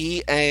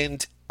 he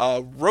and a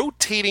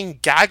rotating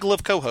gaggle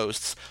of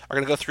co-hosts are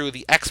going to go through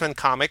the X-Men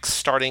comics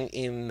starting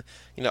in,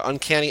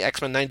 Uncanny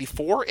X-Men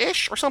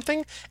 94-ish or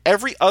something,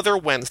 every other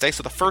Wednesday.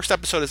 So the first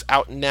episode is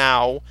out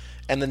now,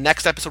 and the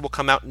next episode will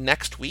come out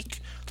next week.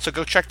 So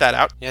go check that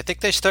out. Yeah, I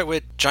think they start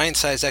with Giant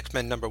Size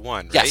X-Men #1,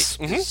 right? Yes.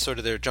 Mm-hmm. It's sort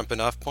of their jumping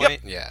off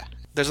point. Yep. Yeah.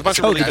 There's a bunch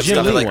of really good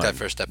stuff. I like that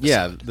first episode.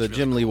 Yeah, the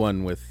Jim Lee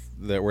one where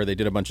they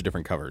did a bunch of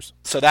different covers.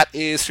 So that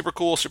is super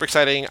cool, super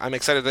exciting. I'm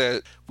excited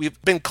that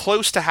we've been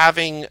close to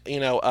having,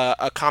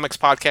 a comics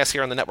podcast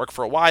here on the network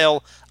for a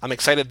while. I'm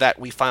excited that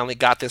we finally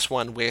got this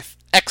one with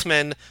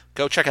X-Men.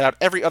 Go check it out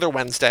every other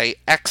Wednesday.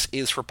 X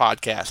is for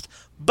Podcast.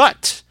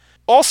 But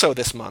also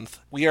this month,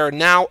 we are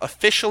now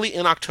officially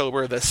in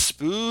October, the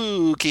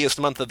spookiest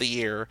month of the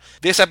year.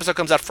 This episode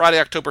comes out Friday,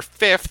 October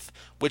 5th,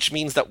 which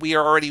means that we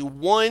are already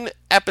one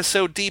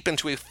episode deep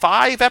into a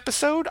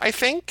 5-episode, I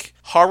think,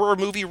 horror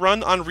movie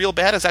run on Real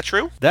Bad. Is that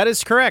true? That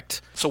is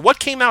correct. So what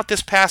came out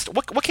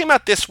what came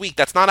out this week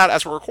that's not out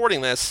as we're recording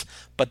this,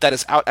 but that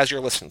is out as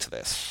you're listening to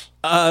this?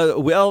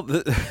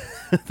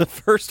 The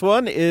first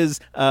one is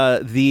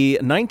the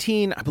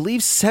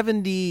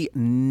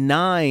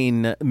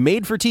 1979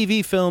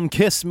 made-for-TV film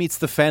Kiss Meets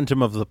the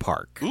Phantom of the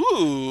Park.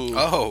 Ooh.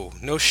 Oh,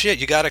 no shit.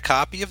 You got a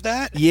copy of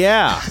that?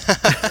 Yeah.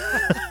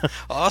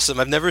 Awesome.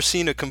 I've never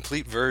seen a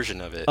complete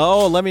version of it.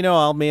 Oh, let me know.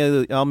 I'll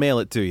mail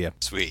it to you.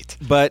 Sweet.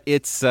 But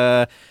it's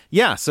so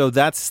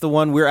that's the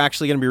one. We're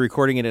actually going to be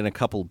recording it in a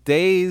couple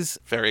days.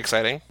 Very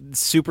exciting.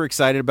 Super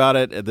excited about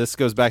it. This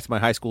goes back to my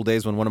high school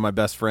days when one of my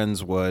best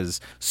friends was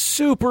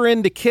super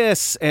into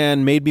Kiss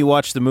and made me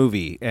watch the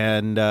movie.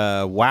 And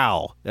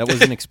wow, that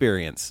was an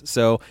experience.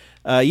 So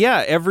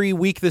every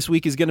week this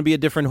week is going to be a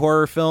different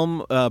horror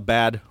film,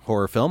 bad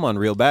horror film on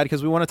Real Bad,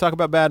 because we want to talk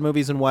about bad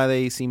movies and why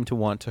they seem to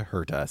want to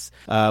hurt us.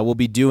 We'll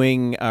be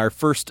doing our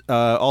first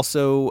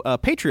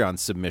Patreon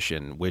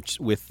submission,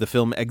 with the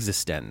film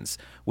Existenz,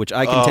 which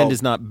I contend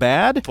is not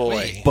bad,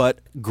 but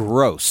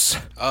gross.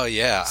 Oh,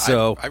 yeah.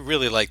 So I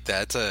really like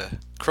that. It's a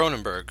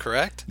Cronenberg,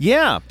 correct?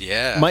 Yeah.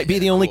 Yeah. Might be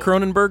the only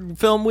Cronenberg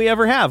film we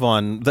ever have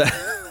on the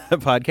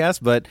podcast,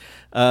 but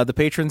the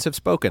patrons have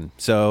spoken.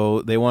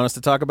 So they want us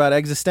to talk about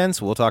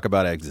Existenz. We'll talk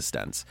about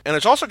Existenz. And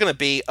it's also going to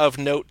be of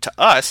note to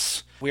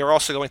us. We are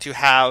also going to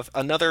have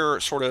another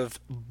sort of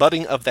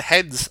butting of the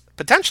heads,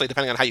 potentially,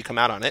 depending on how you come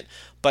out on it.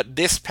 But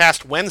this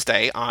past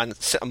Wednesday on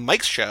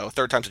Mike's show,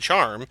 Third Time's a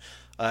Charm,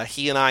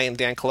 he and I and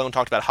Dan Colon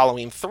talked about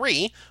Halloween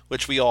 3,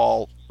 which we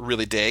all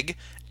really dig.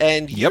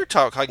 And you're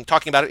talking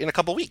about it in a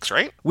couple weeks,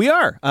 right? We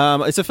are.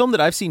 It's a film that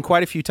I've seen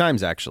quite a few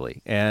times,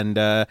 actually. And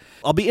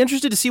I'll be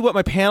interested to see what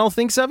my panel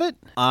thinks of it.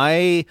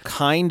 I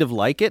kind of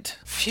like it.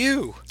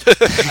 Phew.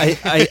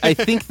 I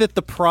think that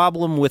the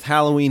problem with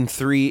Halloween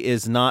 3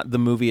 is not the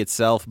movie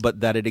itself,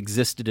 but that it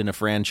existed in a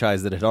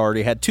franchise that had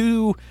already had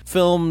 2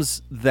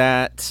 films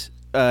that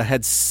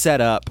had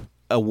set up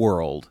a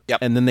world, Yep.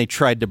 and then they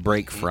tried to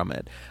break from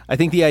it. I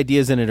think the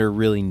ideas in it are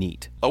really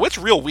neat. Oh, it's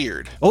real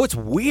weird. Oh, it's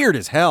weird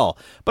as hell,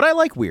 but I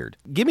like weird.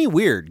 Give me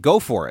weird. Go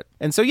for it.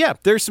 And so, yeah,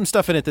 there's some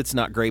stuff in it that's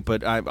not great,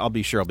 but I'll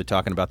be sure I'll be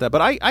talking about that.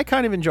 But I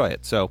kind of enjoy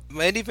it. So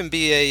Might even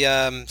be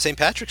a St.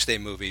 Patrick's Day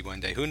movie one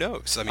day. Who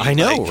knows? I mean, I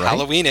know, like right?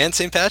 Halloween and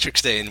St.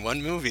 Patrick's Day in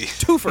one movie.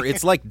 twofer.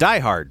 It's like Die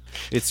Hard.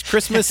 It's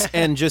Christmas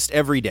and just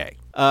every day.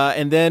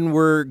 And then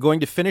we're going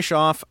to finish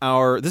off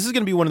this is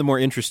going to be one of the more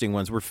interesting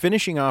ones. We're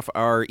finishing off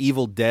our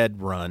Evil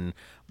Dead run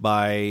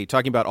by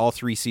talking about all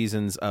 3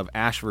 seasons of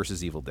Ash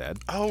vs. Evil Dead.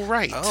 Oh,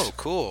 right. Oh,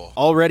 cool.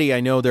 Already, I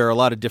know there are a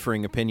lot of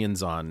differing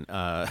opinions on,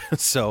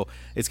 so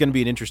it's going to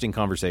be an interesting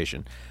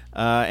conversation.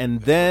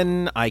 And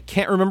then I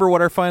can't remember what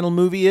our final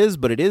movie is,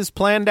 but it is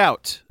planned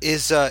out.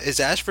 Is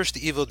Ash vs.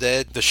 the Evil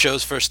Dead the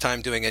show's first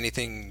time doing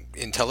anything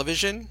in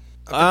television?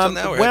 Up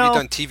until now, or have you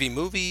done TV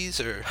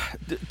movies? Or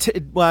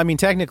Well, I mean,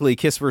 technically,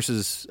 Kiss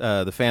versus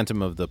the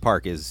Phantom of the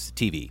Park is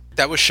TV.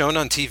 that was shown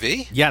on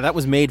TV? Yeah, that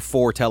was made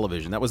for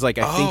television. That was like,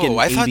 I think, an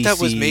I ABC... thought that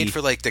was made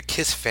for like the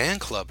Kiss fan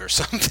club or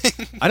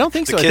something. I don't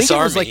think so. I Kiss think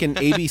it was Army. like an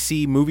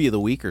ABC movie of the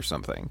week or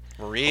something.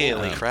 Really?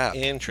 Holy crap.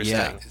 Interesting.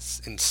 Yeah. It's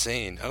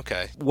insane.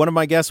 Okay. One of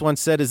my guests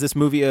once said, is this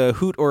movie a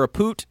hoot or a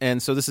poot?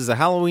 And so this is a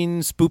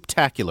Halloween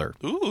spooptacular.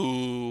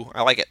 Ooh,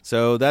 I like it.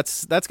 So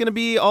that's going to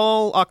be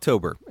all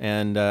October,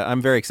 and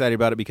I'm very excited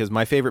about it because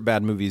my favorite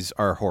bad movies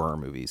are horror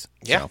movies.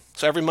 Yeah.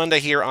 So every Monday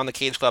here on the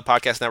Cage Club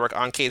Podcast Network,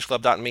 on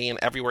cageclub.me, and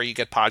everywhere you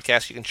get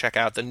podcasts, you can check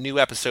out the new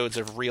episodes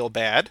of Real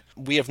Bad.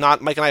 Mike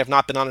and I have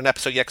not been on an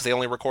episode yet because they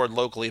only record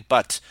locally,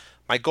 but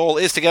my goal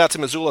is to get out to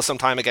Missoula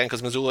sometime again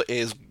because Missoula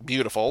is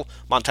beautiful,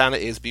 Montana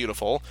is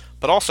beautiful,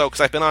 but also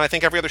because I've been on, I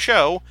think, every other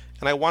show,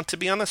 and I want to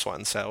be on this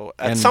one. So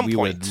at some point,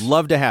 we would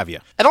love to have you.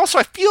 And also,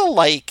 I feel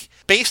like,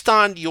 based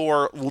on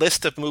your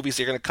list of movies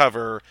you're going to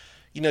cover,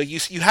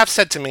 you have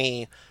said to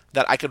me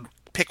that I could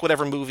pick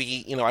whatever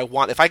movie I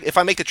want. If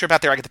I make the trip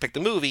out there, I get to pick the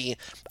movie.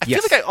 I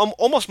feel like I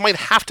almost might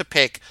have to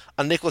pick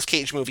a Nicolas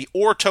Cage movie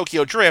or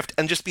Tokyo Drift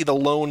and just be the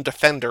lone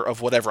defender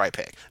of whatever I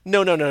pick.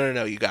 No,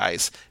 you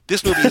guys.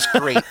 This movie is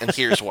great, and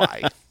here's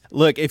why.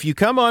 Look, if you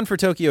come on for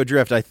Tokyo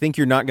Drift, I think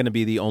you're not going to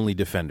be the only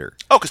defender.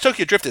 Oh, because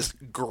Tokyo Drift is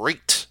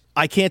great.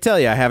 I can't tell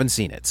you. I haven't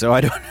seen it, so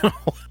I don't know.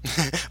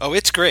 Oh,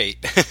 it's great.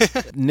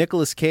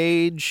 Nicolas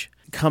Cage,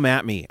 come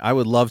at me. I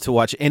would love to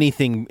watch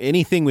anything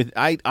with...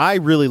 I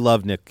really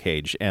love Nick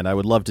Cage, and I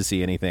would love to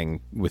see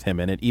anything with him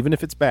in it, even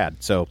if it's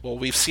bad. So, well,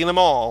 we've seen them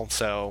all,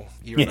 so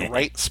you're in the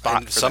right spot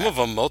And for some that. of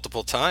them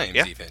multiple times,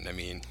 Yeah. even. I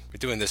mean, we're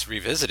doing this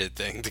revisited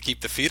thing to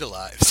keep the feet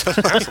alive. So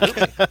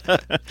Absolutely.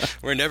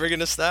 we're never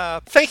going to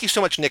stop. Thank you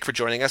so much, Nick, for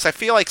joining us. I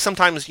feel like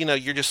sometimes,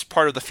 you're just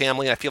part of the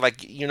family. I feel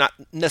like you're not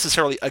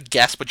necessarily a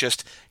guest, but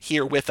just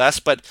here with us.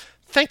 But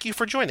thank you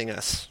for joining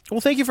us.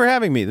 well, thank you for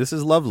having me. This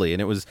is lovely,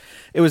 and it was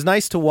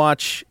nice to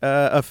watch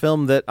a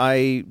film that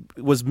I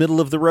was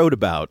middle of the road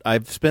about.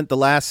 I've spent the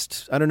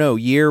last,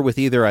 year with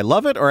either I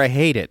love it or I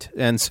hate it,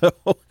 and so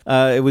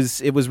it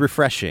was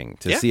refreshing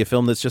to see a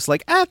film that's just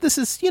like, this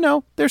is,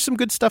 there's some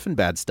good stuff and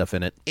bad stuff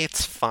in it.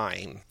 It's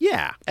fine.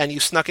 Yeah. And you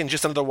snuck in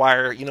just under the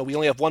wire. We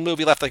only have one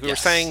movie left, like we were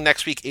saying.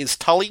 Next week is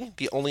Tully,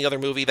 the only other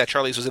movie that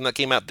Charlie's was in that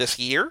came out this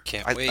year.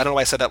 Can't I wait. don't know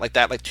why I said that like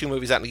that. Like 2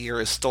 movies out in a year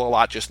is still a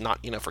lot, just not,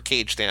 for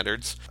Cage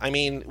standards. I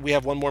mean, we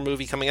have one more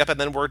movie coming up, and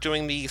then we're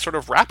doing the sort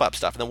of wrap-up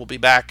stuff, and then we'll be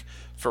back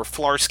for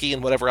Flarsky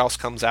and whatever else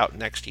comes out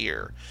next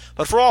year.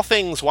 But for all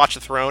things Watch the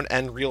Throne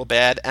and Real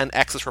Bad and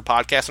X's for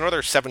Podcasts and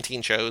other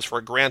 17 shows for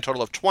a grand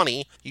total of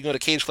 20, you can go to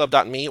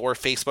cageclub.me or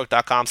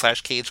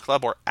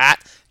facebook.com/cageclub or at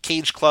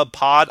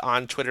cageclubpod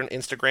on Twitter and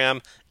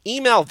Instagram.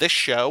 Email this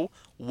show,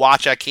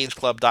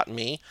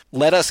 watch@cageclub.me.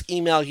 Let us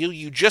email you.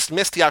 You just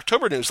missed the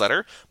October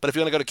newsletter, but if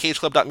you want to go to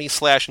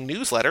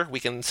cageclub.me/newsletter,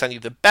 we can send you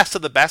the best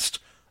of the best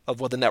of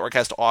what the network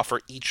has to offer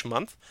each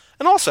month.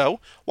 And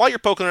also, while you're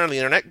poking around the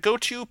internet, go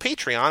to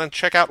Patreon and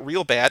check out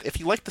Real Bad. If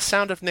you like the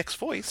sound of Nick's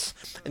voice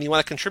and you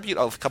want to contribute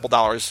a couple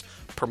dollars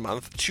per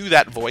month to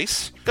that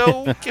voice,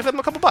 go give them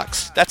a couple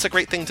bucks. That's a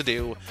great thing to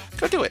do.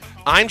 Go do it.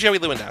 I'm Joey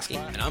Lewandowski.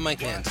 And I'm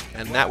Mike Mans.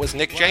 And that was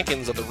Nick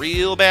Jenkins of the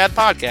Real Bad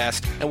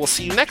Podcast. And we'll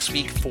see you next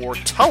week for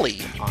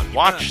Tully on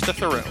Watch the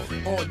Throne.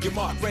 On your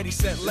mark, ready,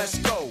 set, let's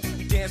go.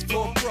 Dance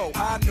floor pro,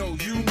 I know,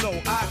 you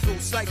know, I go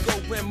psycho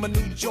when my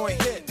new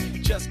joint hit.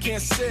 Just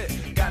can't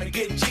sit, gotta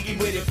get jiggy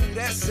with it.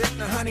 That's it,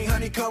 now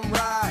honey, come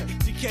ride.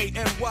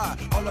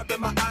 DKNY, all up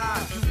in my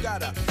eye. You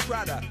got a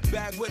Prada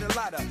bag with a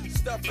lot of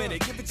stuff in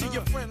it. Give it to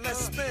your friend,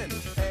 let's spin.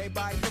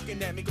 Everybody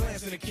looking at me,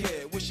 glancing at the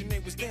kid. Wishing they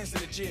was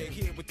dancing a jig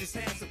here with this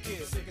handsome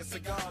kid.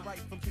 Cigar right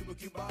from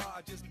Cuba,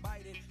 I just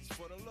bite it. It's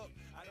for the look.